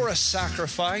gain me for a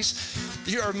sacrifice.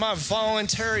 You're my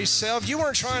voluntary self. You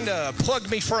weren't trying to plug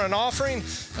me for an offering.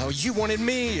 Oh, you wanted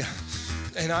me.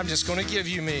 And I'm just going to give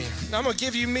you me. I'm going to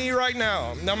give you me right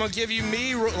now. I'm going to give you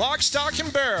me lock, stock,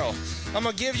 and barrel. I'm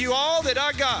going to give you all that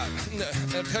I got.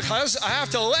 Because I have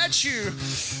to let you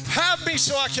have me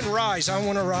so I can rise. I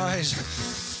want to rise.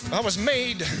 I was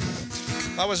made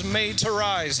to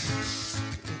rise.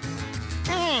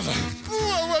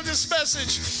 I love this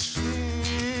message.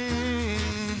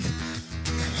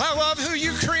 I love who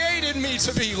you created me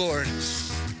to be, Lord.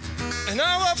 And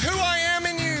I love who I am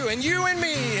in you, and you in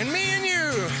me, and me in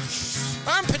you.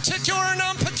 I'm particular and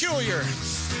I'm peculiar,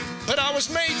 but I was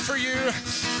made for you.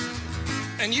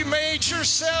 And you made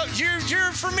yourself,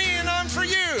 you're for me and I'm for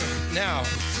you. Now,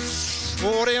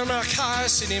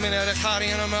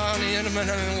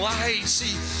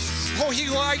 he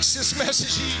likes this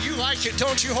message. You like it,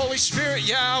 don't you, Holy Spirit?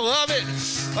 Yeah, I love it.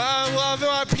 I love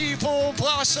my people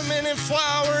blossoming and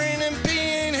flowering and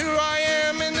being who I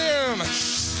am in them.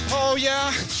 Oh,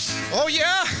 yeah. Oh,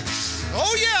 yeah.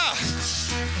 Oh, yeah.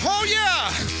 Oh, yeah.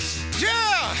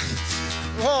 Yeah.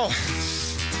 Oh.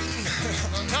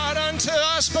 Not unto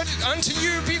us, but unto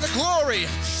you be the glory.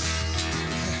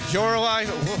 Your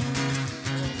life.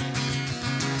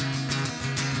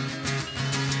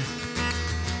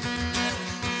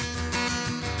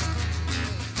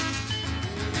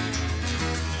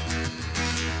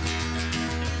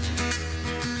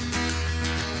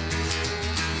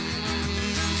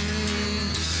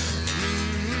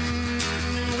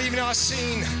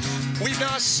 We've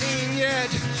not seen yet.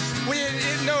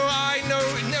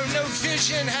 No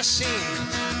vision has seen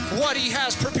what he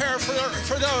has prepared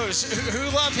for those who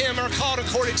love him or are called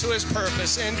according to his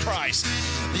purpose in Christ.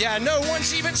 Yeah, no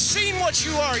one's even seen what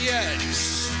you are yet.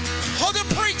 Oh, the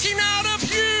breaking out of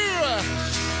you,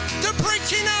 the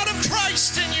breaking out of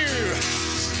Christ in you.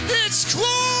 It's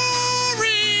glory,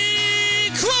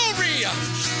 glory.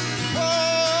 Oh.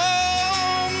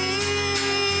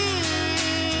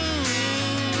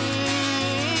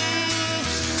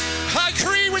 I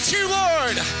agree with you,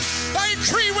 Lord. I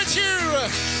agree with you.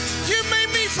 You made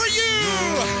me for you.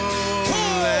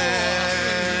 Oh,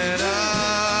 let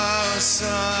us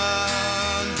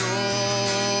adore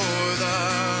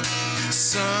the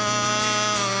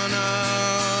Son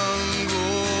of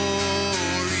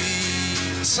Glory.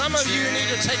 Some of you need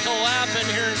to take a lap in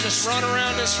here and just run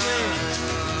around this room.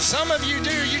 Some of you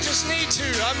do. You just need to.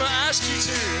 I'm going to ask you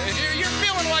to. If you're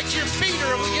feeling like your feet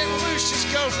are getting loose,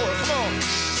 just go for it. Come on.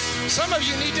 Some of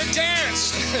you need to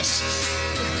dance.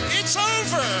 It's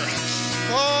over.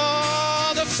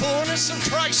 Oh, the fullness of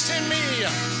Christ in me.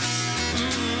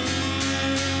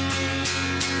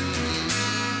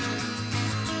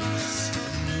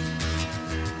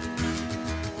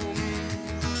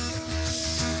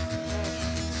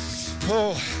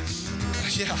 Oh,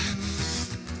 yeah.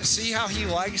 See how he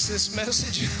likes this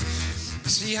message?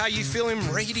 See how you feel him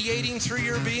radiating through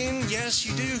your being? Yes,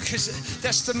 you do, because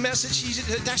that's the message.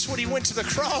 That's what he went to the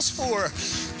cross for.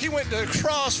 He went to the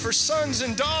cross for sons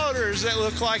and daughters that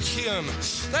look like him.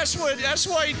 That's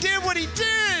why he did what he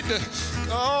did.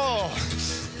 Oh,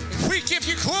 we give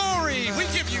you glory. We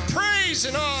give you praise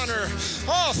and honor.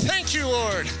 Oh, thank you,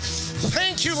 Lord.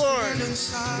 Thank you, Lord.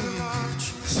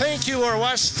 Thank you, Lord.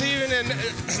 Why Stephen and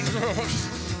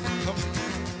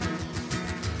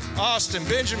Austin,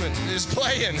 Benjamin is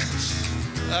playing.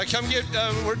 Come get,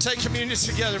 we're taking communion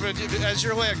together, but as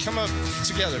you're led, come up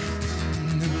together.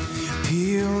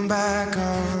 Peel back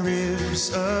our ribs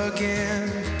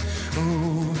again.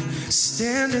 Oh,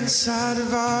 stand inside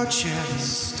of our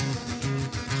chest.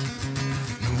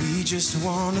 We just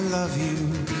want to love you.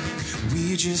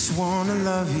 We just want to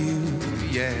love you.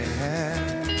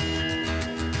 Yeah.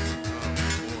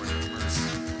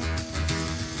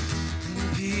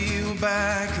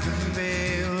 Back the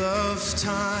veil of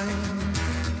time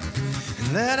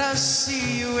and let us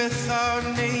see you with our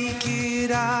naked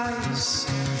eyes.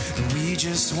 We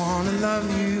just want to love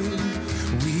you.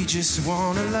 We just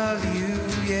want to love you.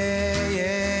 Yeah,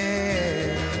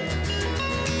 yeah.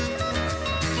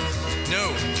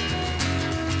 No.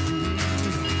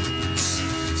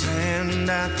 And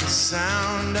at the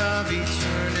sound of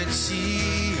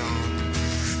eternity on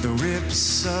the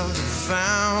rips of the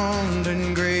found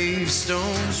and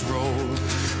gravestones roll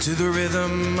to the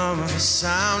rhythm of the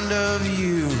sound of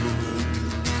you.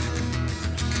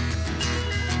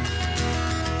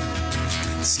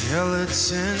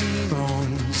 Skeleton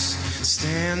bones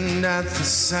Stand at the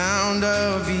sound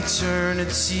of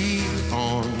eternity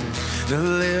on the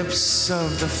lips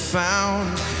of the found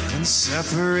and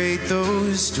separate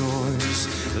those doors.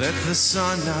 Let the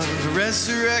Son of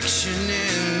resurrection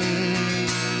in.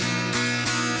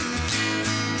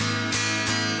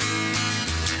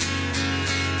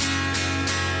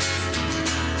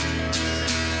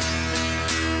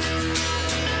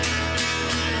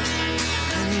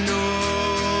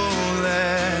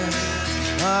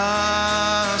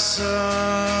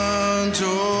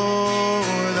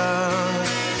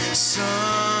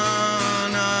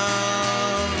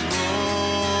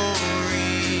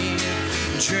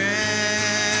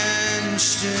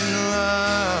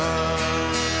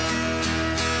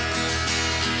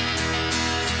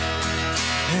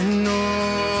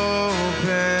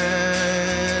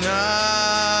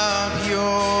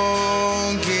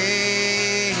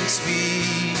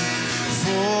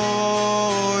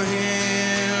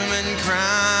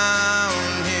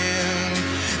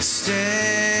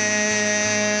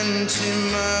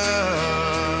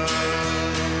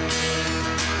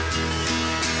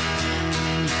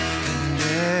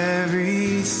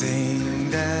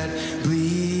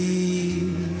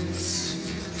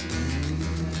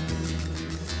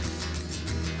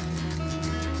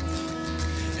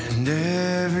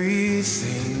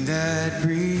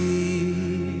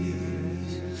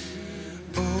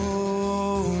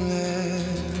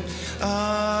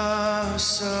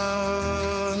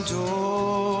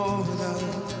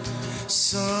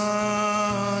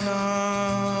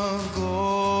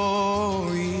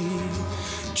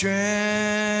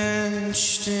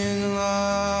 Drenched in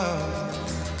love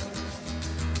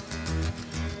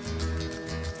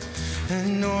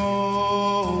and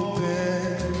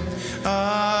open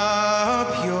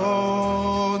up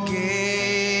your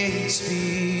gates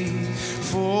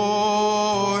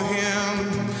before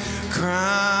him,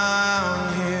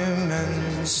 crown him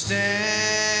and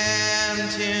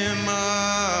stand him up.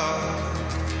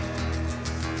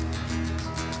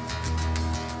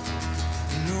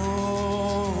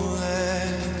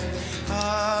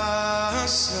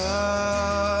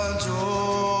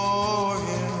 Adore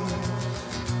him,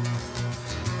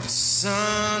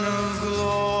 Son of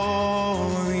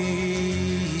glory,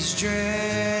 he's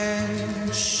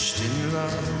drenched in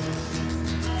love.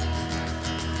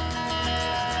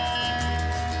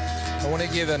 I want to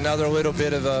give another little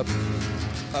bit of a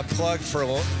plug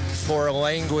for a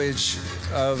language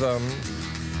of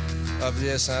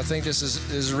this, and I think this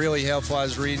is really helpful. I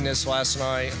was reading this last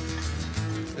night.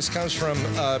 This comes from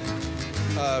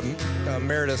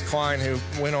Meredith Klein, who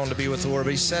went on to be with the Lord.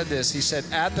 But he said this. He said,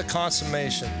 at the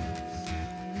consummation.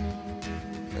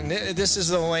 And this is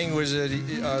the language that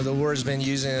the Lord's been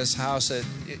using in this house. That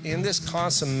in this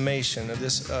consummation of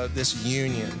this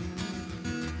union,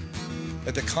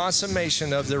 at the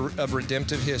consummation of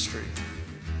redemptive history,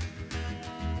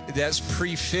 that's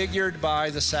prefigured by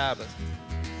the Sabbath.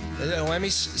 And let me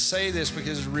say this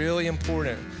because it's really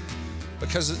important.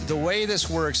 Because the way this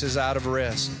works is out of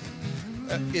rest.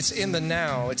 It's in the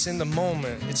now. It's in the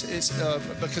moment.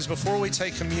 Because before we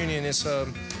take communion,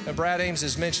 Brad Ames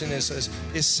has mentioned this,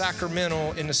 is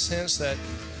sacramental in the sense that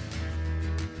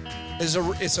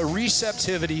it's a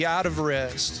receptivity out of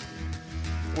rest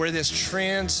where this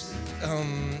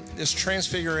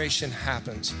transfiguration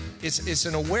happens. It's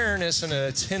an awareness and an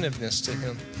attentiveness to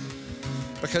Him.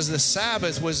 Because the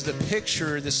Sabbath was the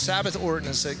picture, the Sabbath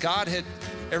ordinance that God had,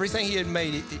 everything He had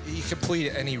made, He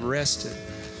completed and He rested.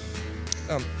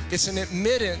 It's an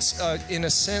admittance in a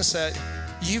sense that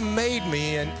you made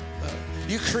me and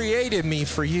you created me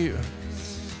for you.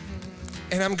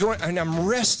 And I'm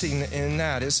resting in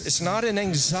that. It's not an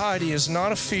anxiety, it's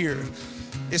not a fear.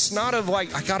 It's not of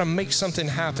like, I gotta make something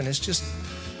happen. It's just,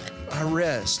 I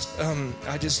rest. I'm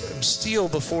still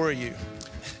before you.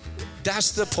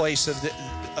 That's the place of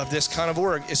this kind of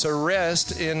work. It's a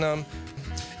rest in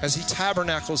as He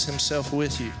tabernacles Himself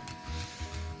with you.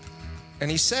 And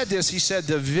He said this, He said,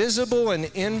 the visible and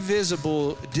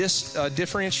invisible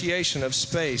differentiation of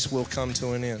space will come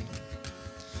to an end.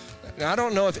 Now, I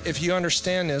don't know if you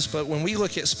understand this, but when we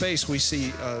look at space, we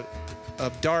see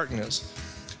darkness.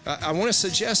 I want to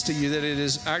suggest to you that it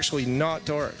is actually not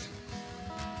dark.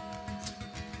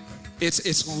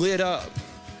 It's lit up.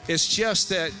 It's just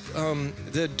that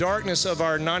the darkness of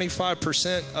our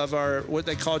 95% of our what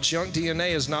they call junk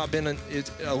DNA has not been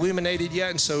illuminated yet,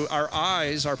 and so our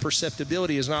eyes, our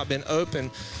perceptibility has not been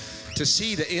open to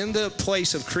see that in the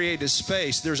place of created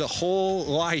space, there's a whole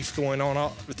life going on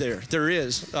out there. There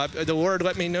is. The Lord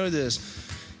let me know this.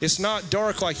 It's not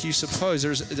dark like you suppose.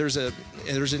 There's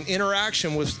an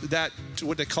interaction with that,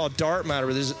 what they call dark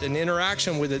matter. There's an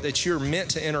interaction with it that you're meant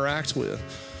to interact with.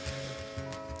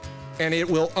 And it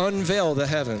will unveil the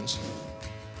heavens.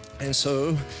 And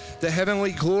so the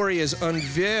heavenly glory is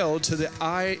unveiled to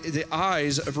the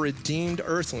eyes of redeemed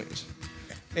earthlings.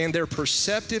 And their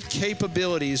perceptive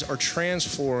capabilities are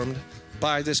transformed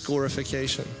by this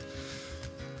glorification.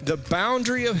 The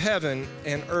boundary of heaven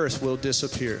and earth will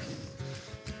disappear.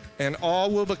 And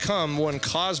all will become one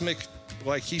cosmic,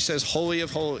 like he says, holy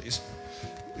of holies.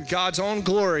 God's own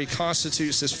glory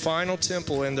constitutes this final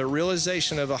temple and the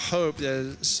realization of a hope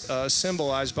that is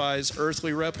symbolized by its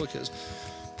earthly replicas.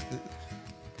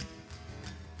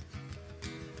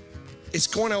 It's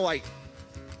going to like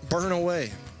burn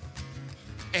away.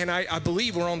 And I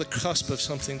believe we're on the cusp of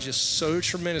something just so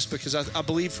tremendous, because I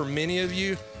believe for many of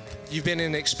you, you've been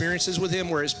in experiences with him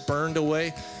where it's burned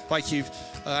away. Like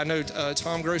I know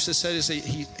Tom Gross has said, is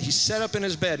he sat up in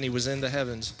his bed and he was in the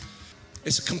heavens.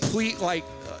 It's a complete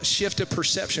shift of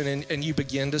perception, and you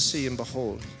begin to see and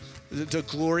behold the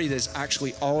glory that's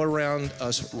actually all around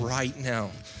us right now.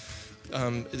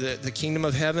 The kingdom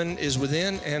of heaven is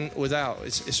within and without.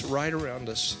 It's right around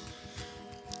us.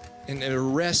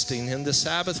 And resting in the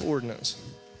Sabbath ordinance,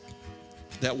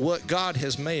 that what God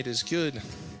has made is good.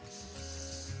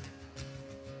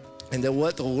 And that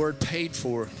what the Lord paid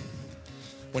for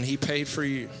when he paid for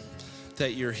you,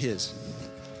 that you're his.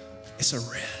 It's a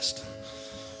rest.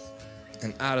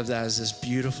 And out of that is this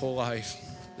beautiful life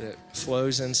that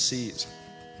flows and sees.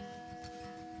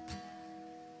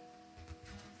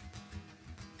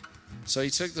 So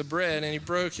he took the bread and he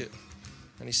broke it.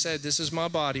 And he said, "This is my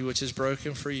body, which is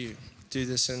broken for you. Do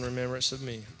this in remembrance of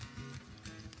me."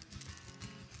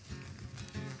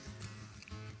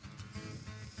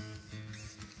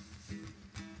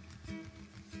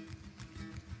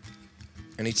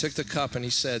 And he took the cup and he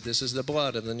said, "This is the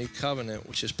blood of the new covenant,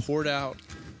 which is poured out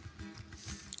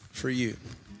for you.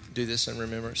 Do this in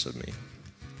remembrance of me."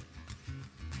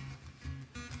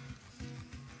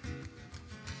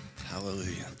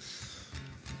 Hallelujah.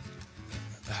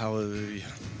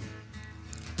 Hallelujah.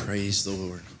 Praise the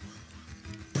Lord.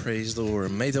 Praise the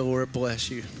Lord. May the Lord bless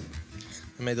you.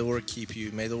 And may the Lord keep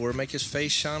you. May the Lord make his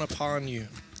face shine upon you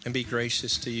and be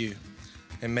gracious to you.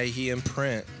 And may he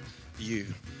imprint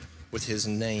you with his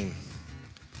name.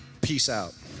 Peace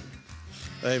out.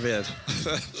 Amen.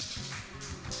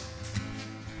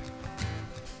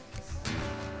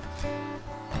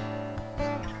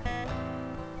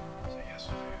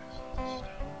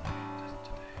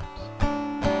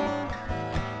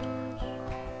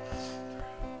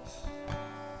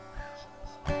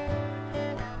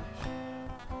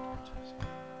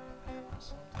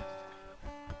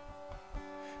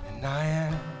 And I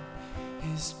am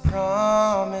his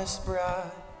promised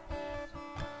bride,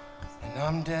 and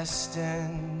I'm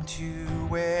destined to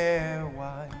wear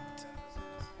white,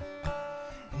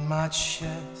 and my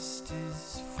chest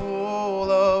is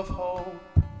full of hope,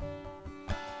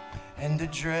 and a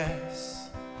dress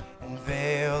and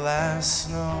veil as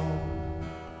snow.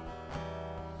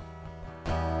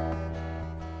 And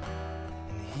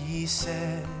he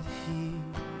said he'd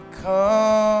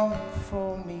come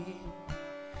for me.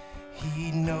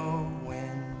 He'd know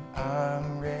when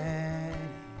I'm ready,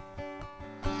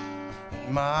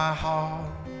 and my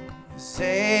heart is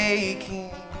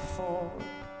aching for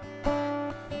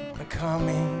the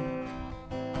coming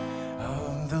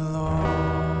of the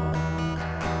Lord.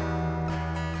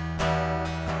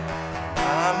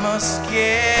 I must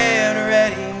get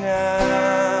ready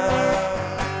now,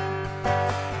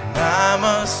 and I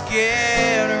must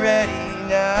get ready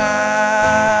now.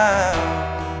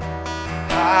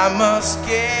 I must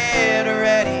get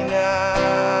ready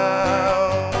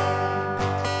now,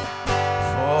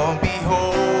 for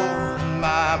behold,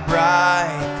 my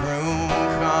bridegroom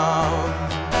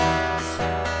comes.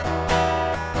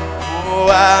 Oh,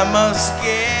 I must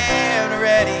get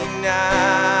ready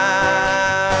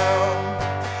now.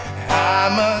 I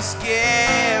must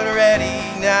get ready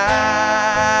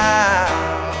now.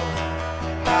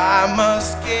 I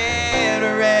must get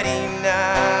ready now.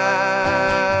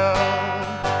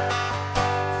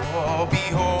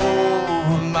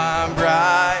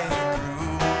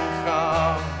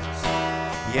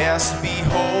 Yes,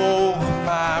 behold,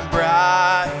 my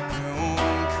bridegroom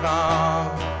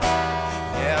comes.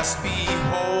 Yes,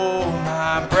 behold,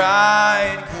 my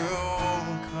bridegroom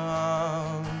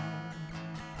comes.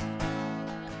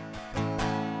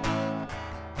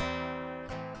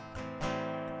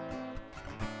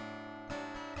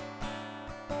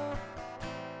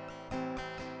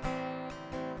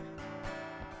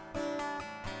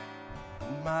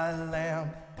 My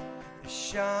lamp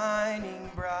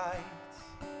shining bright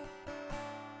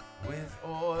with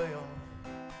oil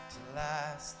to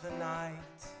last the night.